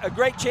a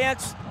great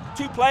chance,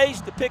 2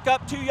 plays to pick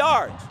up 2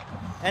 yards.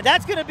 And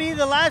that's going to be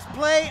the last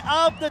play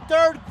of the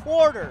 3rd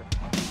quarter.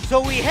 So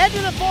we head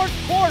to the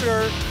 4th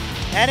quarter,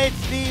 and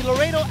it's the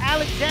Laredo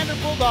Alexander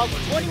Bulldogs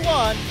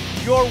 21,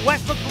 your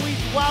Weslaco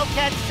East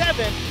Wildcats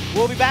 7.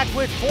 We'll be back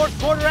with 4th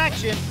quarter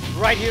action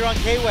right here on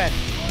K-West.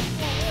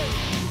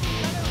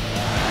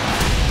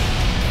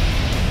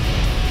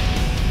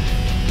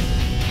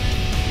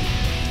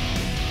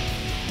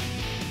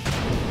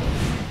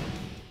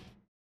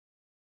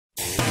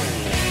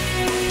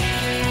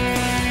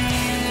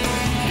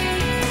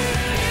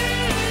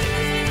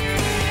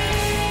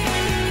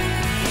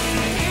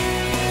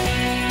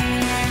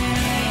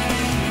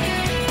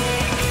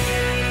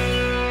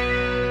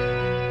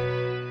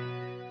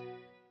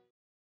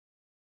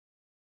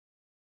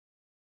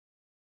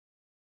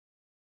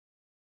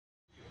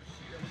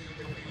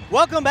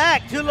 Welcome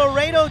back to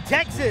Laredo,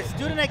 Texas.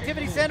 Student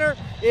Activity Center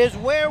is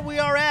where we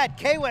are at.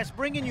 K-West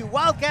bringing you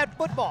Wildcat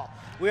football.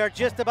 We are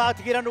just about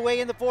to get underway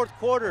in the 4th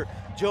quarter.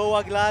 Joe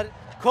Aguilar,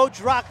 Coach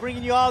Rock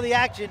bringing you all the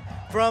action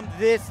from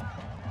this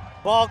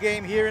ball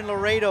game here in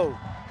Laredo.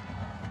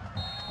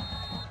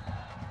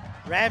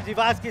 Ramsey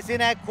Vasquez in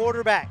at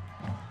quarterback.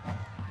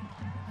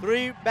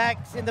 3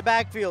 backs in the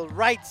backfield,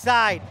 right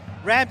side.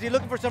 Ramsey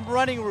looking for some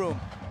running room.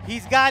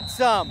 He's got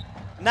some,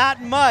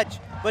 not much,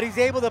 but he's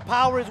able to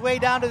power his way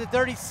down to the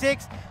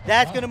 36.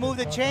 That's going to move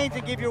the chains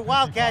and give your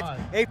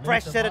Wildcats a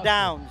fresh set of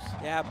downs.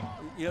 Yeah,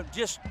 you know,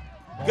 just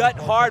gut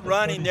hard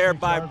running there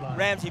by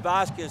Ramsey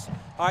Vasquez.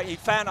 All right, he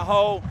found a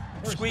hole,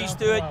 squeezed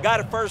through it, got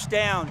a 1st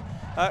down.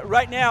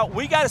 Right now,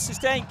 we got to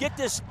sustain, get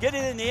it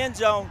in the end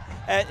zone.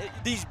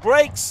 These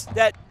breaks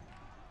that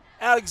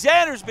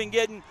Alexander's been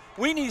getting,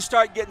 we need to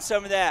start getting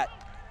some of that.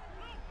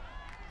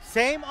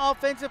 Same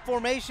offensive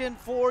formation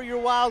for your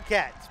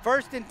Wildcats.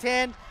 1st and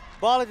 10.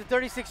 Ball at the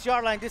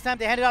 36-yard line. This time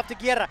they hand it off to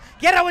Guerra.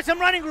 Guerra with some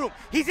running room.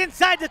 He's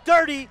inside the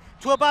 30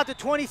 to about the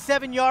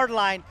 27-yard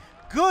line.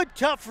 Good,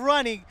 tough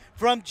running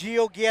from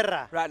Gio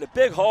Guerra. Right, the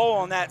big hole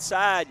on that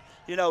side,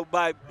 you know,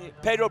 by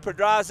Pedro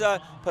Pedraza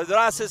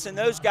and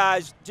those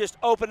guys just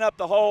open up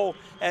the hole,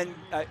 and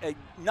a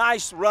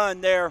nice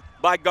run there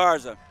by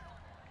Garza.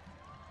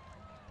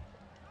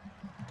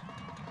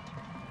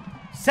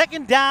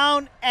 Second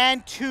down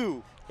and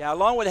 2. Yeah,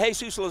 along with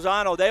Jesus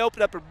Lozano, they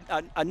opened up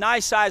a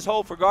nice size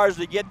hole for Garza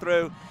to get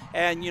through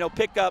and, you know,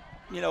 pick up,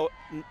 you know,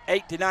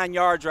 8 to 9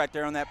 yards right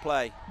there on that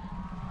play.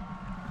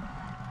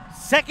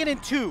 Second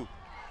and 2.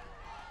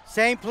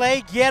 Same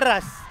play,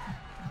 Guerras.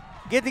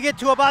 Get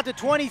to about the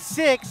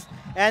 26,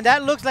 and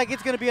that looks like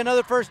it's going to be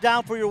another first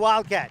down for your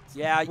Wildcats.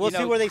 Yeah, we'll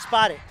see where they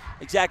spot it.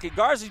 Exactly.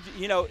 Garza,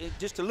 you know,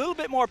 just a little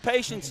bit more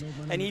patience,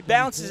 and he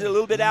bounces it a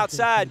little bit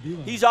outside.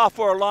 He's off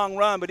for a long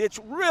run, but it's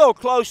real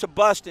close to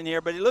busting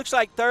here, but it looks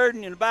like third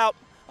and about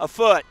a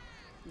foot.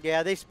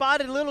 Yeah, they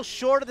spotted a little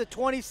short of the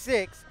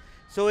 26,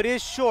 so it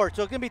is short.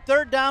 So it's going to be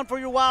third down for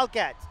your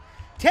Wildcats.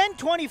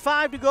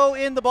 10:25 to go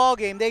in the ball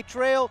game. They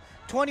trail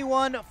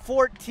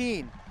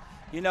 21-14.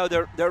 You know,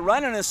 they're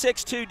running a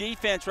 6-2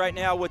 defense right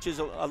now, which is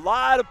a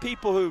lot of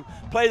people who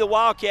play the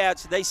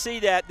Wildcats, they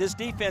see this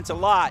defense a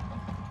lot.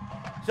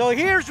 So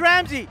here's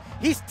Ramsey.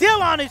 He's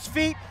still on his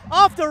feet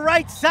off the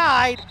right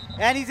side,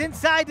 and he's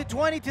inside the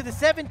 20 to the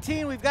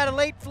 17. We've got a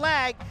late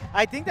flag.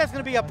 I think that's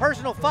going to be a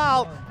personal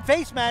foul,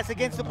 face mask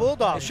against the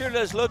Bulldogs. It sure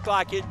does look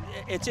like it.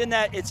 It's in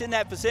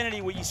that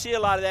vicinity where you see a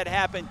lot of that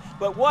happen.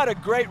 But what a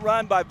great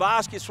run by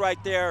Vasquez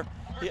right there.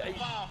 Personal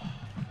foul,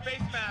 face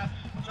mask,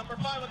 number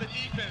 5 on the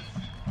defense.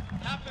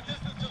 Half the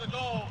distance to the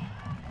goal.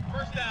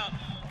 First down.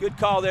 Good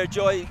call there,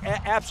 Joey.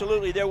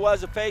 Absolutely, there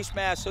was a face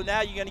mask, so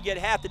now you're going to get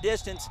half the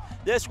distance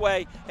this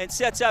way and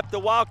sets up the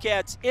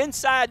Wildcats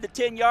inside the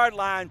 10-yard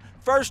line,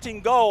 first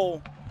and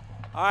goal.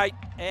 All right,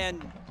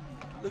 and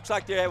looks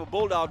like they have a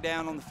Bulldog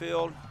down on the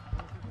field.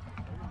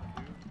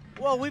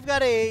 Well, we've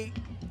got a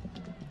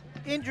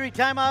injury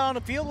timeout on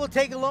the field. We'll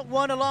take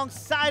one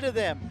alongside of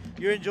them.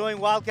 You're enjoying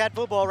Wildcat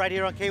football right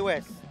here on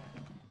K-West.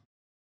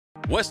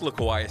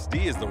 Weslaco ISD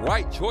is the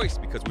right choice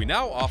because we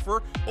now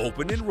offer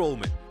open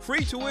enrollment,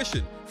 free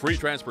tuition, free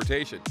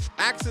transportation,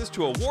 access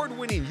to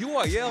award-winning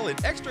UIL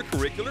and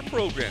extracurricular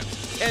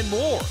programs, and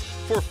more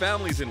for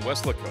families in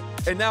Weslaco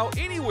and now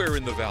anywhere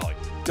in the Valley.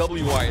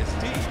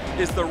 WISD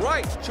is the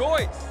right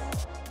choice.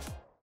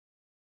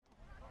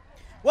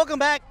 Welcome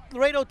back,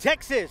 Laredo,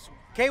 Texas.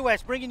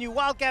 K-West bringing you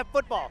Wildcat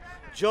football.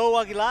 Joe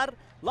Aguilar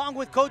along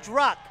with Coach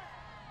Rock.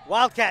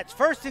 Wildcats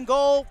first and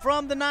goal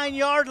from the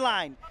 9-yard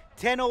line.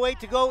 10:08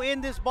 to go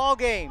in this ball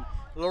game.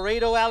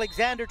 Laredo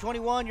Alexander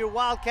 21, your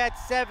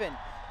Wildcats 7.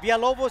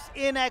 Villalobos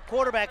in at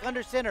quarterback,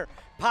 under center.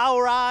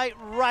 Power eye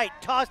right,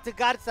 toss to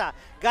Garza.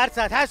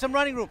 Garza has some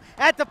running room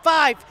at the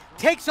 5,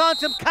 takes on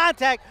some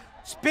contact,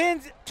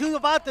 spins to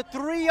about the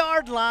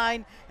 3-yard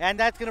line, and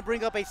that's going to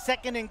bring up a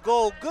second and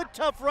goal. Good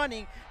tough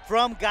running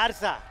from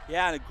Garza.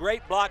 Yeah, and a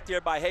great block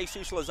there by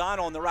Jesus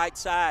Lozano on the right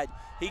side.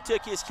 He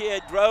took his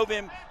kid, drove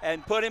him,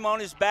 and put him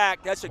on his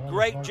back. That's a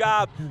great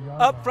job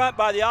up front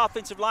by the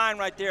offensive line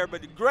right there,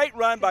 but a great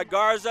run by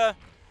Garza.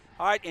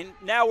 All right, and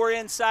now we're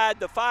inside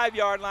the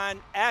 5-yard line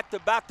at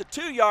about the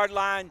 2-yard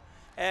line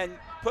and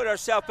put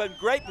ourselves in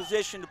great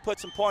position to put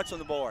some points on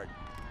the board.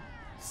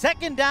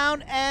 Second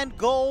down and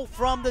goal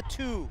from the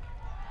 2.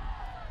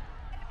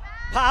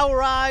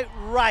 Power eye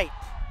right.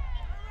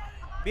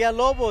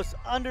 Villalobos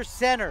under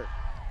center.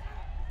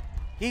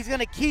 He's going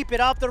to keep it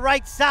off the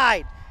right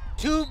side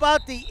to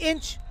about the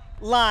inch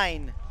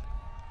line.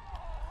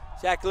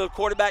 Zach, a little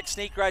quarterback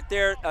sneak right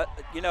there.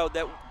 You know,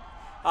 that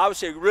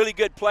obviously a really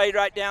good play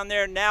right down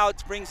there. Now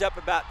it brings up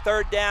about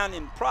third down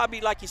and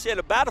probably, like you said,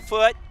 about a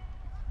foot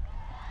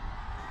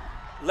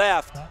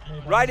left,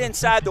 right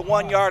inside the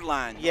 1-yard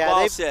line. Yeah, the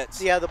ball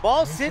sits. Yeah, the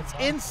ball sits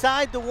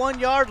inside the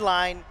 1-yard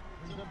line.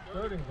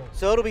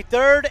 So it'll be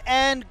third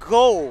and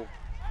goal.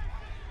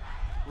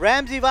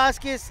 Ramsey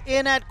Vasquez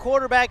in at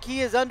quarterback.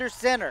 He is under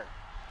center.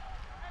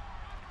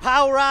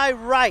 Power eye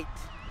right.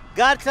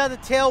 Garza the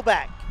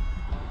tailback.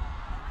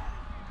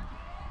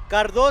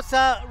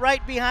 Cardosa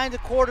right behind the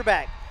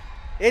quarterback.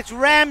 It's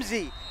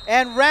Ramsey,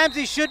 and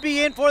Ramsey should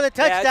be in for the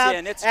touchdown. Yeah, it's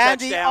in. It's a and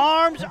touchdown. The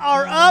arms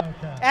are up,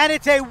 and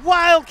it's a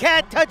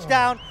Wildcat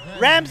touchdown.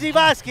 Ramsey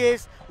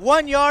Vasquez,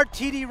 1-yard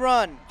TD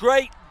run.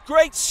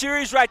 Great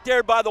series right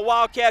there by the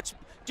Wildcats.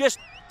 Just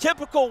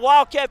typical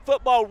Wildcat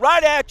football,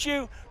 right at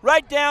you,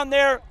 right down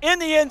there in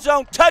the end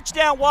zone.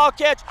 Touchdown,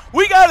 Wildcats.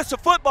 We got us a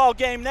football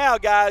game now,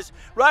 guys.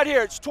 Right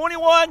here, it's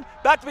 21,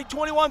 about to be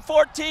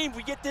 21-14.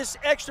 We get this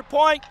extra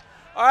point.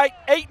 All right,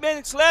 8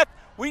 minutes left.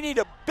 We need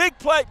a big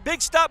play,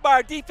 big stop by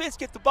our defense,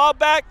 get the ball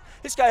back.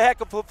 It's got a heck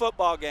of a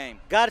football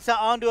game. Garza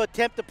on to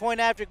attempt the point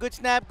after. Good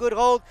snap, good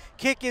hold.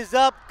 Kick is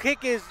up,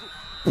 kick is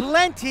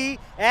plenty,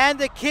 and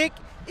the kick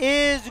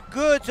is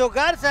good. So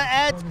Garza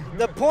adds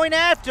the point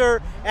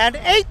after, and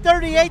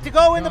 8:38 to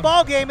go in the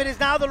ball game. It is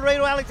now the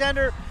Laredo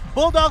Alexander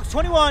Bulldogs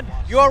 21,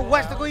 your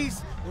Weslaco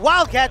East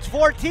Wildcats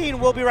 14.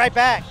 We'll be right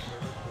back.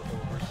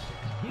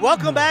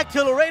 Welcome back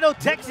to Laredo,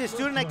 Texas.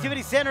 Student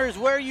Activity Center is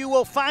where you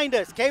will find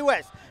us.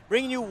 K-West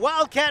bringing you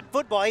Wildcat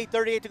football.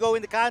 8:38 to go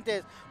in the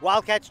contest.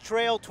 Wildcats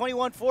trail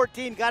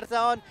 21-14. Got it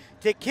on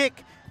to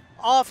kick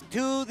off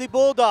to the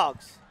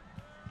Bulldogs.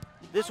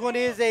 This one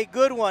is a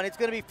good one. It's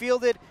going to be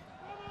fielded.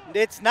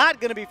 It's not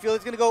going to be fielded.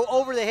 It's going to go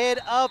over the head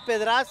of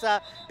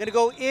Pedraza. Going to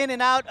go in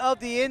and out of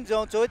the end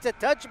zone, so it's a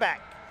touchback.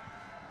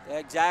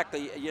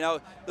 Exactly. You know,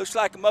 looks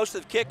like most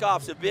of the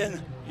kickoffs have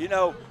been, you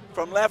know,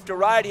 from left to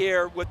right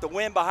here with the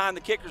wind behind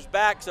the kicker's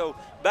back. So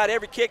about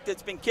every kick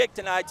that's been kicked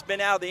tonight's been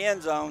out of the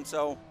end zone.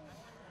 So,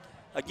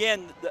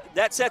 again,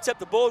 that sets up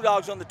the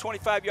Bulldogs on the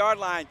 25-yard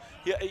line.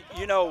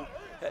 You know,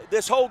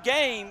 this whole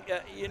game,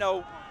 you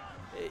know,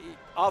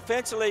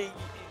 offensively,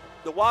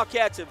 the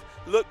Wildcats have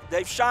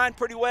they've shined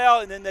pretty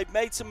well, and then they've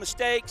made some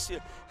mistakes,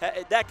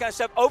 that kind of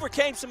stuff.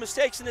 Overcame some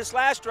mistakes in this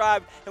last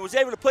drive and was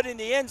able to put it in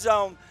the end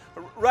zone.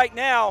 Right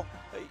now,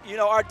 you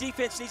know, our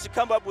defense needs to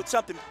come up with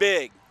something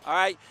big, all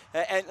right?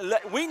 And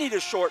we need a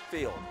short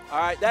field, all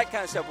right, that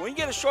kind of stuff. When we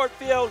get a short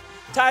field,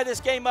 tie this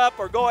game up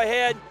or go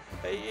ahead,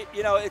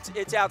 you know,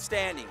 it's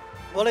outstanding.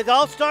 Well, it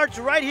all starts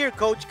right here,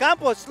 Coach.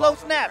 Campos, slow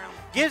snap.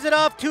 Gives it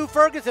off to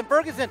Ferguson.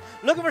 Ferguson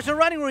looking for some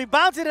running room. He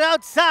bounces it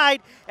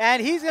outside,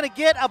 and he's going to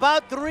get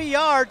about 3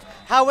 yards.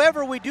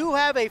 However, we do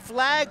have a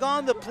flag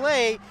on the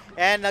play,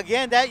 and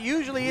again, that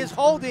usually is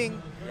holding.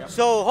 Yep.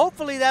 So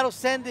hopefully that'll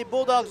send the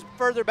Bulldogs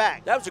further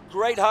back. That was a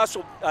great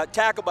hustle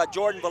tackle by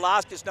Jordan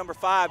Velasquez, number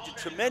 5. Did a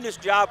tremendous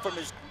job from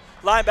his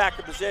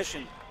linebacker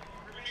position.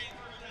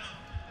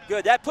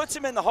 Good. That puts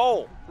him in the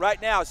hole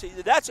right now. See,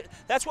 that's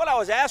what I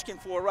was asking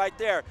for right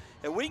there.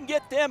 And we can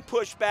get them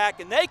pushed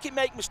back, and they can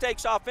make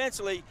mistakes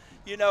offensively,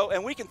 you know,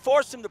 and we can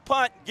force them to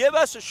punt, give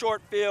us a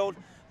short field.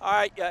 All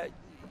right,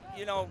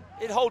 you know,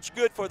 it holds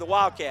good for the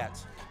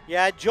Wildcats.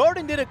 Yeah,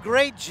 Jordan did a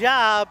great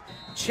job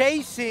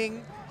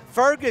chasing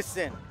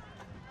Ferguson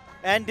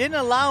and didn't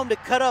allow him to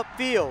cut up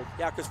field.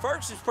 Yeah, because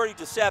Ferguson's pretty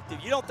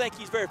deceptive. You don't think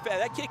he's very fast.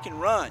 That kid can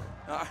run.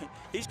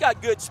 He's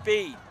got good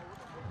speed.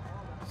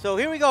 So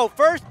here we go,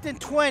 1st and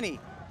 20.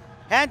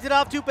 Hands it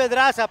off to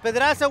Pedraza.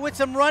 Pedraza with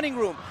some running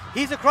room.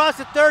 He's across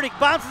the 30,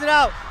 bounces it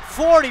out,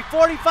 40,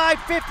 45,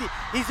 50.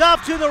 He's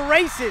off to the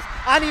races.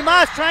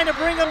 Animas trying to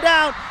bring him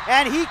down,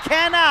 and he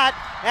cannot.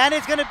 And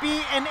it's going to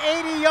be an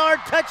 80-yard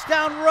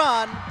touchdown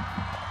run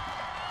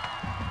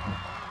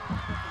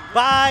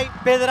by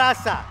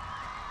Pedraza.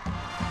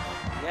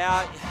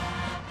 Yeah.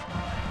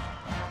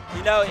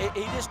 You know,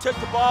 he just took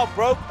the ball,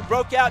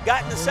 broke out,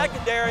 got in the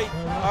secondary,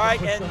 all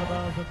right, and,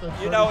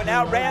 you know, and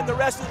outran the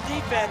rest of the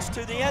defense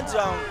to the end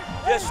zone.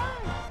 Just,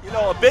 you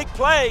know, a big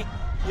play,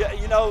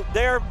 you know,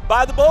 there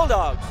by the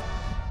Bulldogs.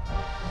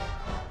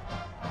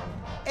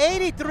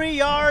 83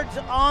 yards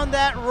on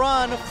that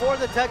run for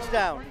the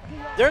touchdown.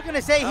 They're going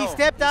to say he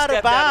stepped out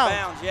of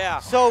bounds. Yeah.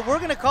 So we're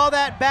going to call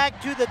that back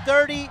to the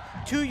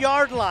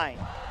 32-yard line.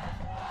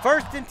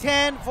 1st and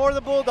 10 for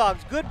the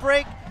Bulldogs. Good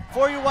break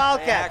for your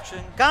Wildcats.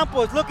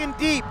 Campos looking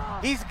deep.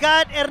 He's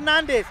got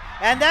Hernandez,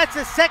 and that's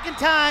the second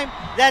time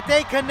that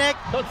they connect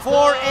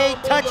for a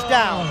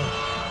touchdown.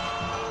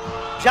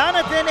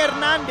 Jonathan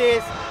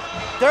Hernandez,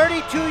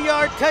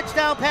 32-yard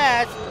touchdown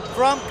pass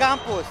from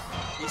Campos.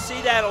 You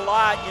see that a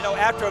lot, you know,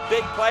 after a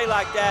big play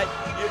like that,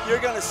 you're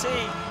going to see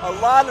a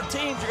lot of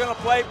teams are going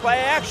to play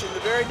action the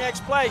very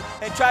next play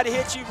and try to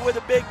hit you with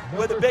a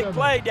big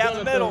play down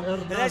the middle,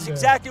 and that's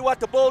exactly what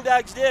the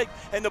Bulldogs did.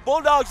 And the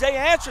Bulldogs, they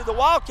answered the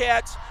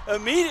Wildcats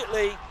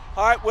immediately,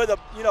 all right, with a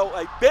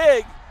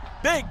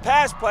big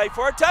pass play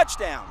for a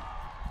touchdown.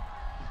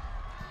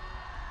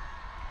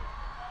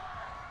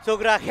 So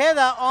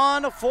Grajeda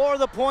on for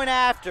the point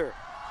after.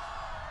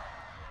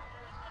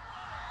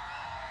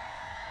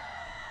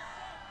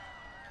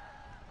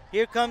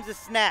 Here comes the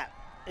snap.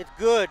 It's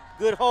good.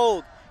 Good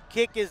hold.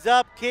 Kick is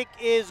up. Kick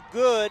is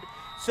good.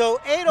 So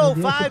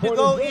 8:05 to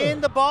go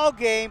in the ball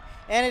game,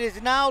 and it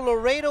is now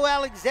Laredo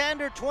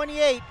Alexander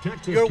 28,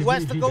 your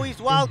Weslaco East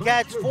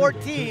Wildcats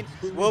 14.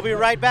 We'll be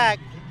right back.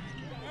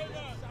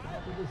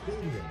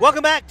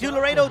 Welcome back to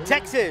Laredo,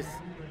 Texas.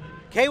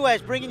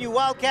 K-West bringing you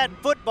Wildcat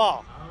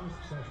football.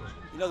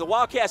 You know, the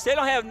Wildcats, they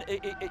don't have,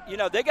 you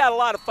know, they got a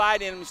lot of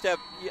fight in them and stuff.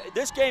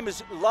 This game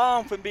is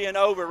long from being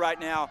over right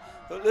now.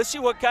 Let's see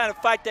what kind of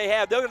fight they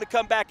have. They're going to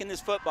come back in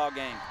this football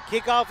game.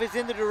 Kickoff is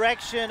in the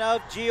direction of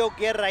Gio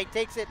Guerra. He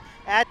takes it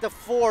at the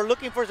 4,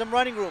 looking for some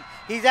running room.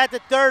 He's at the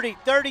 30,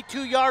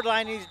 32-yard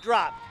line, and he's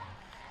dropped.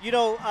 You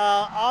know,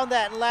 on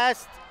that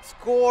last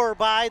score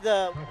by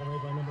the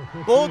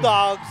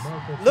Bulldogs,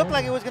 looked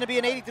like it was going to be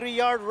an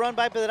 83-yard run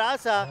by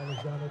Pedraza,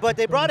 but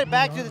they brought it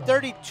back to the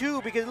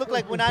 32 because it looked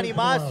like when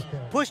Animas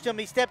pushed him,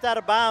 he stepped out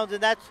of bounds,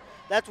 and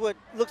that's what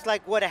looks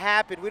like what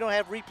happened. We don't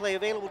have replay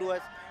available to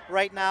us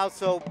right now,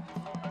 so,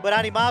 but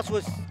Animas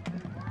was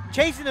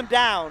chasing him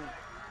down,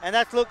 and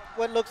that's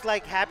what looks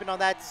like happened on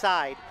that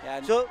side.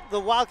 Yeah, so the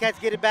Wildcats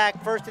get it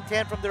back, 1st and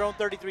 10 from their own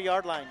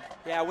 33-yard line.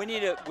 Yeah, we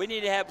need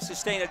to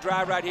sustain a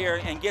drive right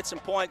here and get some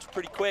points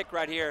pretty quick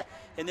right here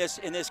in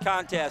this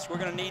contest. We're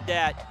going to need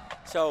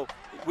that. So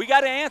we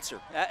got to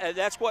answer.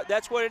 That's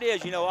what it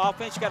is. You know,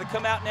 offense got to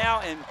come out now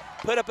and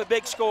put up a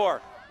big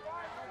score.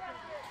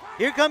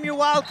 Here come your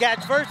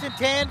Wildcats, 1st and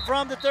 10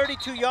 from the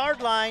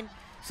 32-yard line.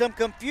 some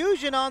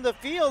confusion on the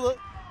field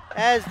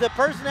as the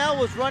personnel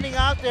was running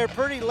out there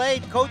pretty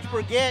late. Coach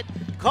Burgett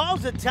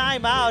calls a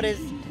timeout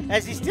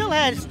as he still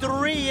has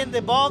 3 in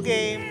the ball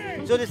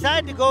game, so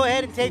decided to go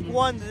ahead and take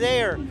 1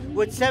 there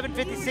with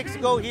 7:56 to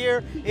go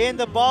here in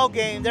the ball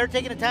game. They're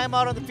taking a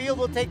timeout on the field.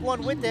 We'll take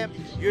 1 with them.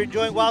 You're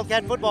enjoying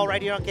Wildcat football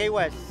right here on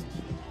K-West.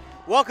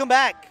 Welcome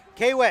back,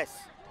 K-West.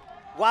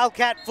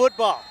 Wildcat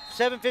football.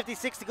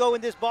 7:56 to go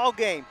in this ball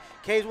game.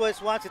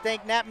 K-West wants to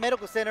thank Knapp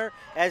Medical Center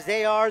as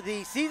they are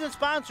the season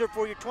sponsor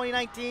for your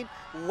 2019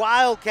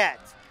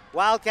 Wildcats.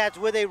 Wildcats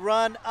with a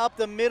run up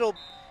the middle,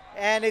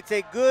 and it's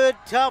a good,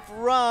 tough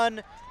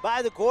run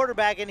by the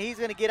quarterback, and he's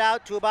going to get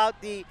out to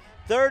about the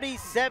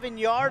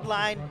 37-yard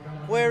line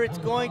where it's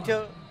going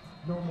to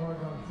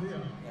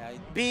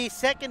be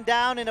second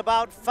down and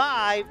about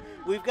 5.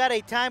 We've got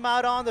a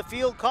timeout on the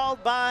field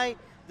called by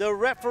the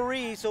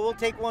referee, so we'll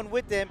take 1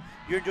 with them.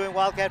 You're doing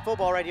Wildcat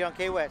football right here on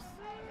K-West.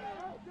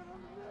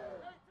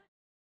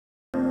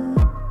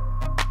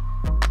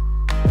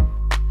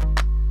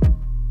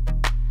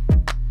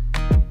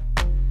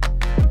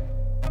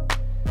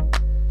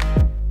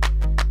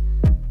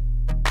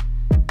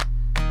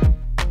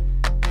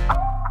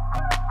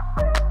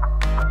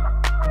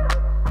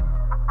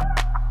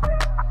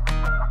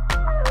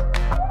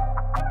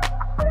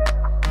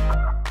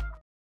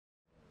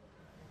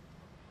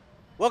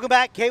 Welcome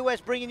back.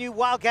 K-West bringing you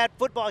Wildcat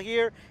football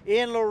here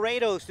in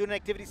Laredo. Student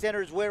Activity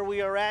Center is where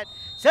we are at.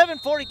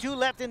 7:42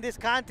 left in this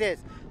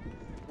contest.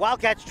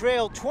 Wildcats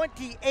trail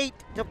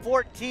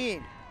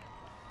 28-14.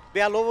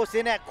 Villalobos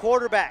in at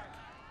quarterback.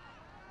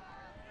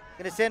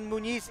 Going to send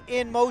Muniz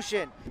in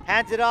motion.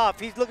 Hands it off.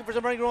 He's looking for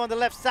some running room on the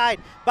left side.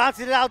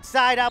 Bounces it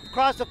outside, out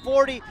across the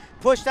 40.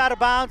 Pushed out of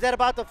bounds at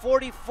about the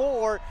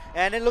 44.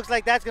 And it looks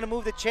like that's going to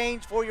move the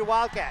change for your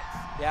Wildcats.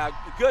 Yeah,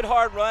 good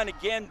hard run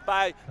again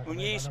by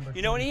Muniz.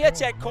 You know, when he hits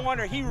that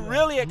corner, he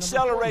really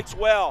accelerates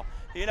well.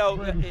 You know,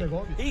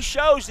 he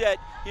shows that,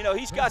 you know,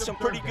 he's got some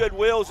pretty good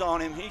wheels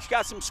on him. He's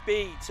got some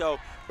speed. So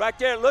right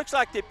there, it looks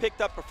like they picked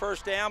up a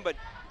first down, but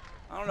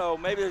I don't know,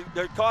 maybe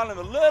they're calling him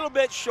a little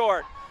bit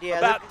short. Yeah,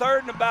 about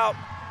third and about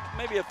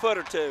maybe a foot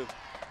or 2.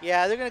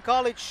 Yeah, they're going to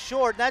call it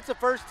short. That's the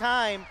first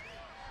time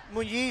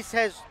Muniz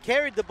has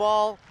carried the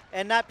ball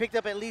and not picked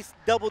up at least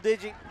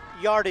double-digit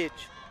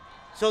yardage.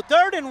 So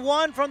 3rd and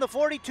 1 from the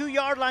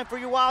 42-yard line for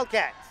your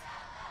Wildcats.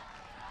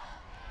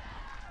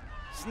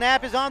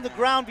 Snap is on the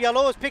ground.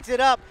 Villalobos picks it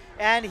up,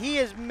 and he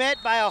is met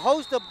by a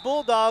host of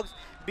Bulldogs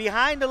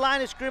behind the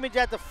line of scrimmage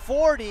at the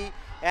 40,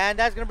 and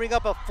that's going to bring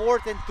up a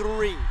 4th and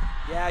 3.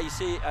 Yeah, you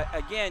see,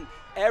 again,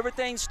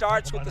 everything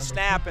starts with the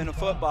snap in a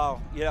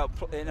football, you know,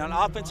 in an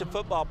offensive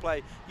football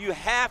play. You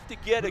have to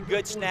get a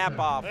good snap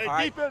off, all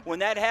right? When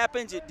that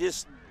happens, it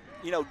just,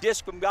 you know,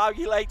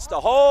 discombobulates the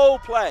whole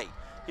play,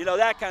 you know,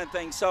 that kind of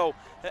thing. So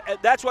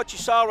that's what you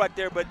saw right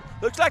there. But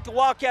looks like the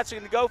Wildcats are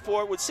going to go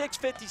for it with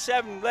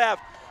 6:57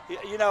 left.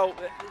 You know,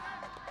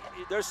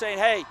 they're saying,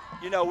 hey,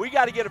 you know, we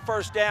got to get a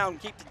first down,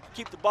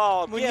 keep the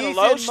ball. Again, a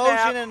low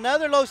snap. Motion,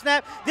 another low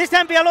snap. This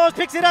time Villalobos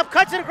picks it up,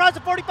 cuts it across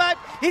the 45.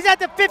 He's at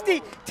the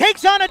 50,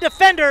 takes on a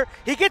defender.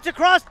 He gets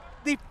across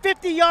the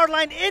 50-yard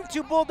line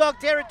into Bulldog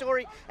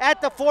territory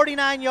at the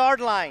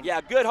 49-yard line.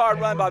 Yeah, good hard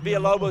run by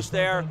Villalobos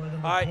there.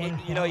 All right,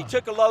 you know, he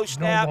took a low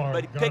snap,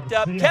 but he picked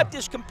up, kept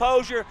his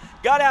composure,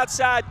 got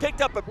outside,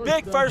 picked up a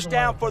big first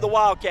down for the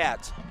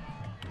Wildcats.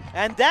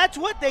 And that's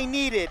what they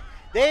needed.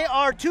 They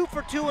are 2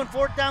 for 2 in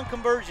 4th down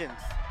conversions,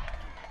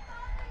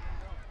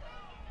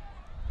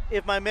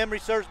 if my memory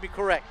serves me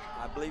correct.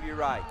 I believe you're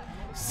right.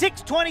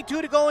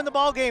 6:22 to go in the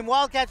ball game.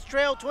 Wildcats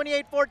trail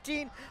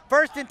 28-14.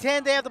 1st and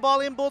 10. They have the ball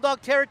in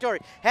Bulldog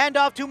territory. Hand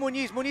off to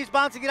Muniz. Muniz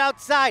bouncing it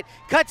outside.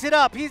 Cuts it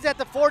up. He's at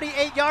the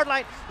 48-yard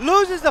line.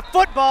 Loses the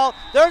football.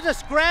 There's a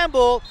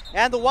scramble,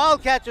 and the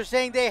Wildcats are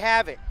saying they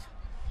have it.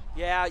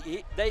 Yeah,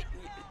 the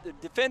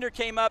defender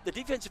came up. The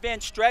defensive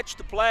end stretched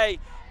the play,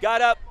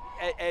 got up,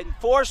 and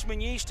forced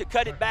Muniz to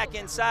cut it back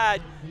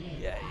inside.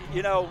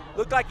 You know,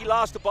 looked like he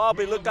lost the ball,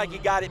 but it looked like he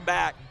got it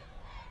back.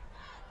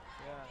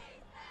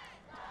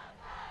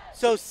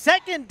 So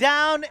 2nd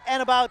down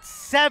and about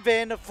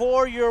 7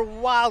 for your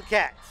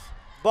Wildcats.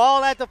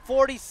 Ball at the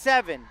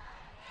 47.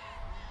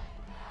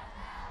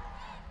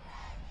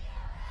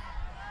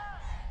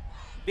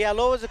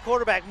 Villalobos is the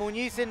quarterback.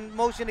 Muniz in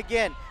motion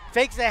again.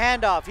 Fakes the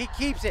handoff. He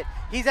keeps it.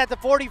 He's at the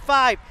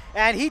 45,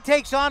 and he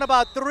takes on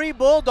about 3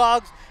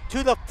 Bulldogs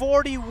to the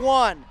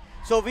 41.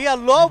 So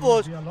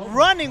Villalobos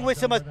running with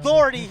some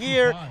authority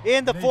here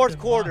in the 4th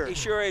quarter. He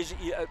sure is.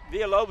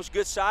 Villalobos,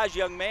 good size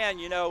young man,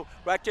 you know,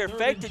 right there,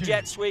 faked the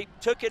jet sweep,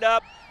 took it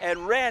up,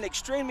 and ran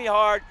extremely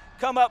hard.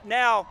 Come up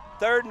now,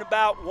 3rd and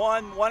about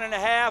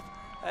 1.5,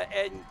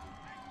 and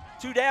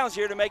 2 downs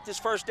here to make this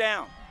first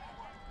down.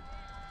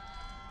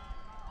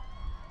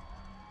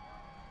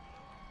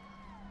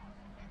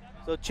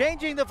 So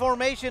changing the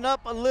formation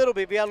up a little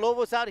bit.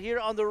 Villalobos out here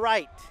on the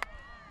right.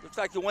 Looks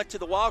like they went to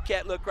the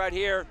Wildcat look right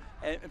here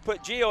and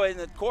put Gio in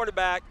the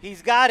quarterback.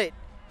 He's got it.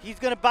 He's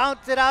going to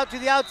bounce it out to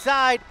the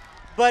outside.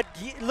 but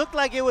it looked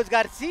like it was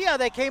Garcia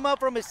that came up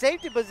from his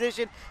safety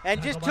position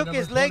and just took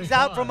his legs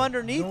out from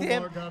underneath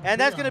him,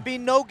 and that's going to be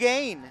no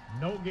gain.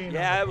 No gain.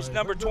 Yeah, it was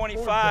number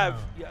 25.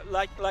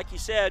 Like you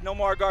said,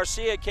 Nomar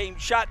Garcia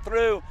shot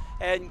through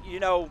and, you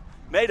know,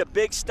 made a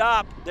big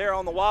stop there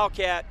on the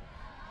Wildcat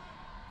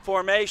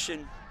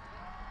formation.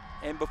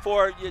 And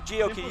before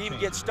Gio could even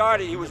get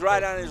started, he was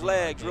right on his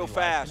legs real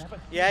fast.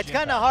 Yeah, it's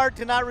kind of hard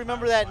to not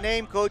remember that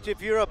name, Coach,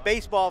 if you're a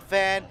baseball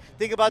fan.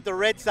 Think about the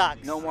Red Sox.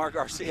 Nomar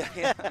Garcia,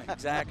 yeah,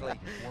 exactly.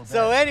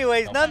 So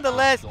anyways,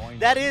 nonetheless,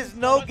 that is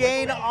no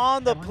gain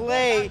on the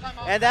play,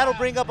 and that'll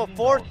bring up a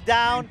 4th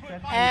down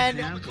and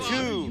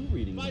 2.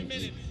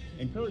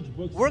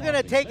 We're going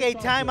to take a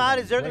timeout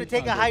as they're going to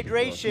take a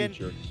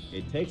hydration.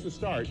 It takes the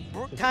start.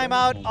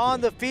 Timeout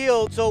on the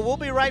field. So we'll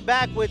be right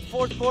back with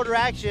 4th quarter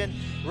action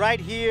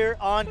right here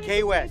on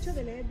K-West.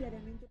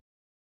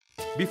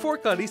 Before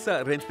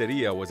Clarissa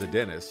Renteria was a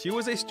dentist, she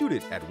was a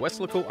student at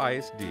Weslaco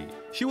ISD.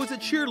 She was a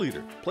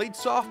cheerleader, played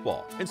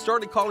softball, and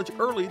started college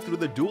early through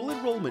the dual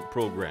enrollment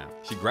program.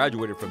 She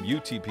graduated from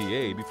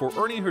UTPA before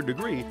earning her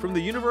degree from the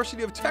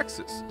University of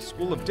Texas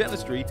School of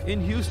Dentistry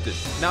in Houston.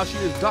 Now she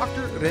is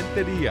Dr.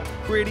 Renteria,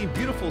 creating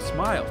beautiful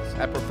smiles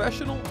at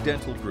Professional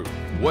Dental Group.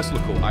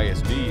 Weslaco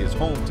ISD is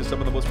home to some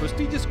of the most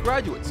prestigious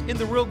graduates in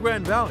the Rio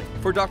Grande Valley.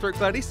 For Dr.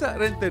 Clarissa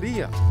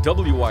Renteria,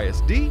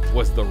 WISD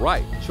was the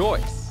right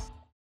choice.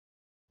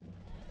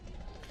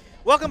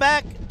 Welcome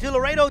back to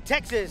Laredo,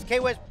 Texas.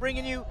 K-West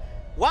bringing you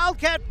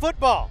Wildcat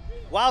football.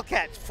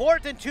 Wildcats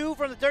 4th and 2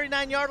 from the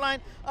 39-yard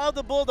line of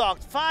the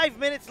Bulldogs. 5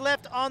 minutes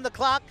left on the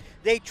clock.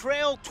 They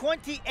trail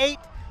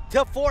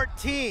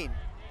 28-14.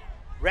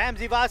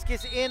 Ramsey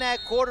Vasquez in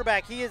at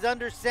quarterback. He is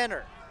under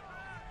center.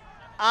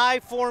 I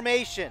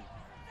formation.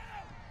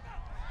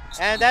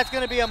 And that's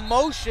going to be a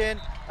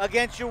motion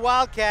against your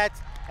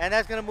Wildcats, and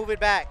that's going to move it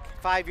back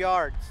 5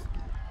 yards.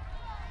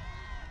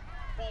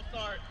 False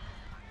start.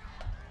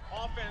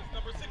 Offense,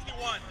 number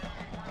 61.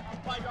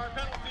 5-yard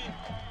penalty.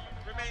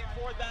 Remain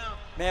 4th down.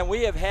 Man,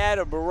 we have had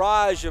a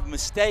barrage of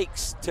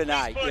mistakes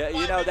tonight.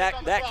 You know,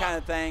 that kind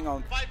of thing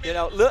on, you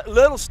know,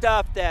 little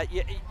stuff that,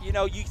 you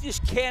know, you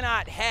just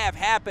cannot have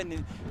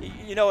happen,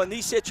 you know, in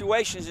these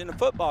situations in a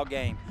football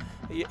game.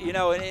 You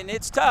know, and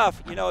it's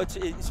tough. You know, it's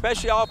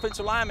especially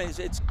offensive linemen.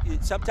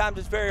 Sometimes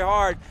it's very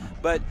hard,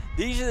 but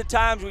these are the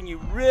times when you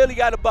really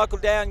got to buckle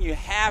down. You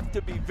have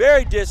to be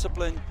very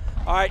disciplined.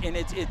 All right, and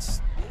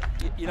it's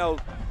you know.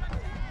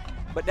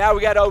 But now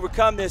we got to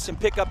overcome this and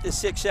pick up this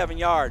 6-7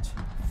 yards.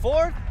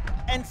 4th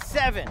and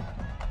 7.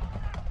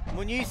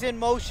 Muniz in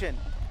motion.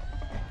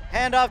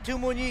 Handoff to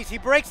Muniz. He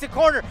breaks the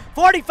corner.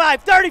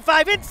 45,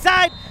 35,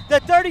 inside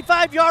the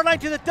 35-yard line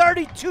to the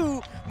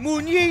 32.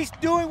 Muniz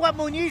doing what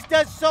Muniz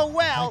does so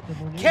well,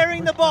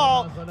 carrying the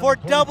ball for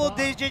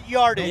double-digit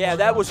yardage. Yeah,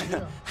 that was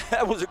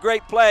a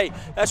great play.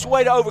 That's the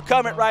way to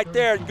overcome it right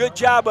there. Good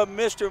job of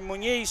Mr.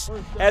 Muniz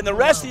and the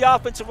rest of the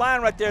offensive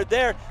line right there.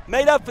 They're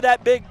made up for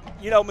that big,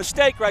 you know,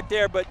 mistake right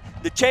there, but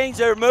the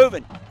chains are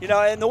moving, you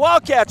know, and the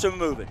Wildcats are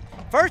moving.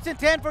 1st and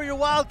 10 for your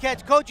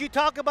Wildcats. Coach, you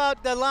talk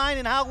about the line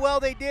and how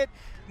well they did.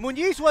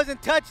 Muniz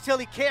wasn't touched till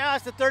he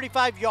crossed the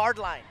 35-yard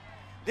line.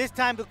 This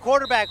time the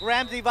quarterback,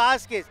 Ramsey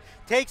Vasquez,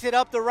 takes it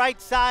up the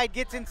right side,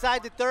 gets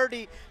inside the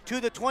 30 to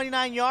the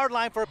 29-yard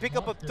line for a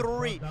pickup of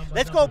 3.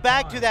 Let's go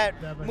back to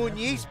that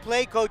Muniz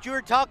play, Coach. You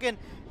were talking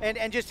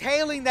and just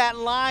hailing that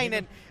line,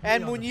 and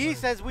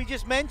Muniz, as we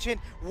just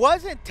mentioned,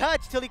 wasn't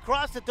touched till he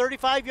crossed the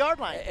 35-yard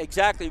line.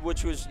 Exactly,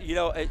 which was, you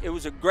know, it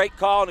was a great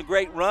call and a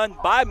great run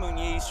by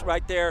Muniz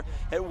right there.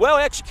 A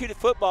well-executed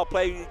football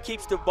play that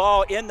keeps the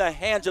ball in the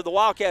hands of the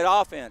Wildcat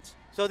offense.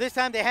 So this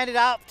time they hand it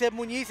out to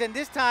Muniz, and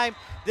this time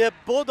the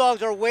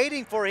Bulldogs are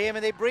waiting for him,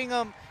 and they bring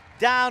him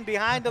down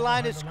behind the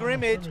line of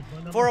scrimmage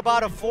for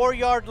about a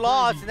 4-yard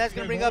loss, and that's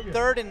going to bring up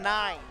 3rd and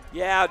 9.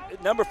 Yeah,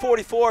 number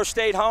 44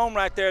 stayed home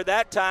right there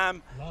that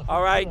time.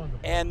 All right,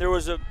 and there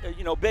was a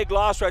big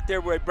loss right there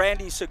with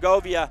Brandy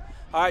Segovia.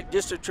 All right,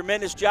 just a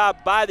tremendous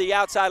job by the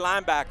outside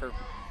linebacker.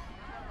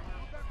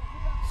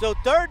 So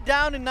 3rd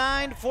down and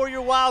 9 for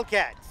your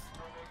Wildcats.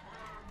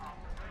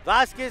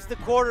 Vasquez, the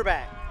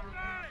quarterback.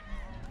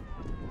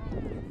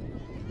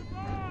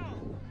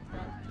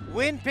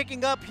 Wind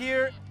picking up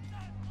here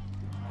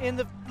in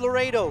the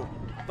Laredo.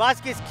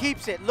 Vasquez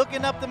keeps it,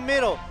 looking up the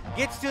middle,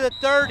 gets to the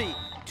 30,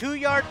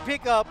 2-yard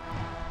pickup.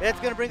 That's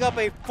going to bring up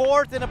a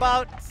 4th and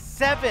about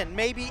 7,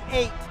 maybe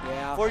 8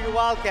 for your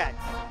Wildcats.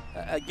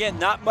 Again,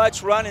 not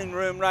much running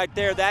room right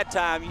there that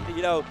time.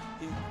 You know,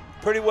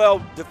 pretty well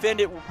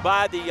defended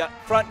by the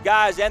front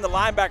guys and the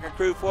linebacker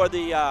crew for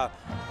the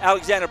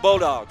Alexander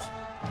Bulldogs.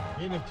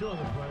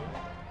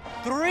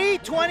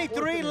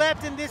 3:23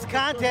 left in this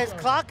contest.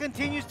 Clock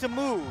continues to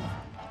move.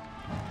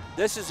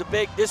 This is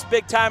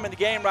big time in the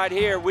game right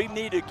here. We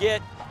need to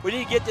get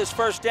this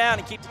 1st down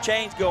and keep the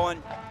chains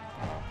going.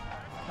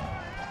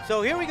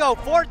 So here we go,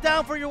 4th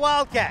down for your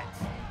Wildcats.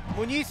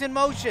 Muniz in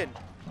motion,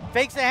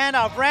 fakes the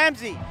handoff.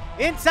 Ramsey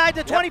inside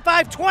the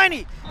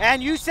 25-20.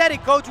 And you said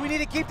it, Coach, we need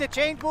to keep the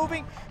chains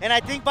moving. And I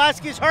think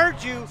Vasquez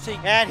heard you,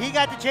 and he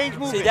got the chains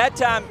moving. See, that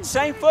time,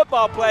 same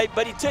football play,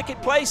 but he took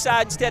it play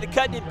side instead of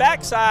cutting it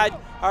backside,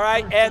 all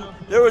right? And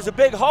there was a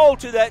big hole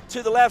to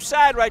the left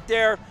side right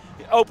there,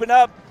 open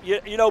up,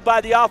 you know,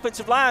 by the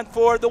offensive line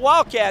for the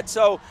Wildcats.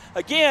 So,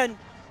 again,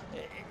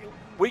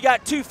 we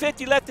got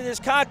 2:50 left in this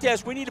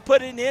contest. We need to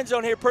put it in the end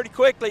zone here pretty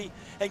quickly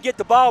and get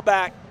the ball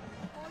back.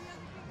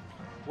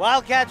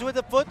 Wildcats with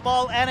the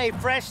football and a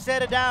fresh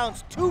set of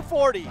downs.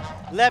 2:40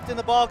 left in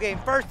the ball game.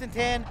 1st and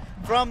 10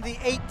 from the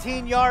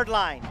 18-yard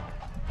line.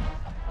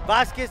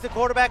 Vasquez, the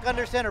quarterback,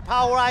 under center.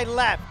 Power eye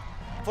left.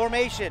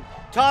 Formation.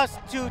 Toss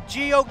to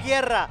Gio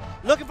Guerra.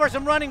 Looking for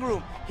some running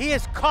room. He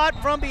is caught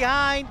from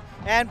behind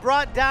and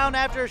brought down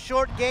after a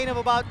short gain of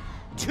about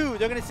 2.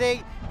 They're going to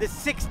say the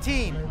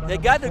 16. They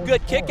got a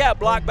good kick out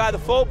block by the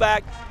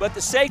fullback, but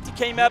the safety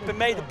came up and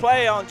made the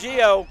play on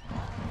Gio.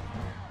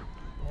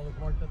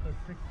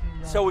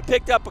 So we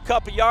picked up a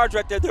couple yards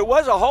right there. There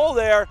was a hole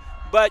there,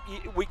 but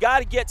we got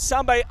to get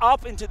somebody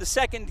up into the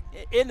second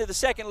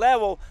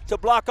level to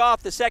block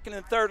off the 2nd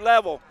and 3rd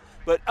level.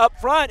 But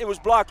up front, it was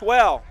blocked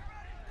well.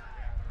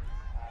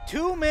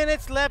 2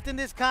 minutes left in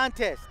this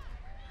contest.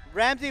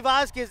 Ramsey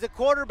Vasquez, the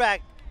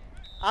quarterback.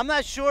 I'm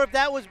not sure if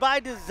that was by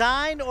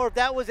design or if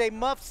that was a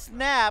muff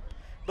snap,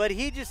 but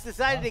he just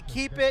decided to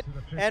keep it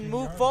and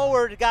move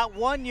forward. Got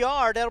 1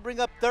 yard. That'll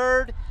bring up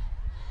 3rd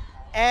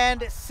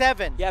and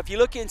 7. Yeah, if you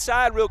look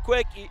inside real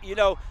quick, you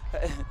know,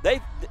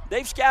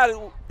 they've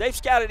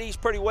scouted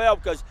East pretty well,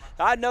 because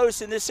I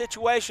noticed in this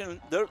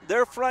situation,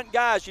 their front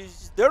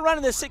guys, they're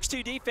running the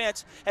 6-2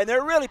 defense, and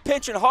they're really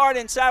pinching hard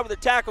inside with the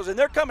tackles, and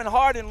they're coming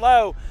hard and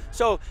low.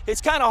 So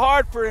it's kind of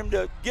hard for him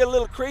to get a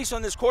little crease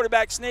on this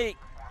quarterback sneak.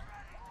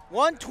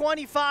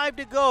 1:25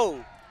 to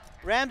go.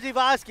 Ramsey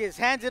Vasquez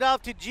hands it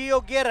off to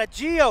Gio Guerra.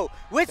 Gio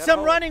with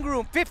some running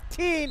room.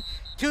 15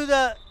 to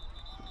the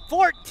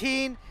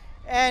 14.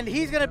 And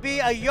he's going to be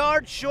a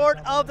yard short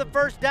of the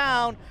first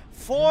down,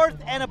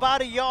 4th and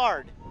about a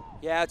yard.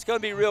 Yeah, it's going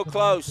to be real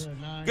close.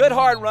 Good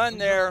hard run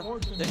there.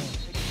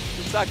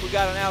 Looks like we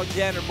got an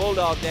Alexander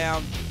Bulldog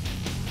down.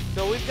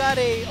 So we've got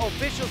a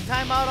official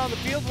timeout on the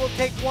field. We'll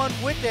take one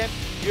with them.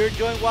 You're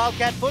enjoying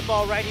Wildcat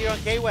football right here on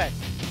K-West.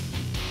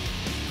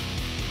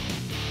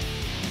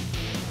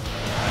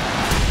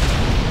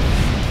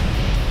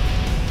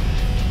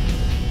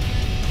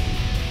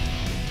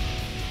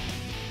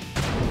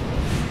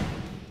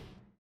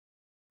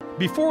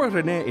 Before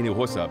Rene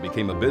Hinojosa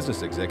became a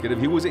business executive,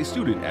 he was a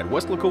student at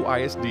Weslaco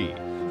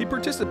ISD. He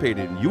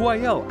participated in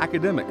UIL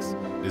academics,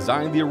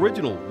 designed the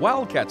original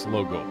Wildcats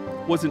logo,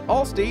 was an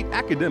all-state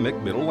academic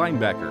middle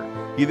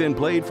linebacker. He then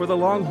played for the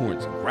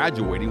Longhorns,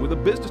 graduating with a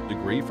business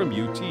degree from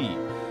UT.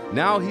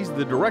 Now he's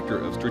the Director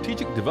of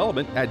Strategic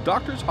Development at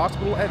Doctors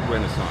Hospital at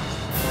Renaissance.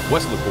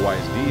 Weslaco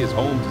ISD is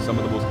home to some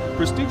of the most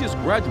prestigious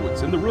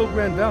graduates in the Rio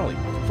Grande Valley.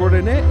 For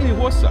Rene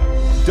Hinojosa,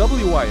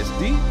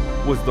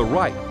 WISD was the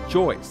right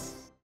choice.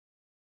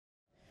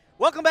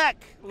 Welcome back,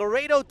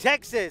 Laredo,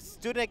 Texas.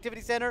 Student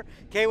Activity Center,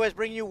 K-West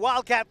bringing you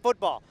Wildcat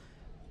football.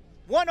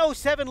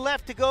 1:07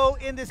 left to go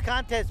in this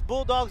contest.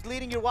 Bulldogs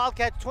leading your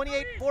Wildcats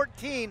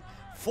 28-14.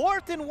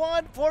 4th and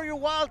 1 for your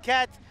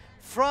Wildcats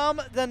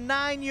from the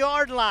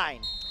 9-yard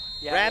line.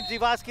 Yeah. Ramsey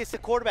Vasquez, the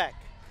quarterback.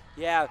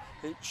 Yeah,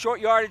 short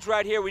yardage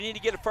right here. We need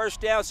to get a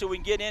first down so we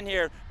can get in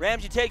here.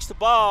 Ramsey takes the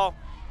ball.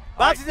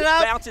 Bounces it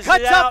out, cuts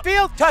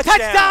upfield,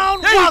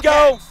 touchdown, there you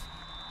go.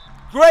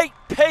 Great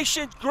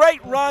patience,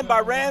 great run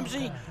by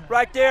Ramsey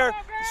right there.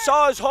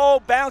 Saw his hole,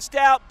 bounced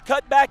out,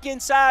 cut back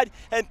inside,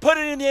 and put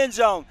it in the end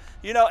zone.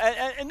 You know,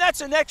 and that's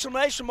an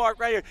exclamation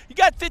mark right here. You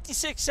got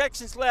 56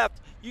 seconds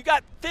left. You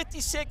got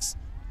 56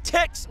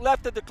 ticks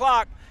left of the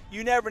clock.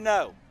 You never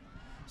know.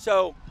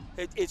 So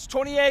it's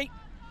 28-20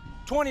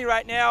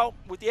 right now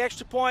with the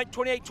extra point,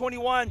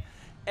 28-21,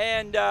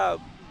 and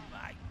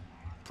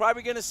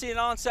probably going to see an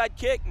onside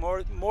kick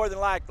more than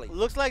likely.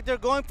 Looks like they're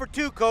going for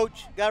 2,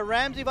 Coach. Got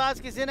Ramsey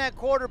Vasquez in at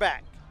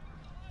quarterback.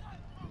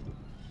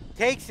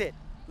 Takes it,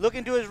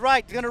 looking to his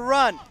right, going to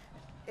run.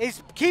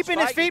 He's keeping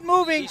his feet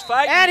moving, he's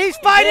fighting. And he's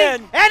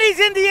fighting, and he's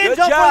in the end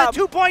zone for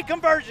the 2-point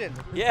conversion.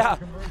 Yeah,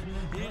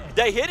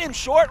 they hit him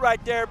short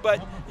right there,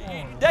 but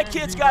that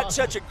kid's got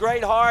such a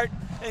great heart,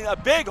 and a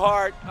big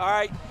heart, all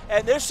right?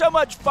 And there's so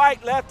much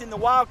fight left in the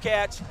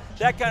Wildcats,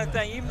 that kind of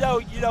thing. Even though,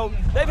 you know,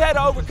 they've had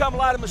to overcome a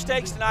lot of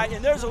mistakes tonight,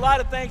 and there's a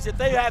lot of things that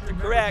they have to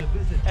correct.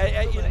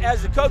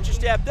 As the coaching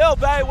staff, they'll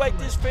evaluate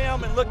this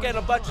film and look at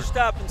a bunch of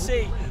stuff and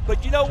see.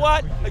 But you know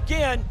what?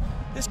 Again,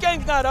 this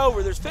game's not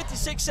over. There's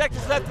 56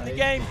 seconds left in the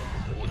game.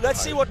 Let's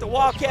see what the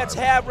Wildcats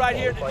have right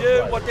here to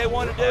do, what they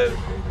want to do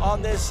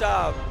on this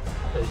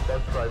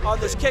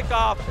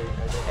kickoff.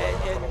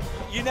 And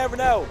you never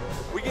know.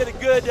 We get a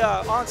good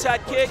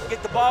onside kick,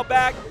 get the ball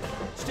back,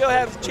 still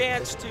have a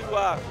chance to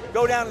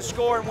go down and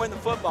score and win the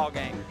football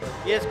game.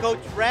 Yes, Coach.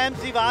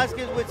 Ramsey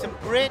Vasquez with some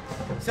grit,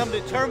 some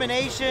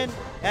determination,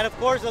 and of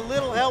course a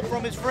little help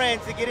from his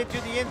friends to get into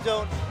the end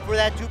zone for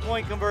that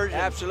 2-point conversion.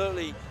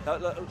 Absolutely.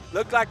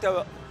 Looked like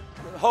the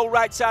whole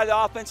right side of the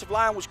offensive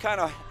line was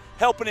kind of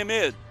helping him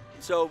in.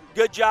 So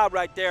good job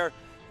right there.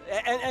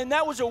 And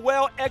that was a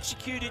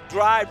well-executed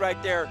drive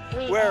right there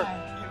where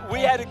we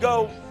had to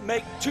go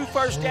make 2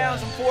 first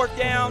downs and 4th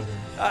down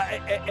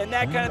and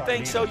that kind of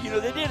thing. So, you know,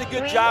 they did a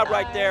good job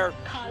right there.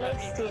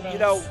 You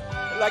know,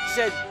 like I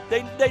said,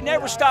 they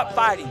never stop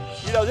fighting.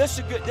 You know, this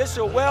is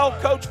a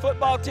well-coached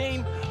football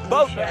team.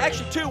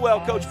 Actually 2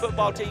 well-coached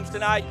football teams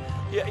tonight.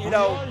 You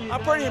know,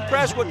 I'm pretty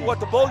impressed with what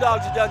the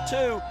Bulldogs have done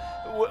too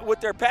with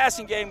their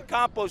passing game.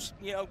 Campos,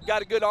 you know,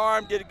 got a good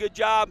arm, did a good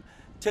job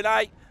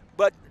tonight.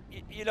 But,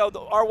 you know,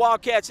 our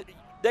Wildcats,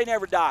 they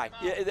never die.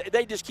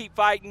 They just keep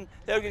fighting.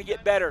 They're going to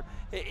get better.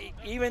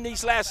 Even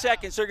these last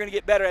seconds, they're going to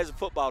get better as a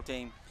football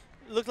team.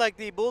 Looks like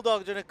the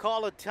Bulldogs are going to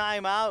call a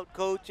timeout,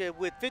 Coach,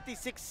 with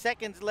 56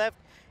 seconds left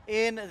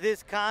in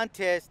this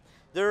contest.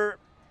 They're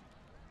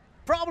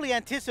probably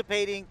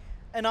anticipating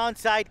an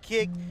onside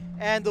kick,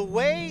 and the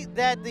way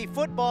that the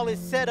football is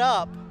set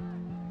up,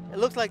 it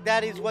looks like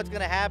that is what's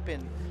going to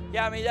happen.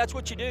 Yeah, I mean, that's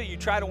what you do. You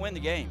try to win the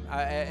game.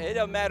 It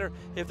doesn't matter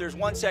if there's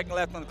 1 second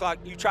left on the clock.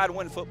 You try to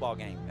win a football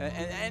game,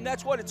 and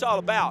that's what it's all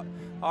about,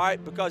 all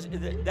right, because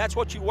that's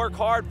what you work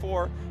hard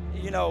for,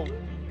 you know,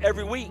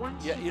 every week,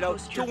 you know,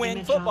 to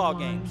win football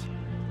games.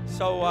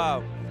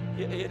 So,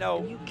 you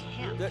know,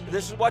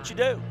 this is what you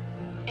do.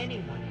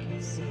 Anyone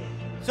can see it.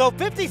 So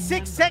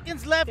 56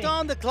 seconds left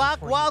on the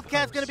clock.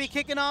 Wildcats going to be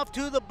kicking off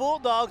to the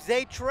Bulldogs.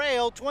 They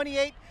trail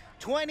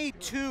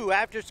 28-22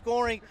 after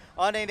scoring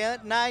on a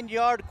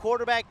 9-yard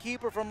quarterback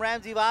keeper from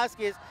Ramsey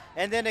Vasquez,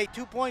 and then a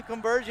 2-point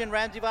conversion.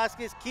 Ramsey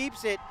Vasquez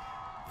keeps it,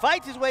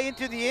 fights his way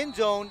into the end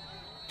zone.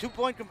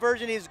 2-point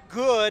conversion is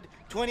good.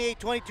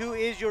 28-22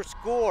 is your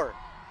score.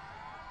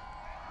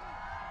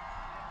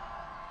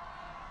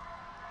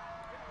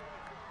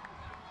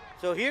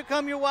 So here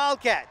come your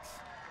Wildcats.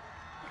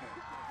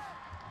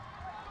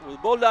 Well, the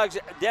Bulldogs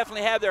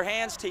definitely have their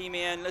hands team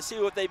in. Let's see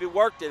if they've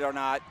worked it or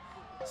not.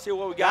 See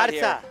what we got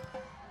here.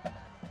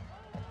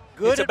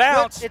 Good, it's a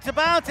bounce. It's a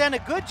bounce, and a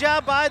good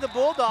job by the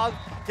Bulldogs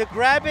to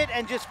grab it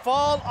and just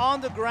fall on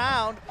the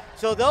ground.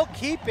 So they'll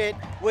keep it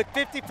with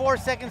 54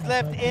 seconds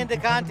left in the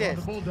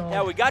contest.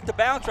 Yeah, we got the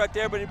bounce right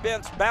there, but it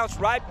bounced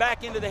right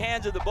back into the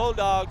hands of the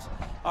Bulldogs.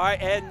 All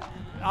right, and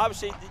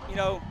obviously, you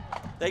know,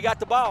 they got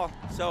the ball.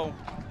 So,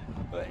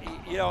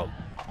 you know,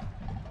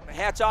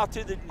 hats off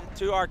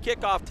to our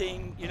kickoff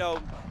team. You know,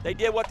 they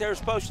did what they were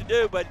supposed to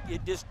do, but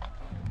it just,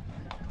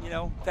 you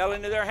know, fell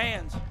into their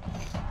hands.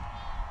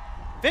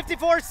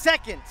 54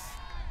 seconds.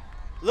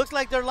 Looks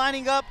like they're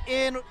lining up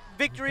in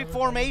victory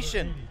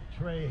formation.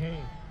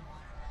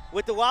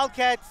 With the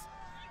Wildcats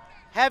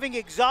having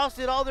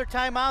exhausted all their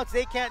timeouts,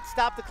 they can't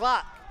stop the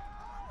clock.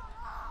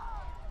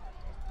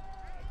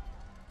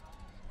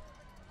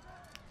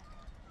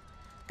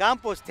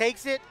 Campos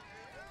takes it,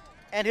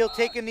 and he'll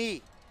take a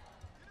knee.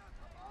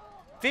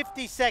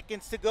 50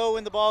 seconds to go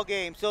in the ball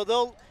game, so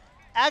they'll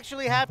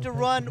actually have to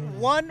run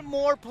one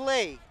more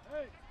play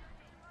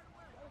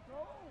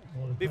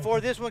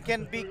before this one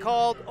can be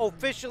called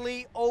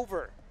officially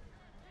over.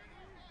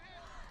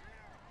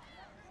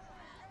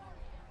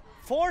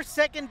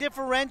 4-second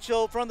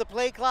differential from the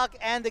play clock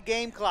and the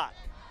game clock.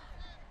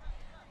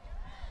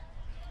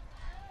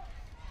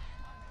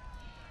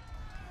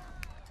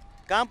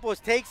 Campos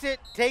takes it,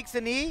 takes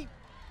a knee,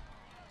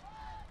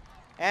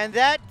 and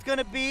that's going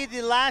to be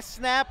the last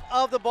snap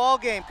of the ball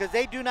game because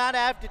they do not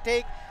have to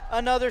take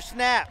another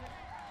snap.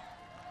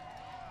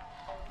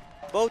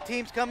 Both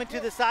teams coming to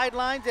the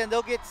sidelines, and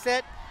they'll get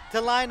set to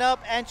line up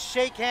and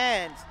shake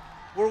hands.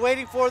 We're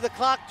waiting for the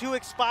clock to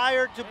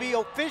expire to be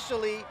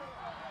officially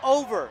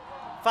over.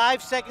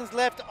 5 seconds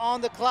left on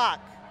the clock.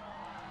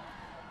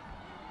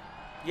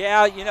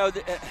 Yeah, you know,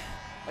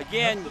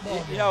 again,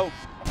 you know,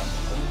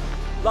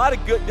 a lot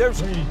of good.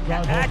 There's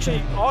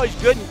actually always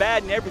good and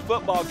bad in every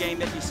football game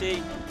that you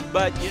see,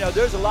 but you know,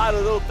 there's a lot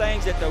of little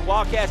things that the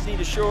Wildcats need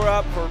to shore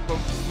up for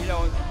you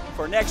know,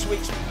 for next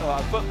week's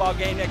football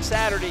game next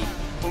Saturday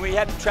when we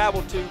have to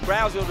travel to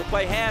Brownsville to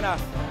play Hannah.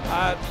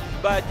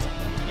 But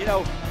you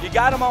know, you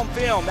got them on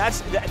film.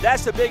 That's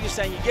the biggest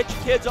thing. You get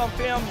your kids on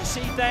film. You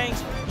see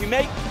things. You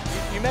make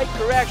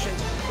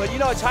corrections. But you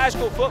know, it's high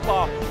school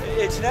football.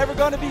 It's never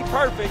going to be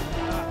perfect.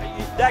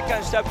 That kind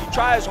of stuff. You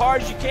try as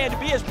hard as you can to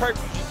be as perfect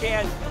as you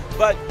can.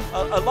 But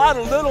a lot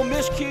of little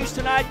miscues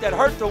tonight that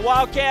hurt the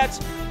Wildcats.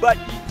 But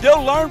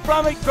they'll learn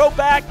from it, go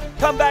back,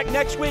 come back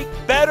next week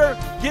better,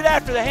 get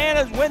after the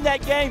Hannahs, win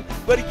that game.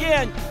 But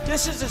again,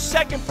 this is a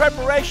second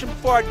preparation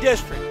for our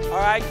district, all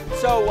right?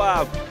 So,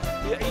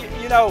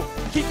 you know,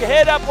 keep your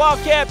head up,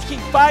 Wildcats, keep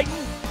fighting.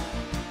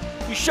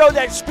 You showed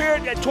that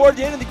spirit that toward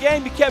the end of the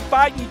game, you kept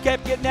fighting, you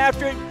kept getting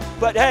after it.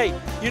 But hey,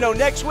 you know,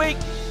 next week,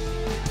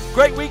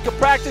 great week of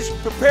practice,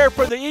 prepare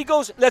for the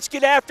Eagles. Let's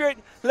get after it.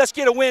 Let's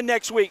get a win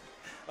next week.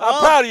 I'm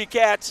proud of you,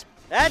 Cats.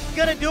 That's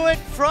going to do it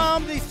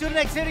from the Student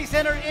Activity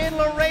Center in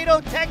Laredo,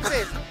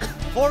 Texas.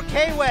 For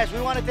K-West,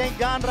 we want to thank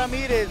Don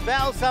Ramirez,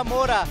 Val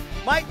Zamora,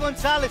 Mike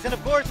Gonzalez, and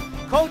of course,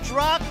 Coach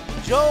Rock,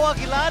 Joe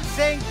Aguilar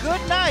saying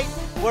good night,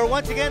 where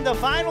once again the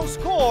final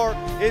score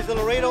is the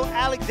Laredo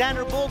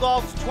Alexander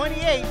Bulldogs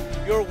 28,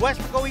 your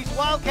Weslaco East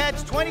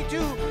Wildcats 22.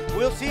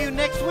 We'll see you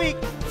next week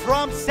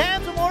from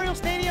Sam's Memorial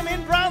Stadium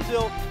in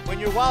Brownsville when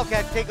your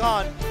Wildcats take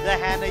on the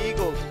Hannah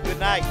Eagles. Good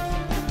night.